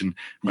situation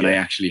when I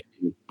actually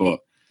hate it. But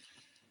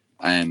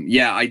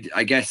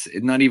I guess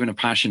it's not even a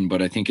passion,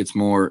 but I think it's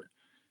more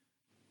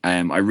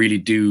I really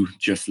do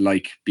just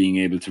like being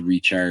able to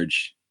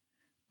recharge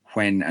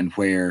when and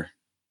where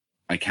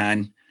I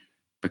can,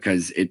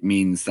 because it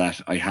means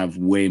that I have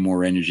way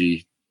more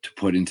energy to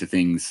put into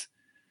things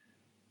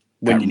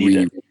when you need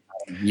it.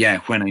 Yeah,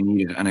 when I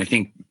need it. And I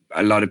think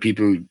a lot of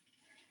people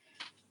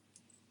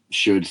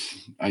should,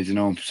 I don't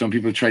know, some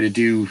people try to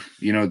do,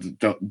 you know,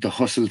 the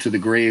hustle to the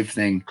grave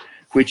thing,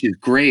 which is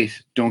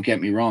great, don't get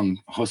me wrong,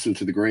 hustle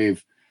to the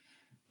grave,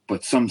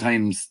 but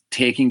sometimes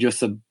taking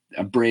just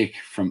a break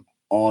from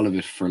all of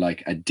it for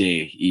like a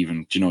day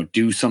even, you know,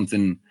 do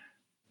something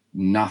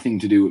nothing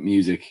to do with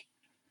music,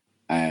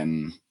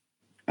 and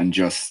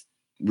just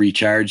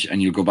recharge,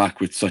 and you'll go back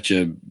with such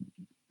a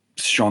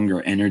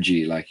stronger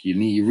energy. Like,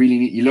 you really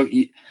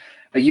need,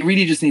 like you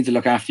really just need to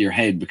look after your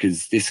head,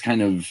 because this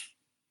kind of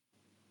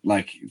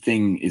like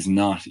thing is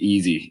not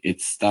easy.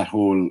 It's that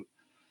whole,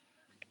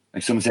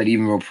 like someone said,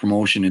 even about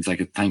promotion, it's like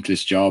a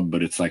thankless job,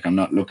 but it's like, I'm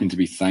not looking to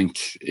be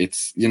thanked.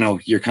 It's, you know,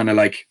 you're kind of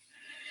like,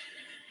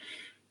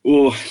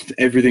 oh,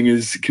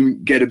 everything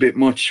can get a bit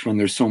much when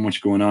there's so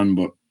much going on,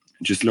 but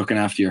just looking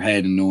after your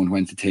head and knowing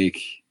when to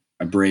take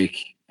a break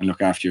and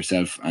look after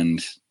yourself,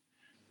 and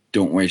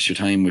don't waste your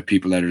time with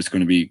people that are just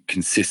going to be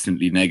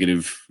consistently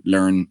negative.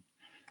 Learn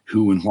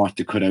who and what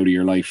to cut out of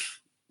your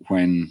life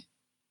when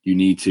you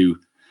need to.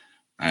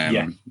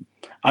 And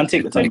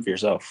take the time for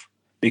yourself,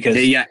 because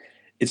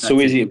it's so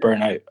easy to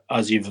burn out,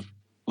 as you've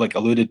like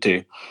alluded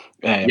to.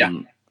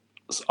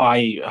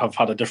 I have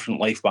had a different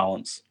life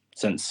balance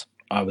since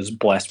I was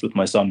blessed with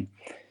my son,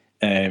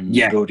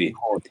 Brody.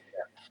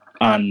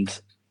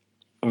 And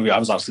me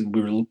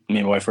and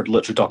my wife were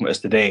literally talking about this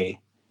today,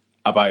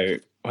 about,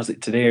 was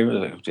it today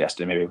or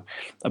yesterday maybe,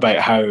 about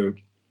how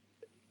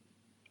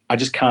I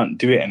just can't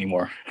do it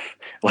anymore.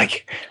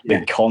 Like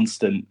the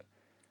constant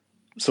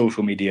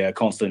social media,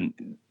 constant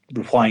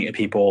replying to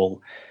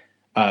people.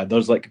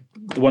 There's like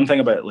the one thing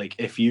about, like,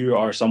 if you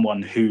are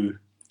someone who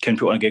can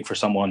put on a gig for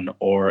someone,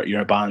 or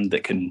you're a band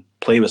that can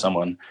play with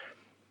someone,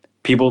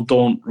 people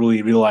don't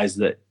really realize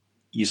that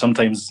you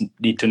sometimes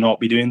need to not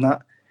be doing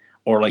that,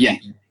 or like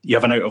you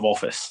have an out of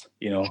office,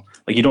 you know,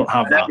 like you don't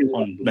have that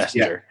on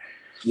Messenger.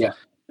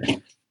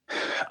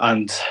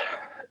 And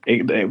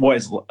what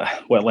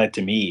it led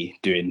to me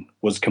doing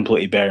was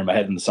completely burying my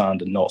head in the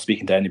sand and not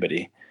speaking to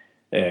anybody.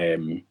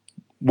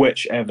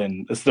 Which,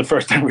 Evan, it's the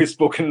first time we've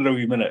spoken in a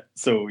wee minute,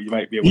 so you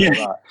might be aware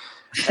of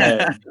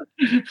that.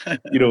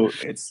 You know,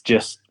 it's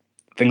just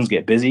things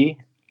get busy,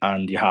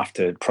 and you have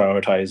to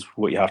prioritize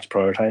what you have to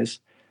prioritize.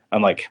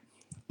 And like,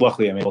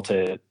 luckily, I'm able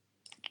to,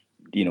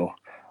 you know,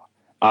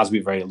 as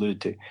we've already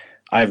alluded to,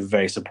 I have a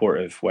very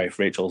supportive wife.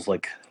 Rachel's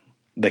like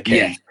the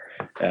king.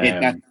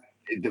 That's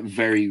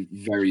very,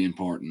 very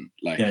important.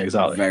 Like,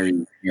 exactly.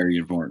 Very, very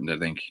important, I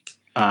think.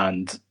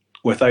 And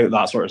without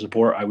that sort of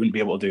support, I wouldn't be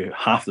able to do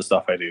half the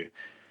stuff I do,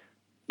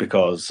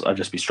 because I'd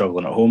just be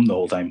struggling at home the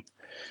whole time.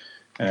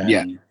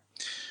 And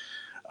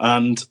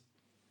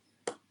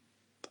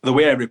the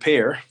way I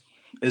repair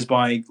is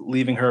by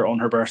leaving her on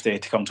her birthday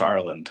to come to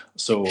Ireland.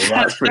 So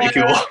that's pretty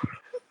cool.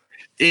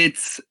 Do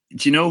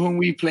you know when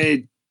we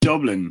played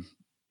Dublin?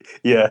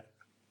 Yeah.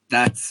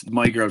 That's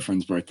my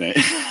girlfriend's birthday.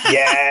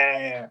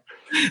 Yeah.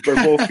 We're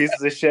both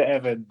pieces of shit,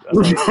 Evan.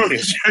 We're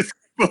both just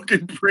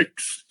fucking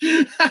pricks.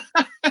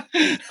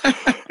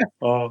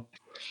 Oh.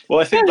 Well,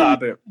 I think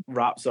that about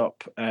wraps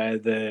up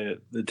the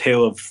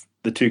tale of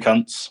the two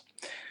cunts.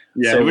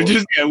 Yeah, so,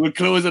 we'll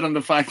close it on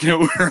the fact that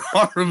we're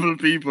horrible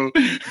people.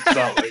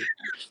 Exactly.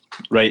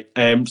 Right.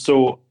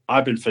 So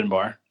I've been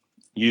Finbar.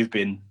 You've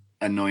been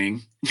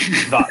annoying.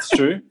 That's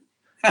true.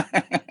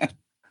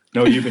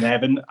 No, you've been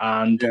Evan,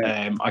 and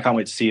I can't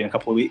wait to see you in a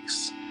couple of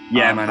weeks.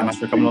 Yeah, man. Thanks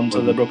for coming on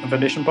to the Broken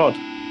Foundation pod.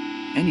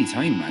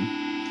 Anytime, man.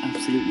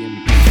 Absolutely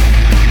anytime.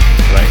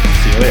 Right.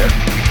 See you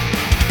later.